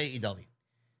himself or AEW.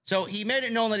 So he made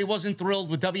it known that he wasn't thrilled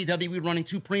with WWE running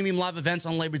 2 premium live events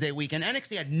on Labor Day weekend.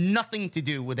 NXT had nothing to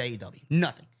do with AEW.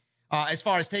 Nothing. As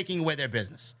far as taking away their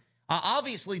business.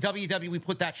 Obviously, WWE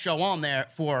put that show on there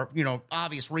for,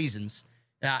 obvious reasons.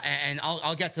 And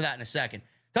I'll get to that in a second.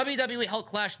 WWE held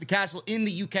Clash at the Castle in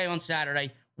the UK on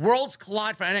Saturday. Worlds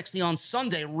collide for NXT on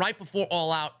Sunday, right before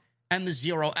All Out and the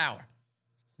 0 Hour.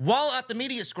 While at the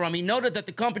media scrum, he noted that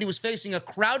the company was facing a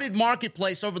crowded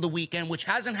marketplace over the weekend, which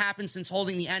hasn't happened since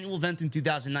holding the annual event in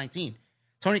 2019.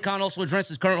 Tony Khan also addressed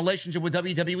his current relationship with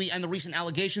WWE and the recent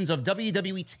allegations of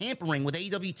WWE tampering with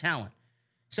AEW talent.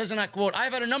 He says, and I quote,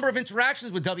 "I've had a number of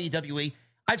interactions with WWE.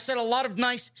 I've said a lot of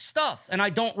nice stuff, and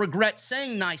I don't regret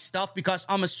saying nice stuff because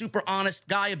I'm a super honest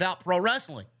guy about pro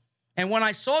wrestling. And when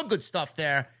I saw good stuff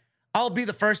there, I'll be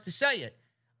the first to say it.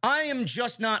 I am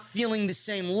just not feeling the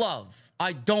same love.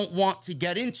 I don't want to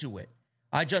get into it.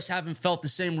 I just haven't felt the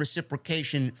same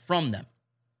reciprocation from them."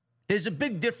 There's a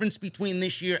big difference between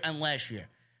this year and last year.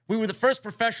 We were the first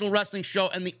professional wrestling show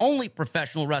and the only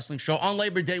professional wrestling show on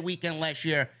Labor Day weekend last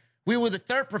year. We were the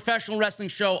third professional wrestling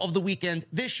show of the weekend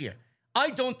this year. I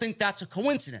don't think that's a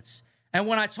coincidence. And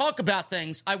when I talk about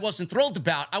things I wasn't thrilled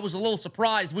about, I was a little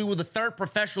surprised we were the third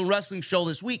professional wrestling show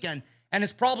this weekend, and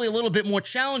it's probably a little bit more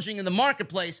challenging in the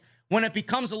marketplace when it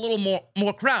becomes a little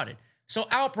more crowded. So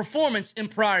our performance in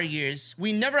prior years,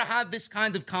 we never had this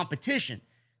kind of competition.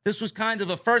 This was kind of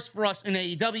a first for us in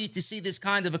AEW to see this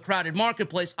kind of a crowded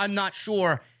marketplace. I'm not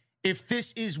sure if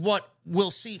this is what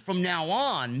we'll see from now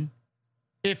on.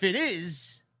 If it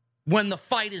is, when the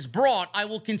fight is brought, I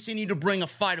will continue to bring a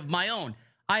fight of my own.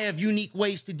 I have unique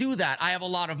ways to do that. I have a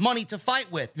lot of money to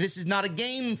fight with. This is not a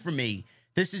game for me.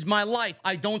 This is my life.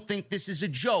 I don't think this is a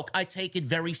joke. I take it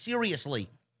very seriously.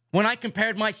 When I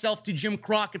compared myself to Jim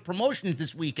Crockett Promotions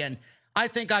this weekend, I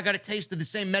think I got a taste of the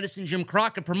same medicine Jim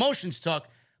Crockett Promotions took,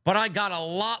 but I got a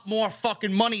lot more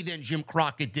fucking money than Jim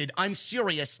Crockett did. I'm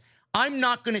serious. I'm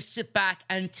not going to sit back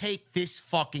and take this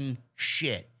fucking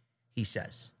shit, he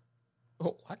says.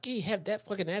 Oh, why can't you have that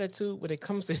fucking attitude when it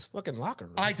comes to his fucking locker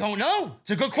room? I don't know. It's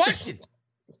a good question.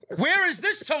 Where is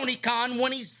this Tony Khan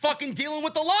when he's fucking dealing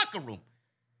with the locker room?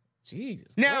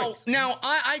 Jesus. Now,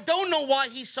 I don't know why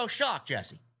he's so shocked,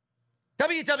 Jesse.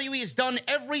 WWE has done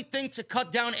everything to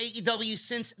cut down AEW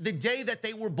since the day that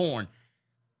they were born,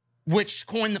 which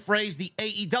coined the phrase the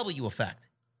AEW effect.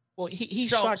 Well, he's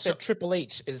shocked that Triple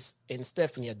H and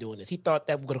Stephanie are doing this. He thought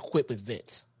that we're going to quit with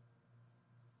Vince.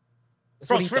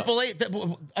 Bro, Triple H,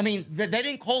 I mean, they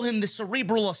didn't call him the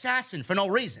cerebral assassin for no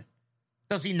reason.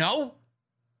 Does he know?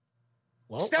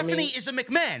 Well, Stephanie is a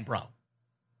McMahon, bro.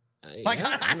 I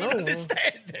don't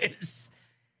understand this.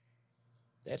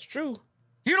 That's true.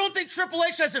 You don't think Triple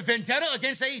H has a vendetta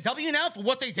against AEW now for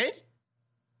what they did?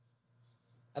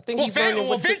 I think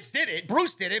Vince did it.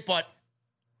 Bruce did it, but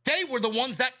they were the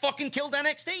ones that fucking killed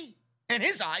NXT in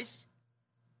his eyes.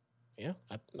 Yeah,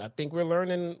 I think we're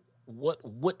learning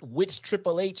which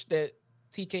Triple H that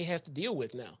TK has to deal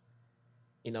with now.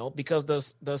 Because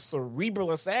the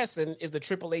cerebral assassin is the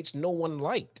Triple H no one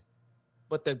liked.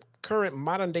 But the current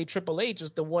modern day Triple H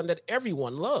is the one that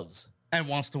everyone loves. And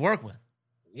wants to work with.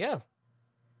 Yeah.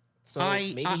 So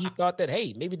maybe he thought that,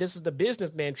 hey, maybe this is the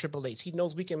businessman Triple H. He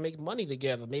knows we can make money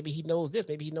together. Maybe he knows this.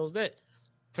 Maybe he knows that.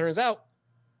 Turns out,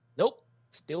 nope.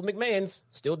 Still McMahon's.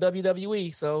 Still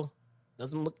WWE. So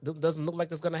doesn't look like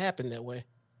that's going to happen that way.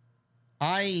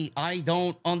 I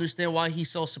don't understand why he's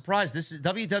so surprised. This is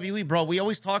WWE, bro. We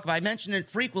always talk about, I mention it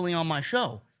frequently on my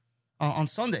show on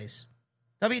Sundays.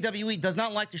 WWE does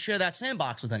not like to share that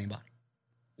sandbox with anybody.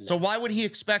 No. So why would he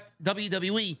expect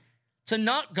WWE to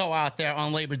not go out there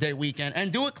on Labor Day weekend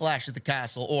and do a Clash at the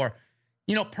Castle or,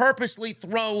 purposely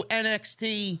throw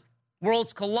NXT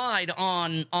Worlds Collide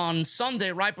on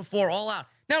Sunday right before All Out?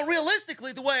 Now,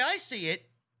 realistically, the way I see it,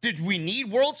 did we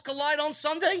need Worlds Collide on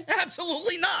Sunday?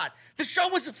 Absolutely not. The show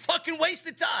was a fucking waste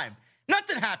of time.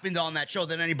 Nothing happened on that show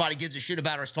that anybody gives a shit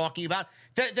about or is talking about.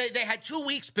 They had 2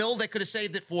 weeks, Bill. They could have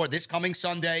saved it for this coming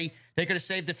Sunday. They could have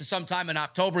saved it for sometime in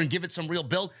October and give it some real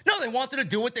build. No, they wanted to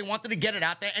do it. They wanted to get it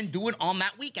out there and do it on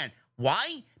that weekend.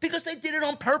 Why? Because they did it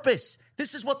on purpose.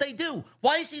 This is what they do.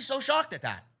 Why is he so shocked at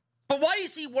that? But why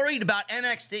is he worried about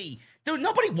NXT? Dude,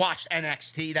 nobody watched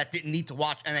NXT that didn't need to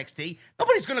watch NXT.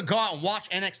 Nobody's going to go out and watch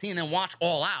NXT and then watch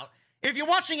All Out. If you're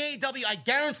watching AEW, I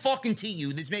guarantee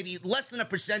you there's maybe less than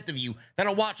 1% of you that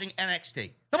are watching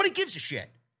NXT. Nobody gives a shit.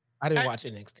 I didn't watch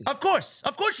NXT. Of course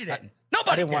you didn't.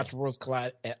 Nobody I didn't did. watch Worlds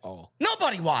Collide at all.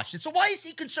 Nobody watched it. So why is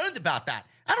he concerned about that?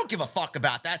 I don't give a fuck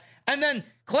about that. And then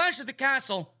Clash of the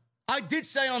Castle, I did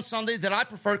say on Sunday that I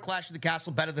preferred Clash of the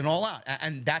Castle better than All Out.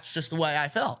 And that's just the way I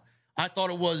felt. I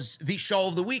thought it was the show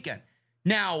of the weekend.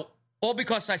 Now, all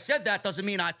because I said that doesn't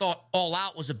mean I thought All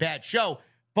Out was a bad show.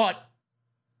 But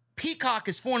Peacock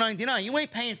is $4.99. You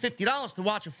ain't paying $50 to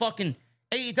watch a fucking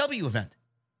AEW event.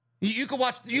 You could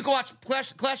watch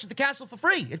Clash of the Castle for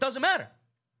free. It doesn't matter.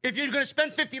 If you're going to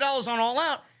spend $50 on All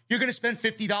Out, you're going to spend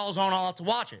 $50 on All Out to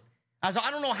watch it. As I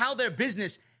don't know how their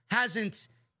business hasn't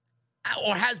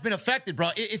or has been affected, bro.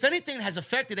 If anything has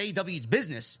affected AEW's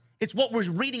business, it's what we're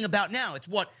reading about now. It's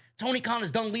what Tony Khan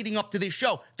has done leading up to this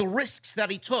show. The risks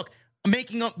that he took,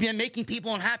 making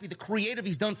people unhappy, the creative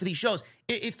he's done for these shows.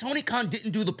 If Tony Khan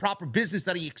didn't do the proper business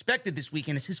that he expected this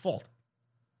weekend, it's his fault.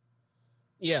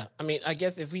 Yeah, I mean, I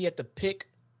guess if we had to pick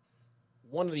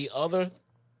one or the other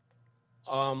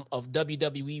of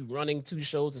WWE running two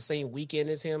shows the same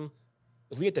weekend as him,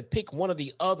 if we had to pick one or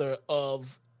the other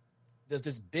of does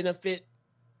this benefit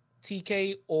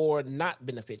TK or not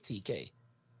benefit TK?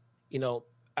 You know,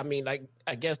 I mean, like,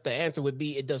 I guess the answer would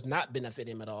be it does not benefit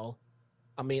him at all.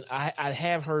 I mean, I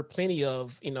have heard plenty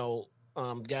of,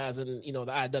 guys in, the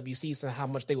IWC saying how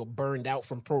much they were burned out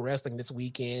from pro wrestling this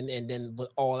weekend. And then with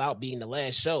All Out being the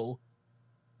last show,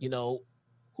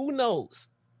 who knows?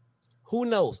 Who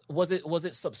knows? Was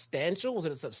it substantial? Was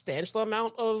it a substantial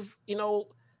amount of,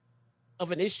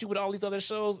 of an issue with all these other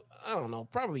shows? I don't know.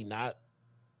 Probably not.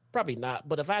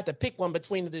 But if I had to pick one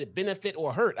between the benefit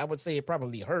or hurt, I would say it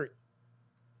probably hurt.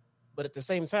 But at the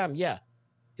same time, yeah,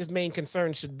 his main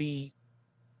concern should be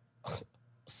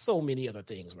so many other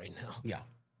things right now. Yeah.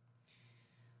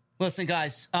 Listen,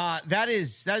 guys, that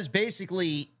is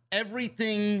basically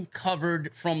everything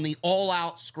covered from the All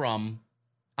Out Scrum.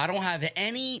 I don't have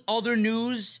any other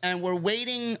news, and we're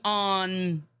waiting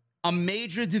on a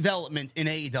major development in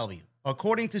AEW.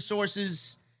 According to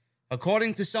sources,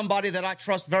 according to somebody that I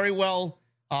trust very well,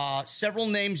 several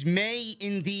names may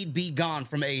indeed be gone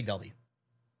from AEW.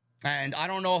 And I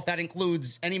don't know if that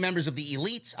includes any members of the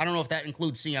Elite. I don't know if that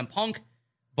includes CM Punk.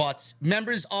 But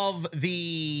members of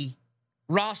the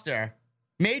roster,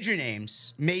 major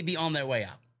names, may be on their way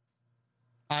out.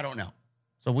 I don't know.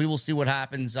 So we will see what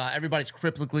happens. Everybody's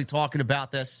cryptically talking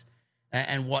about this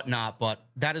and whatnot. But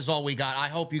that is all we got. I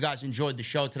hope you guys enjoyed the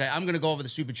show today. I'm going to go over the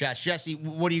Super Chats. Jesse,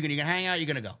 what are you going to? You going to hang out or you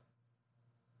going to go?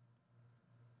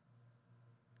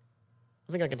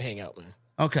 I think I can hang out, man.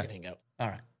 Okay. I can hang out. All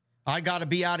right. I got to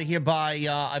be out of here by,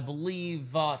 I believe,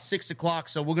 6 o'clock.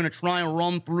 So we're going to try and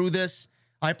run through this.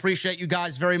 I appreciate you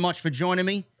guys very much for joining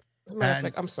me.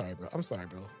 I'm sorry, bro.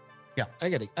 Yeah. I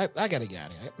gotta get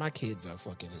out of here. My kids are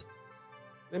fucking.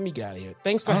 Let me get out of here.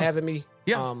 Thanks for having me.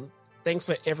 Yeah. Thanks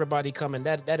for everybody coming.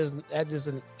 That is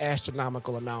an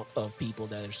astronomical amount of people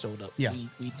that have showed up. Yeah.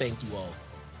 We thank you all.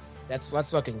 That's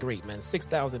fucking great, man.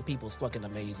 6,000 people is fucking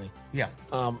amazing. Yeah.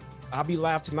 I'll be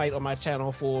live tonight on my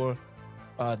channel for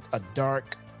a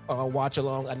dark watch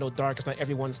along. I know dark is not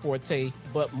everyone's forte,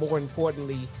 but more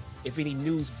importantly, if any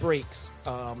news breaks,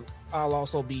 I'll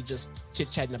also be just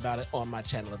chit-chatting about it on my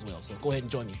channel as well. So go ahead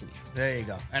and join me, please. There you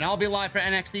go. And I'll be live for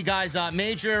NXT, guys.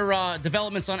 Major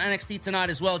developments on NXT tonight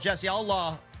as well. Jesse,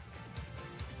 oh,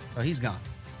 he's gone.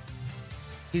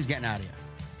 He's getting out of here.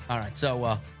 All right,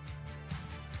 so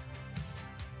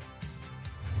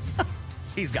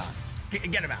he's gone.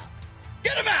 Get him out.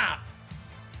 Get him out!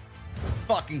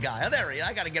 Fucking guy. Oh, there he is.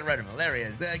 I got to get rid of him. There he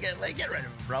is. Get rid of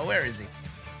him, bro. Where is he?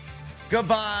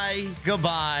 Goodbye.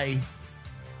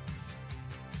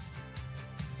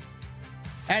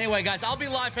 Anyway, guys, I'll be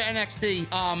live for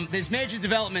NXT. There's major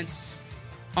developments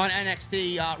on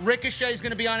NXT. Ricochet is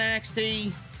going to be on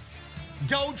NXT.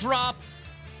 Doudrop,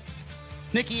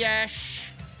 Nikki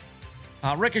Ash.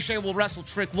 Ricochet will wrestle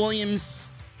Trick Williams.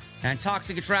 And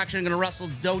Toxic Attraction are going to wrestle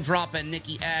Doudrop and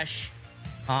Nikki Ash.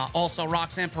 Also,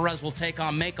 Roxanne Perez will take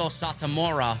on Meiko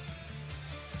Satomura.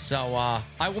 So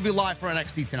I will be live for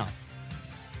NXT tonight.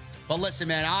 But listen,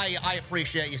 man, I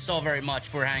appreciate you so very much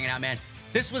for hanging out, man.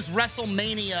 This was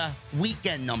WrestleMania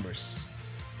weekend numbers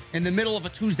in the middle of a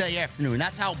Tuesday afternoon.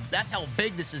 That's how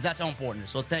big this is. That's how important it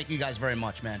is. So thank you guys very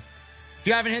much, man. If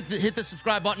you haven't hit the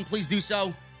subscribe button, please do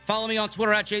so. Follow me on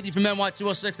Twitter at JD from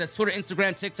NY206. That's Twitter,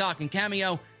 Instagram, TikTok, and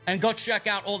Cameo. And go check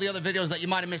out all the other videos that you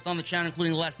might have missed on the channel,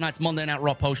 including last night's Monday Night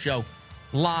Raw post show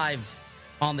live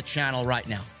on the channel right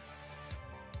now.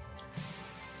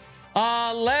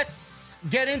 Let's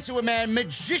get into it, man.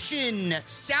 Magician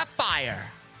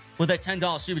Sapphire with a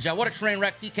 $10 super chat. What a train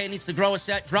wreck. TK needs to grow a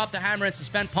set, drop the hammer, and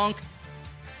suspend Punk,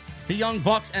 the Young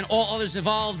Bucks, and all others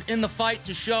involved in the fight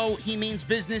to show he means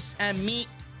business, and meet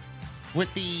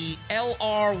with the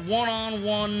LR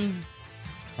one-on-one,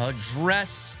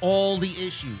 address all the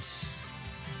issues.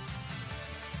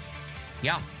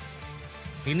 Yeah.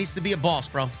 He needs to be a boss,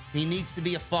 bro. He needs to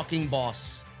be a fucking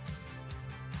boss.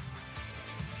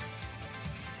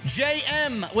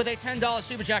 JM with a $10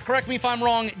 super chat. Correct me if I'm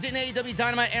wrong. Didn't AEW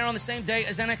Dynamite air on the same day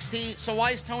as NXT? So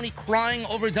why is Tony crying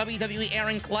over WWE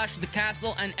airing Clash of the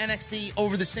Castle and NXT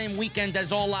over the same weekend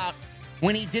as All Out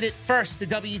when he did it first to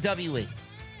WWE?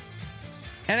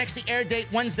 NXT air date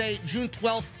Wednesday, June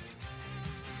 12th,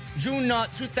 June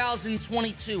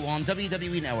 2022 on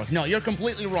WWE Network. No, you're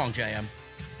completely wrong, JM.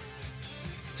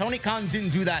 Tony Khan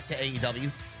didn't do that to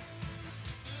AEW.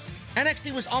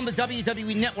 NXT was on the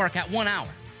WWE Network at 1 hour.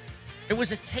 It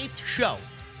was a taped show.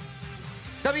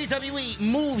 WWE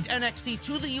moved NXT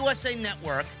to the USA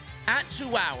Network at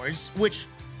 2 hours, which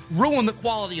ruined the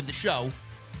quality of the show.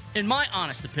 In my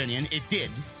honest opinion, it did.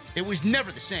 It was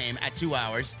never the same at 2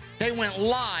 hours. They went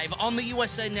live on the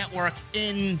USA Network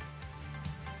in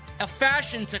a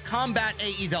fashion to combat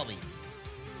AEW.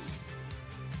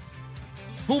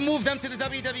 Who moved them to the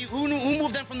WWE? Who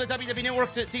moved them from the WWE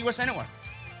Network to USA Network?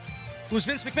 It was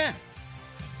Vince McMahon.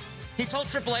 He told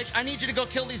Triple H, I need you to go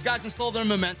kill these guys and slow their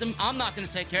momentum. I'm not going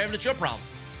to take care of it. It's your problem.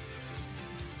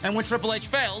 And when Triple H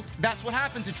failed, that's what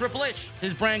happened to Triple H.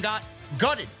 His brand got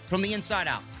gutted from the inside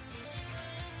out.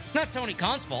 Not Tony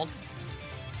Khan's fault.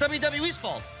 It's WWE's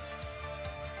fault.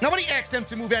 Nobody asked them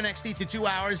to move NXT to 2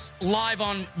 hours live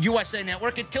on USA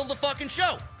Network. It killed the fucking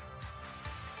show.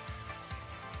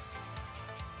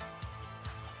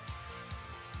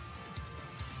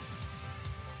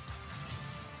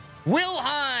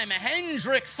 Wilhelm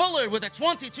Hendrik Fuller with a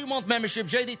 22-month membership.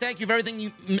 JD, thank you for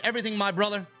everything, my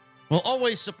brother. We'll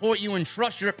always support you and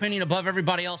trust your opinion above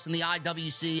everybody else in the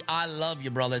IWC. I love you,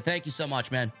 brother. Thank you so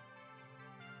much, man.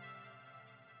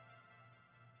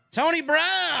 Tony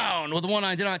Brown with the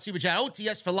 $1.99 super chat.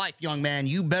 OTS for life, young man.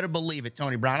 You better believe it,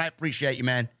 Tony Brown. I appreciate you,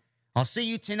 man. I'll see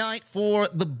you tonight for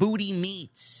the booty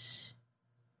meets.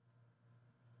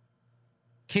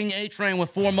 King A-Train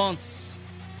with 4 months.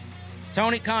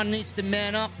 Tony Khan needs to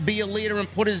man up, be a leader, and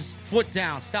put his foot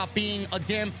down. Stop being a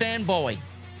damn fanboy.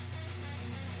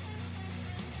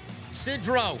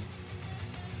 Sidro,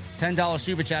 $10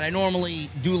 super chat. I normally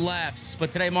do laughs, but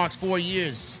today marks 4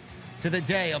 years to the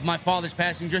day of my father's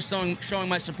passing. Just showing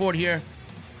my support here,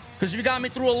 because you got me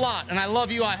through a lot, and I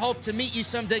love you. I hope to meet you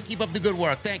someday. Keep up the good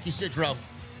work. Thank you, Sidro.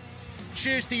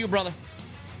 Cheers to you, brother.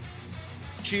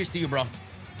 Cheers to you, bro.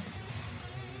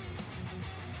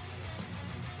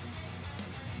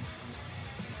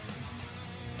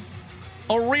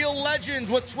 A real legend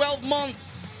with 12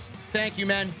 months. Thank you,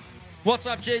 man. What's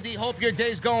up, JD? Hope your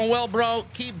day's going well, bro.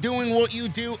 Keep doing what you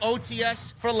do.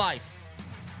 OTS for life.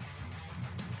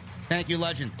 Thank you,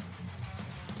 legend.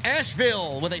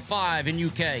 Asheville with a 5 in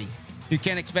UK. You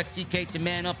can't expect TK to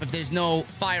man up if there's no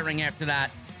firing after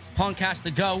that. Punk has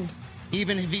to go,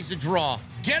 even if he's a draw.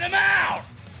 Get him out!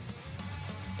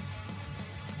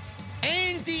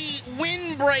 Andy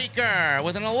Windbreaker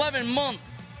with an 11-month.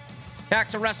 Back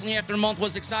to wrestling after a month.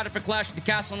 Was excited for Clash of the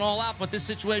Castle and All Out, but this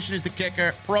situation is the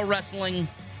kicker. Pro wrestling,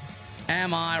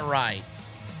 am I right?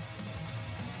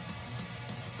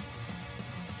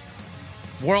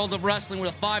 World of Wrestling with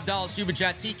a $5 super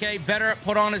chat. TK better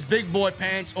put on his big boy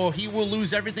pants or he will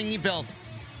lose everything he built.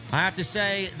 I have to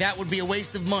say, that would be a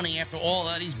waste of money after all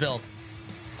that he's built.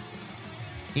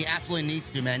 He absolutely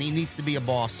needs to, man. He needs to be a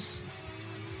boss.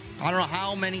 I don't know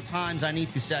how many times I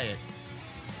need to say it.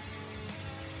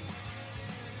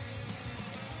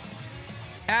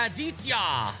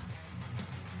 Aditya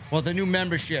with a new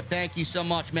membership. Thank you so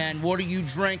much, man. What are you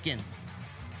drinking?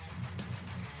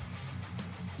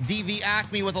 DV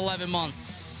Acme with 11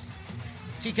 months.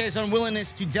 TK's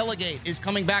unwillingness to delegate is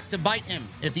coming back to bite him.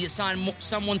 If he assigned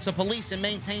someone to police and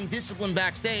maintain discipline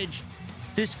backstage,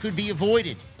 this could be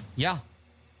avoided. Yeah.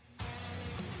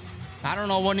 I don't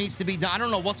know what needs to be done. I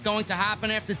don't know what's going to happen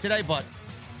after today, but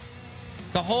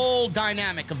the whole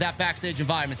dynamic of that backstage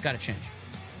environment's got to change.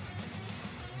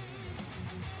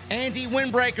 Andy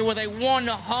Windbreaker with a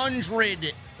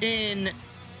 100 in,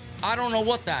 I don't know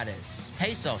what that is.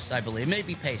 Pesos, I believe.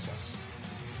 Maybe pesos.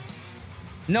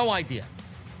 No idea.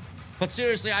 But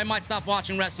seriously, I might stop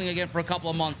watching wrestling again for a couple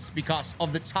of months because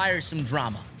of the tiresome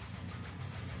drama.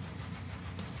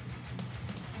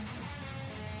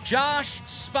 Josh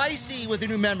Spicy with a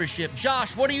new membership.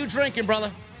 Josh, what are you drinking,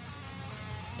 brother?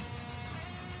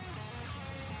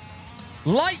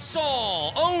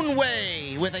 Lysol Own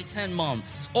Way with a 10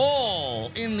 months.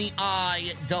 All in the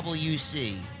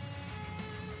IWC.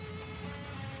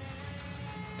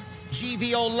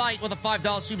 GVO Light with a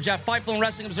 $5 super chat. Fightful and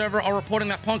Wrestling Observer are reporting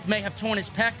that Punk may have torn his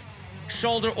pec,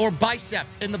 shoulder, or bicep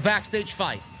in the backstage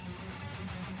fight.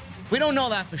 We don't know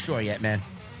that for sure yet, man.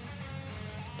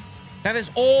 That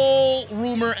is all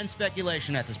rumor and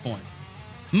speculation at this point.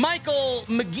 Michael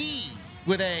McGee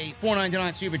with a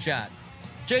 $4.99 super chat.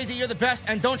 JD, you're the best,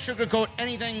 and don't sugarcoat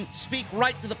anything. Speak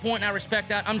right to the point, and I respect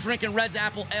that. I'm drinking Red's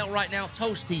Apple Ale right now.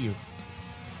 Toast to you.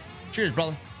 Cheers,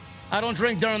 brother. I don't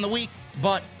drink during the week,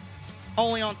 but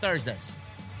only on Thursdays.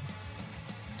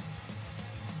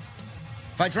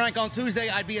 If I drank on Tuesday,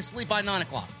 I'd be asleep by 9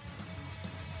 o'clock.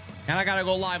 And I gotta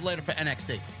go live later for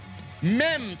NXT.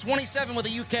 Mem27 with a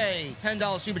UK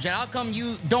 $10 super chat. How come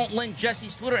you don't link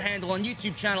Jesse's Twitter handle and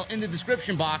YouTube channel in the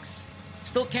description box?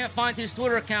 Still can't find his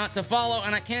Twitter account to follow,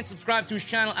 and I can't subscribe to his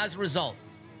channel as a result.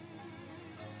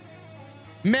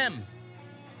 Mem,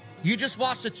 you just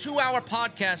watched a 2-hour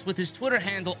podcast with his Twitter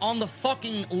handle on the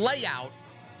fucking layout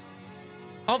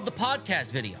of the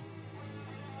podcast video.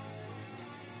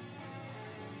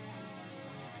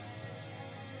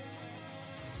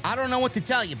 I don't know what to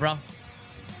tell you, bro.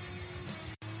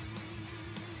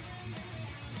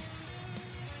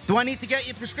 Do I need to get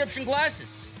you prescription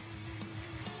glasses?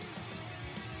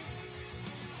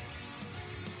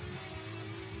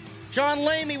 John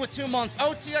Lamey with 2 months.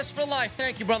 OTS for life.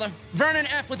 Thank you, brother. Vernon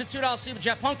F with the $2 super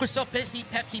chat. Punk was so pissed he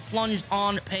Pepsi plunged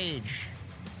on Page.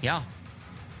 Yeah.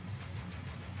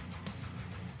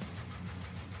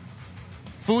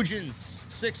 Fujins,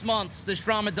 6 months. This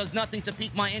drama does nothing to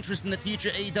pique my interest in the future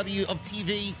AEW of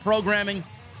TV programming.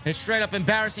 It's straight up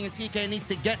embarrassing, and TK needs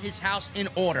to get his house in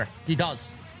order. He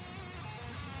does.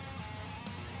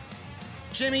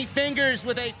 Jimmy Fingers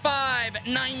with a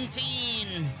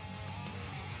 $5.19.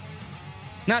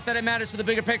 Not that it matters for the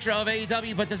bigger picture of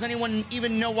AEW, but does anyone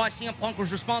even know why CM Punk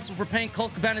was responsible for paying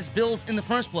Colt Cabana's bills in the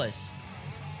first place?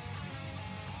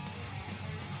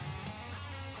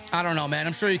 I don't know, man.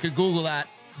 I'm sure you could Google that,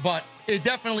 but it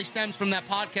definitely stems from that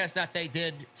podcast that they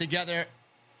did together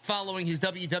following his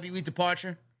WWE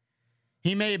departure.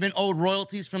 He may have been owed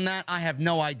royalties from that. I have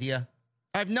no idea.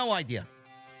 I have no idea.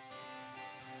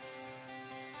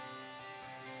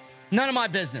 None of my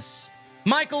business.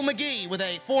 Michael McGee with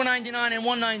a $4.99 and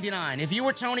 $1.99. If you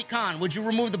were Tony Khan, would you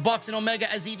remove the Bucks and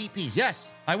Omega as EVPs? Yes,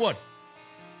 I would.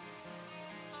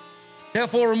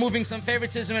 Therefore, removing some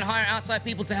favoritism and hire outside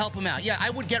people to help him out. Yeah, I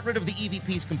would get rid of the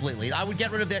EVPs completely. I would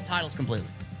get rid of their titles completely.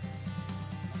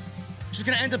 It's just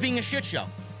going to end up being a shit show.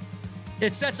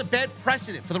 It sets a bad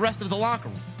precedent for the rest of the locker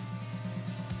room.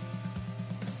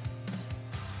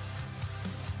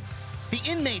 The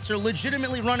inmates are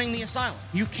legitimately running the asylum.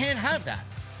 You can't have that.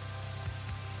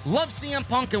 Love CM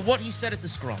Punk and what he said at the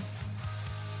Scrum.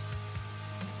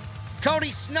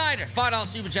 Cody Snyder, $5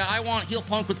 super chat. I want heel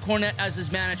Punk with Cornette as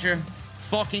his manager.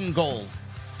 Fucking gold.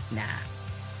 Nah.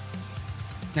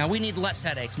 Now we need less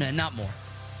headaches, man, not more.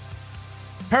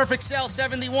 Perfect Cell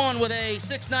 71 with a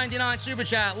 $6.99 super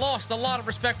chat. Lost a lot of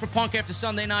respect for Punk after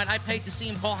Sunday night. I paid to see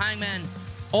him call Hangman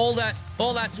all that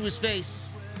to his face.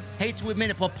 Hate to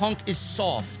admit it, but Punk is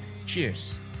soft.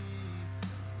 Cheers.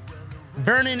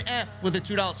 Vernon F with a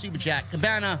 $2 super chat.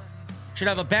 Cabana should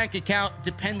have a bank account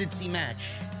dependency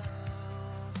match.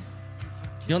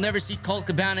 You'll never see Colt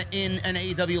Cabana in an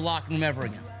AEW locker room ever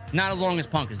again. Not as long as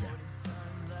Punk is there.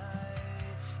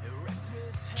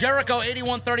 Jericho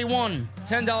 8131,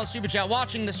 $10 super chat.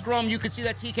 Watching the Scrum, you could see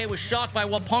that TK was shocked by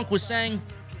what Punk was saying.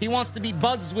 He wants to be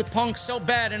buds with Punk so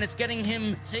bad, and it's getting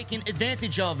him taken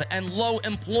advantage of and low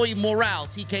employee morale.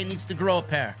 TK needs to grow a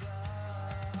pair.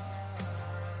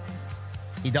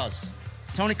 He does.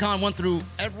 Tony Khan went through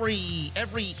every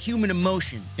human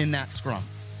emotion in that Scrum.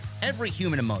 Every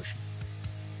human emotion.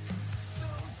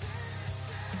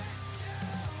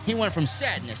 He went from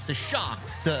sadness to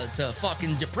shocked to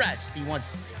fucking depressed. It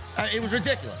was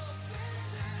ridiculous.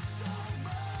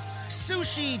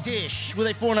 Sushi Dish with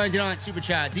a $4.99 super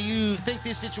chat. Do you think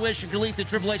this situation could lead to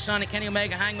Triple H signing Kenny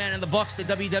Omega, Hangman, and the Bucks to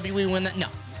WWE win that? No.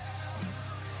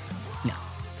 No.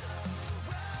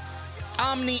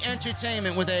 Omni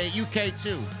Entertainment with a UK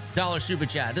 $2 super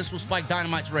chat. This will spike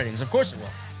Dynamite's ratings. Of course it will.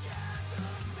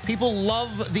 People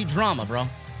love the drama, bro.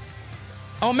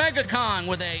 Omega Khan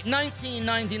with a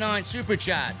 $19.99 super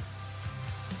chat.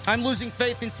 I'm losing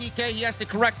faith in TK. He has to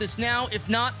correct this now. If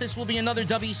not, this will be another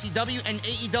WCW and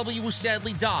AEW will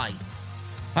sadly die.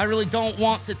 I really don't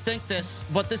want to think this,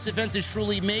 but this event is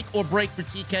truly make or break for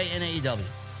TK and AEW.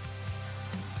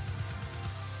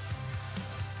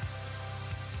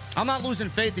 I'm not losing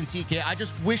faith in TK. I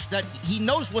just wish that he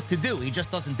knows what to do. He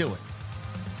just doesn't do it.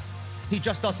 He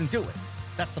just doesn't do it.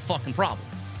 That's the fucking problem.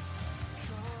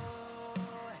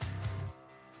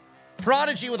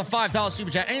 Prodigy with a $5 super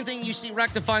chat. Anything you see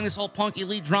rectifying this whole Punk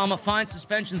Elite drama, fine,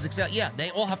 suspensions, etc. Yeah, they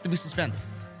all have to be suspended.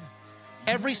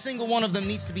 Every single one of them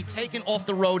needs to be taken off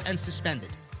the road and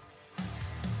suspended.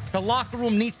 The locker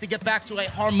room needs to get back to a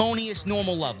harmonious,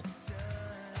 normal level.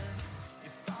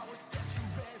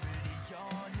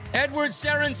 Edward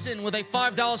Sorensen with a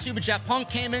 $5 super chat. Punk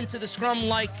came into the scrum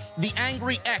like the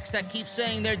angry ex that keeps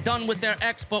saying they're done with their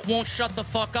ex but won't shut the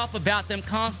fuck up about them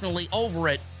constantly. Over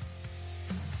it.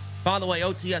 By the way,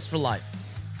 OTS for life.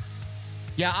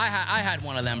 Yeah, I had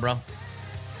one of them, bro.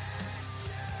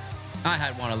 I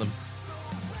had one of them.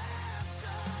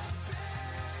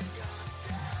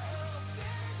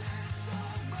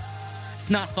 It's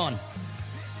not fun.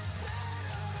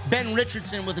 Ben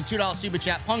Richardson with a $2 super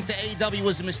chat. Punk to AEW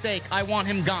was a mistake. I want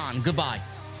him gone. Goodbye.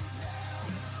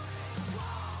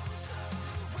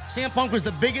 CM Punk was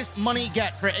the biggest money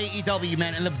get for AEW,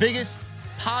 man, and the biggest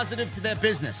positive to their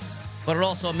business. But it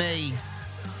also may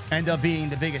end up being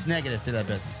the biggest negative to their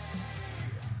business.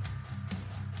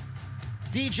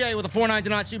 DJ with a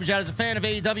 $4.99 super chat. As a fan of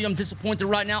AEW, I'm disappointed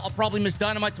right now. I'll probably miss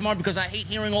Dynamite tomorrow because I hate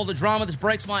hearing all the drama. This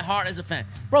breaks my heart as a fan.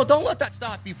 Bro, don't let that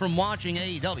stop you from watching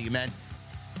AEW, man.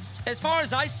 As far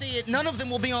as I see it, none of them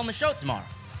will be on the show tomorrow.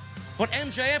 But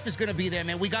MJF is going to be there,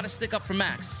 man. We got to stick up for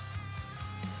Max.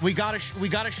 We got to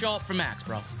show up for Max,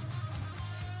 bro.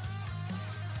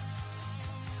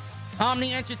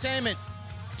 Omni Entertainment,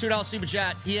 $2 super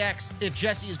chat. He asked if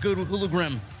Jesse is good with Hula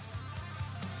Grim.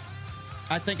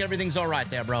 I think everything's all right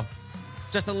there, bro.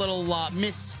 Just a little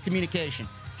miscommunication.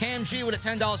 Cam G with a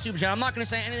 $10 super chat. I'm not going to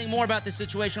say anything more about this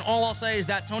situation. All I'll say is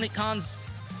that Tony Khan's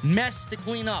mess to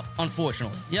clean up,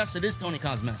 unfortunately. Yes, it is Tony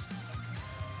Khan's mess.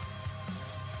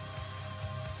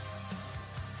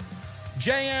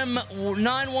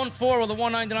 JM914 with a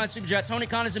 $1.99 super chat. Tony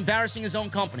Khan is embarrassing his own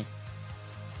company.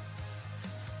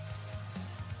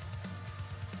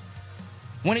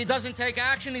 When he doesn't take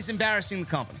action, he's embarrassing the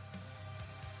company.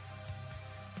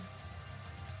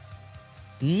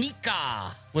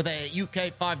 Nika with a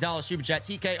UK $5 super chat.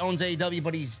 TK owns AEW,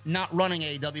 but he's not running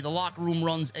AEW. The locker room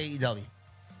runs AEW.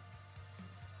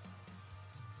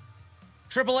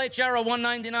 Triple H era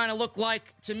 $1.99. It looked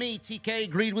like, to me, TK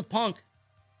agreed with Punk.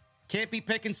 Can't be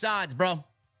picking sides, bro.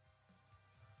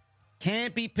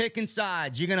 Can't be picking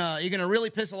sides. You're gonna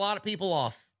really piss a lot of people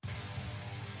off.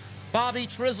 Bobby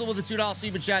Trizzle with a $2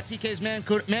 super chat. TK's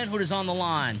manhood is on the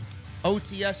line.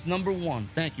 OTS number 1.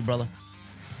 Thank you, brother.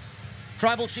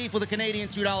 Tribal Chief with a Canadian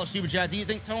 $2 super chat. Do you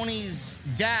think Tony's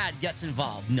dad gets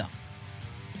involved? No.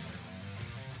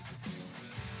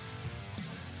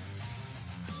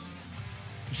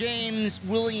 James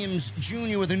Williams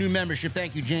Jr. with a new membership.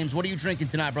 Thank you, James. What are you drinking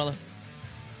tonight, brother?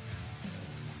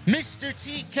 Mr.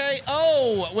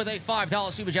 TKO with a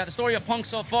 $5 super chat. The story of Punk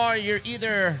so far, you're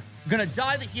either gonna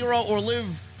die the hero or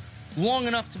live long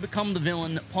enough to become the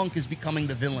villain. Punk is becoming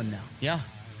the villain now. Yeah.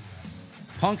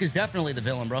 Punk is definitely the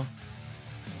villain, bro.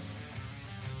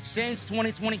 Saints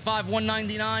 2025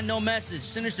 $1.99, no message.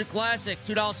 Sinister Classic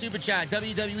 $2 super chat.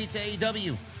 WWE to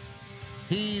AEW.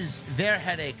 He's their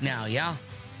headache now, yeah?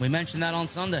 We mentioned that on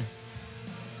Sunday.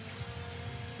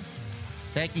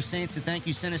 Thank you, Saints, and thank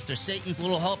you, Sinister. Satan's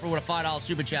Little Helper with a $5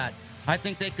 super chat. I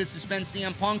think they could suspend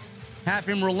CM Punk, have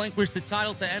him relinquish the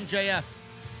title to MJF.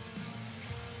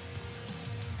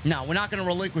 No, we're not going to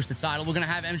relinquish the title. We're going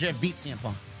to have MJF beat CM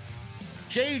Punk.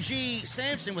 JG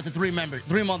Sampson with a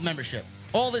 3-month membership.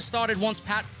 All this started once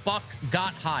Pat Buck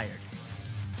got hired.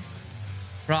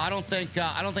 Bro, I don't think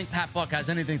Pat Buck has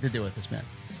anything to do with this, man.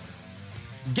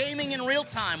 Gaming in real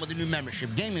time with a new membership.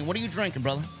 Gaming, what are you drinking,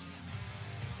 brother?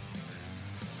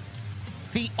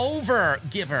 The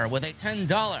Overgiver with a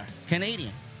 $10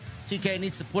 Canadian. TK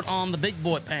needs to put on the big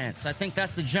boy pants. I think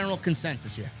that's the general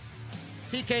consensus here.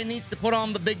 TK needs to put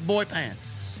on the big boy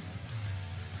pants.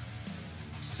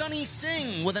 Sunny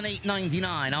Singh with an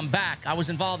 $8.99. I'm back. I was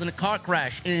involved in a car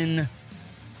crash in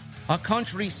a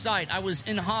country site. I was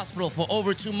in hospital for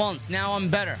over 2 months. Now I'm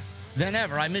better than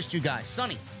ever. I missed you guys.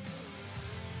 Sunny,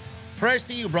 prayers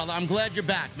to you, brother. I'm glad you're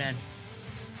back, man.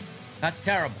 That's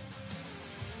terrible.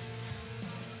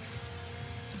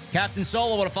 Captain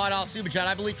Solo with a $5 super chat.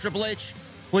 I believe Triple H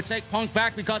would take Punk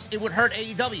back because it would hurt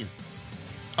AEW.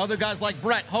 Other guys like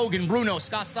Brett, Hogan, Bruno,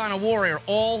 Scott Steiner, Warrior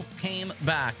all came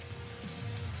back.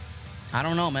 I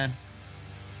don't know, man.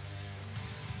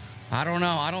 I don't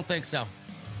know. I don't think so.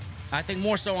 I think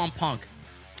more so on Punk.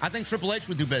 I think Triple H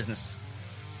would do business.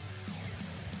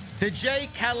 The J.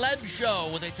 Caleb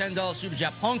Show with a $10 Super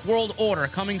Chat. Punk World Order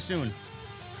coming soon.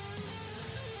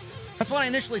 That's what I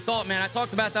initially thought, man. I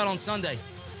talked about that on Sunday.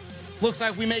 Looks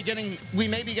like we may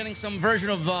be getting some version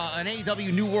of an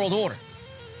AEW New World Order.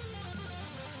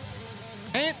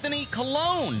 Anthony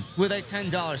Colon with a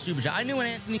 $10 Super Chat. I knew an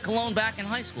Anthony Colon back in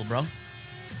high school, bro.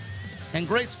 And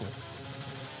grade school.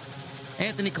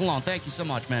 Anthony Colon, thank you so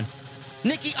much, man.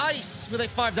 Nikki Ice with a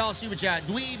 $5 Super Chat.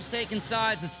 Dweebs taking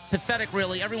sides. It's pathetic,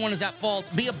 really. Everyone is at fault.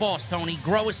 Be a boss, Tony.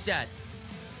 Grow a set.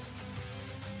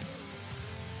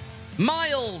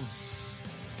 Miles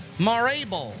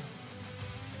Marable.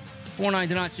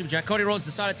 $4.99 Super Chat. Cody Rhodes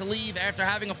decided to leave after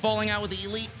having a falling out with the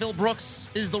Elite. Phil Brooks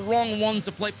is the wrong one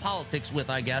to play politics with,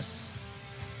 I guess.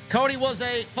 Cody was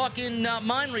a fucking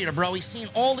mind reader, bro. He's seen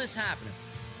all this happening.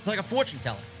 He's like a fortune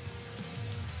teller.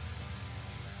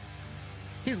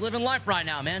 He's living life right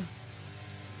now, man.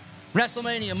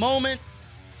 WrestleMania moment.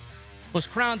 Was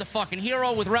crowned a fucking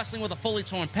hero with wrestling with a fully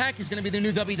torn pec. He's going to be the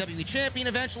new WWE champion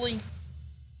eventually.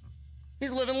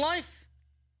 He's living life.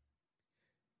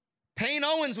 Payne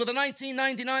Owens with a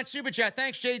 $19.99 Super Chat.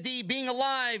 Thanks, JD. Being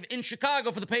alive in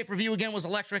Chicago for the pay-per-view again was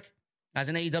electric. As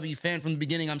an AEW fan from the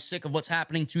beginning, I'm sick of what's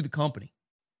happening to the company.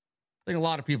 I think a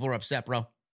lot of people are upset, bro.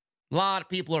 A lot of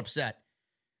people are upset.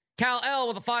 Cal L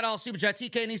with a $5 Super Chat.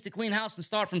 TK needs to clean house and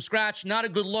start from scratch. Not a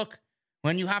good look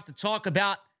when you have to talk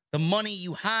about the money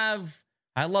you have.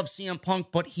 I love CM Punk,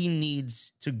 but he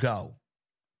needs to go.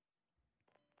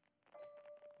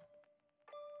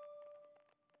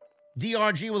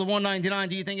 DRG with a $1.99.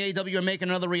 Do you think AEW are making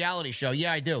another reality show?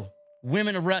 Yeah, I do.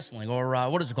 Women of Wrestling, or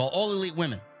what is it called? All Elite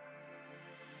Women.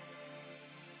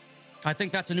 I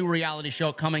think that's a new reality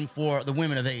show coming for the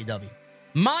women of AEW.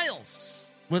 Miles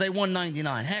with a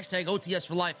 $1.99. Hashtag OTS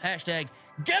for life. Hashtag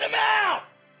get him out!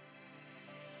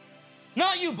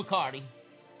 Not you, Bacardi,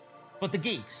 but the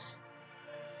geeks.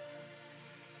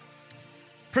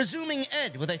 Presuming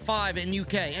Ed with a 5 in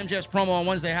UK. MJF's promo on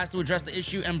Wednesday has to address the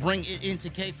issue and bring it into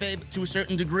kayfabe to a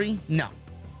certain degree? No.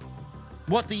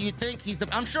 What do you think?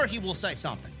 I'm sure he will say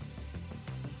something.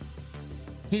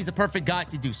 He's the perfect guy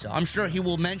to do so. I'm sure he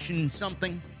will mention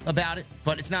something about it,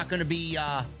 but it's not going to be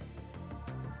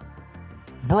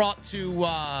brought to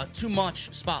too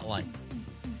much spotlight.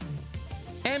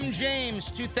 M. James,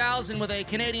 2000 with a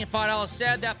Canadian $5.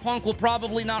 Said that Punk will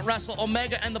probably not wrestle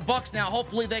Omega and the Bucks now.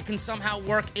 Hopefully they can somehow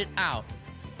work it out.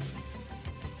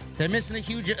 They're missing a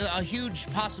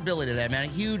huge possibility there, man. A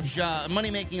huge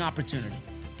money-making opportunity.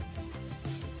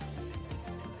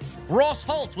 Ross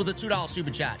Holt with a $2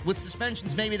 Super Chat. With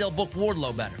suspensions, maybe they'll book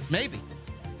Wardlow better. Maybe.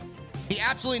 He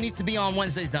absolutely needs to be on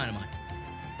Wednesday's Dynamite.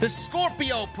 The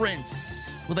Scorpio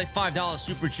Prince with a $5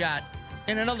 Super Chat.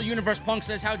 In another universe, Punk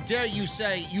says, how dare you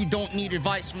say you don't need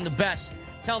advice from the best?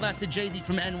 Tell that to JD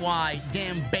from NY.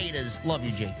 Damn betas. Love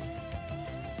you, JD.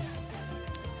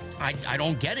 I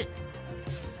don't get it.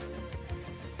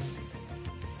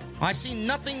 I see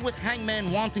nothing with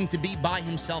Hangman wanting to be by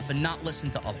himself and not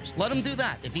listen to others. Let him do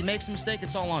that. If he makes a mistake,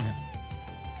 it's all on him.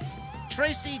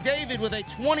 Tracy David with a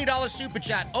 $20 Super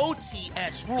Chat.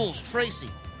 OTS rules,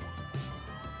 Tracy.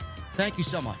 Thank you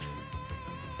so much.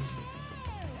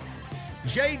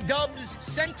 J-Dubs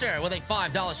Center with a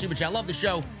 $5 Super Chat. Love the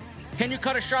show. Can you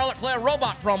cut a Charlotte Flair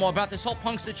robot promo about this whole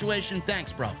Punk situation?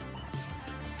 Thanks, bro.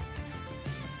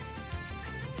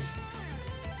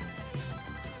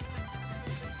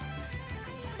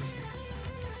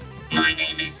 My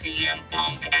name is CM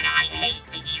Punk, and I hate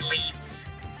the elites.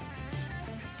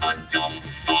 A dumb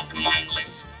fuck,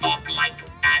 mindless fuck like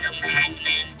Adam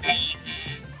Hangman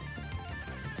Page.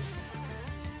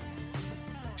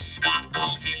 Scott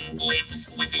Colton lives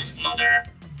with his mother,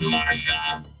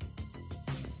 Marsha.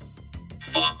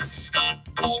 Fuck Scott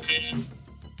Colton.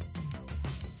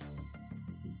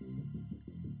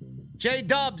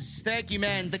 J-Dubs, thank you,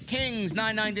 man. The Kings,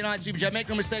 $9.99 Super Chat. Make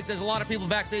no mistake, there's a lot of people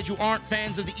backstage who aren't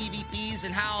fans of the EVPs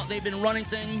and how they've been running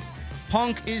things.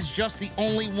 Punk is just the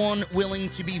only one willing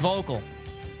to be vocal.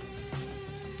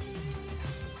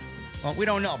 Well, we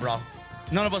don't know, bro.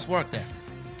 None of us work there.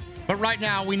 But right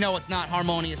now, we know it's not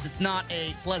harmonious. It's not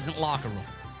a pleasant locker room.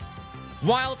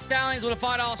 Wild Stallions with a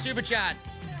 $5 Super Chat.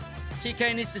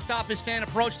 TK needs to stop his fan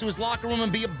approach to his locker room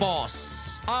and be a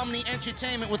boss. Omni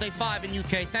Entertainment with a 5 in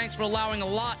UK. Thanks for allowing a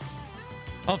lot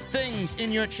of things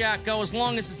in your chat go. As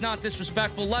long as it's not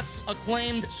disrespectful, let's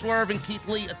acclaimed Swerve and Keith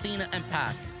Lee, Athena, and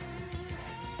Pac.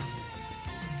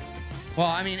 Well,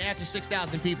 I mean, after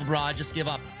 6,000 people, bro, I just give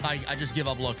up. I just give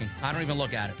up looking. I don't even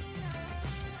look at it.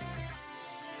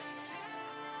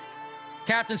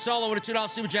 Captain Solo with a $2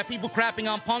 super chat. People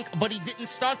crapping on Punk, but he didn't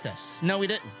start this. No, he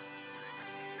didn't.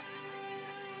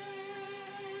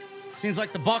 Seems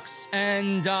like the Bucks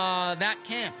and that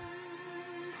camp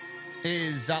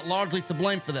is largely to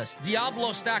blame for this. Diablo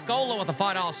Stackola with a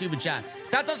 $5 super chat.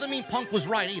 That doesn't mean Punk was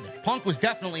right either. Punk was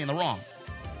definitely in the wrong.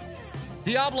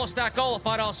 Diablo Stackola,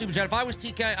 $5 super chat. If I was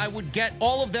TK, I would get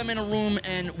all of them in a room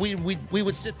and we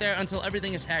would sit there until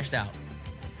everything is hashed out.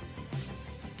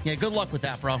 Yeah, good luck with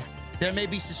that, bro. There may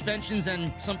be suspensions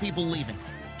and some people leaving.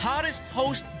 Hottest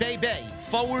host Bebe,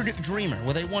 Forward Dreamer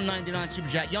with a $1.99 super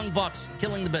chat. Young Bucks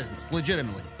killing the business.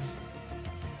 Legitimately.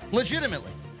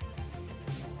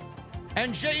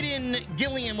 And Jaden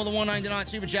Gilliam with a $1.99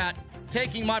 super chat.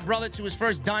 Taking my brother to his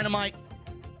first Dynamite.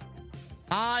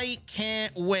 I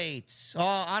can't wait.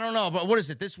 I don't know, but what is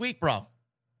it this week, bro?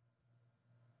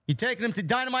 You taking him to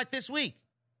Dynamite this week?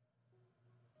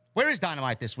 Where is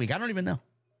Dynamite this week? I don't even know.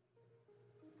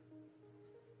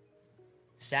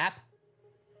 Sap?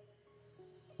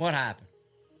 What happened?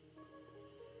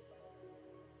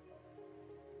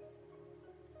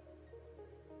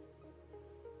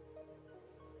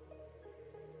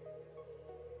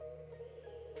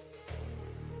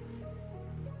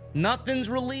 Nothing's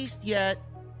released yet.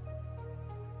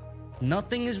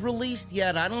 Nothing is released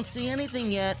yet. I don't see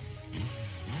anything yet.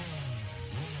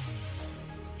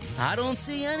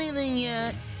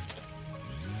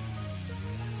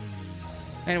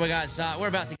 Anyway, guys, we're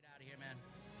about to get out of here, man.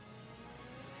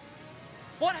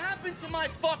 What happened to my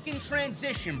fucking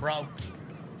transition, bro?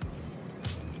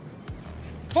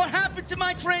 What happened to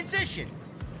my transition?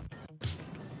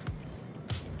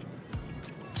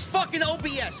 It's fucking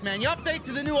OBS, man. You update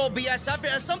to the new OBS.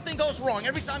 Something goes wrong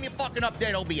every time you fucking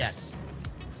update OBS.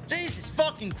 Jesus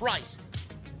fucking Christ.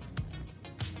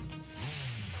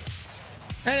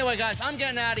 Anyway, guys, I'm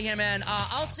getting out of here, man.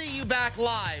 I'll see you back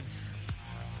live.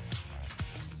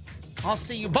 I'll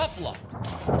see you, Buffalo.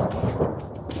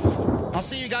 I'll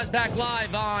see you guys back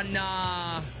live on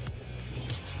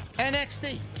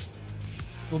NXT.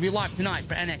 We'll be live tonight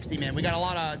for NXT, man. We got a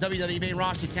lot of WWE main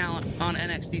roster talent on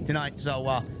NXT tonight,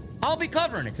 so I'll be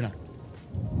covering it tonight.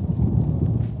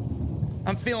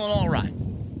 I'm feeling all right.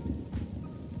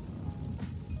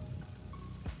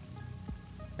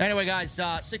 Anyway, guys,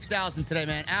 6,000 today,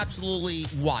 man. Absolutely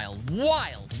wild.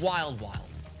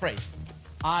 Crazy.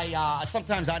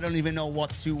 Sometimes I don't even know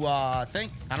what to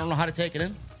think. I don't know how to take it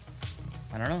in.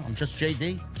 I don't know. I'm just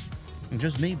JD. I'm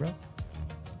just me, bro.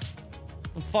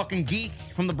 Some fucking geek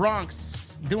from the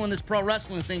Bronx doing this pro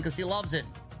wrestling thing because he loves it.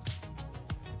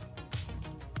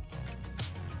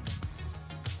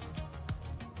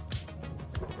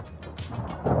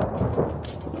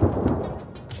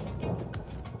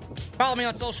 Follow me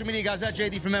on social media, guys, at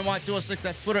JD from NY206.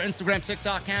 That's Twitter, Instagram,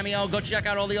 TikTok, Cameo. Go check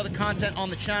out all the other content on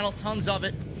the channel. Tons of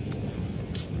it.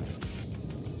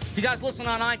 If you guys listen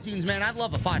on iTunes, man, I'd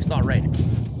love a 5-star rating.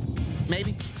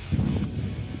 Maybe.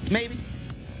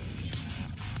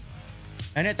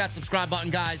 And hit that subscribe button,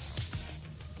 guys.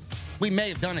 We may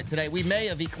have done it today. We may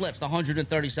have eclipsed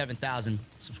 137,000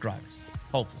 subscribers.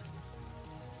 Hopefully.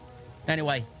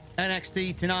 Anyway,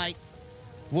 NXT tonight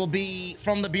will be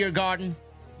from the Beer Garden.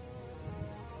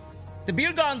 The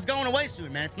Beer Garden's going away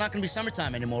soon, man. It's not going to be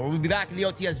summertime anymore. We'll be back in the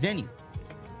OTS venue.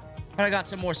 But I got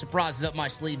some more surprises up my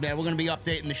sleeve, man. We're going to be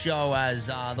updating the show as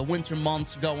the winter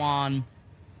months go on.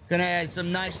 Going to add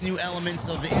some nice new elements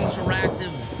of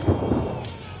interactive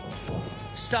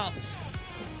stuff.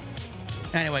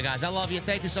 Anyway, guys, I love you.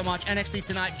 Thank you so much. NXT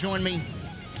tonight, join me.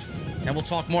 And we'll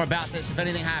talk more about this. If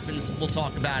anything happens, we'll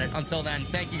talk about it. Until then,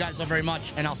 thank you guys so very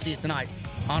much. And I'll see you tonight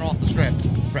on Off the Script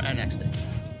for NXT.